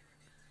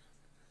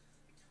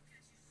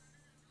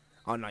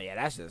 Oh no, yeah,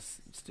 that's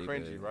just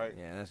stupid. Cringy, right?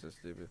 Yeah, that's just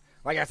stupid.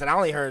 Like I said, I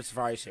only heard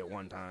Safari shit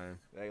one time,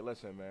 Hey,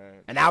 listen, man.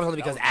 and that was only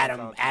because That was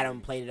one time Adam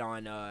too. played it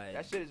on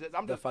That shit is just,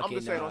 I'm the just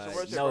fucking saying on some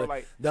real shit, bro.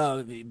 Like,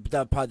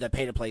 the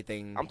pay to play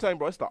thing. I'm telling you,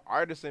 bro, it's the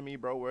artist in me,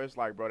 bro, where it's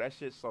like, bro, that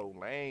shit's so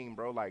lame,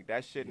 bro. Like,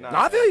 that shit not No,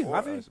 I feel you, for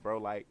I feel you. us, bro.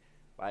 Like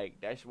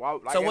that's why.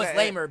 Like, So what's and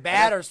lamer, and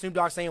Bad that- or Snoop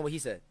Dogg saying what he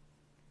said?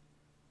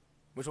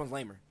 Which one's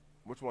lamer?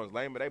 Which one's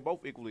lame? But they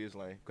both equally as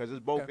lame because it's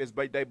both.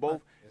 Okay. They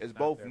both. It's It's not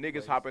both their niggas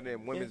place. hopping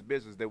in women's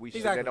business that we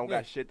Exactly, that don't yeah.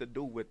 got shit to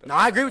do with. Us. No,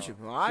 I agree with you.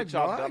 No, I Sit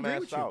y'all agree dumb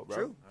with ass you. out, bro.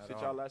 True.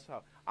 Sit y'all ass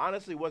out.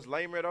 Honestly, what's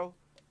lamer though?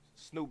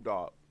 Snoop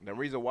Dogg. The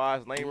reason why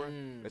it's lamer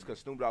is because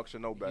Snoop Dogg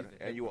should know better,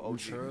 He's a and you an OG.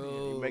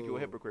 True. He make you a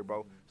hypocrite,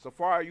 bro.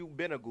 Safari, you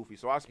been a goofy,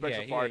 so I expect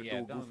Safari to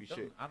do Don't- goofy don't-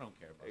 shit. I don't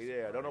care about. Yeah,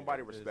 Safari. don't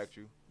nobody It's- respect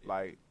you.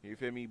 Like, you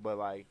feel me? But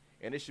like,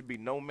 and it should be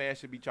no man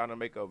should be trying to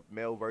make a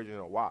male version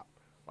of WAP.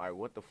 Like,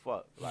 what the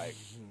fuck? Like,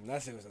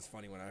 That shit was just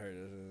funny when I heard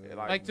it.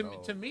 Like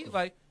to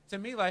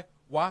me, like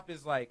WAP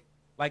is like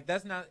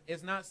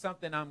it's not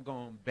something I'm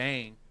gonna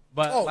bang,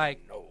 but Oh,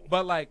 like no.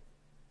 but like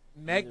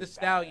Meg the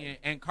Stallion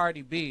and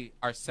Cardi B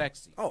are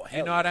sexy. Oh, you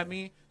hell know what I yeah.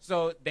 mean?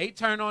 So they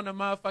turn on the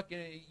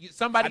motherfucking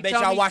somebody. I bet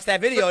tell y'all me, watched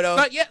that video though.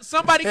 But yeah,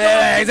 somebody. Yeah, came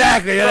up to me-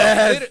 exactly, Bro,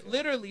 yes.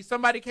 literally,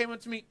 somebody came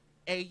up to me.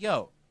 Hey,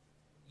 yo,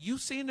 you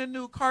seen the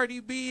new Cardi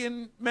B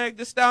and Meg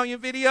the Stallion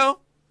video?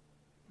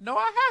 No,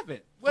 I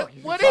haven't. Fuck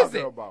you What is talking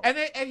it? about? And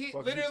he Fuck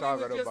you literally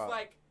talking was just about?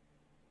 like,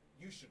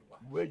 you should watch.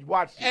 well, you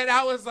watch it. And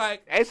I was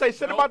like, Ain't say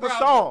shit no about the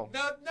problem. song.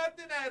 No,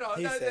 nothing at all.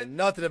 He Nothing- said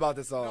nothing about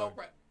the no song.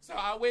 pro- So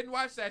I went and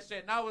watched that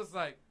shit, and I was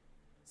like,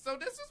 so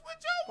this is what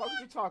y'all What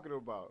want? you talking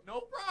about?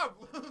 No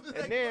problem.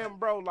 And then,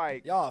 bro,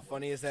 like, Y'all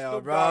funny as hell,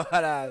 Snoop bro. Dogg-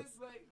 That's-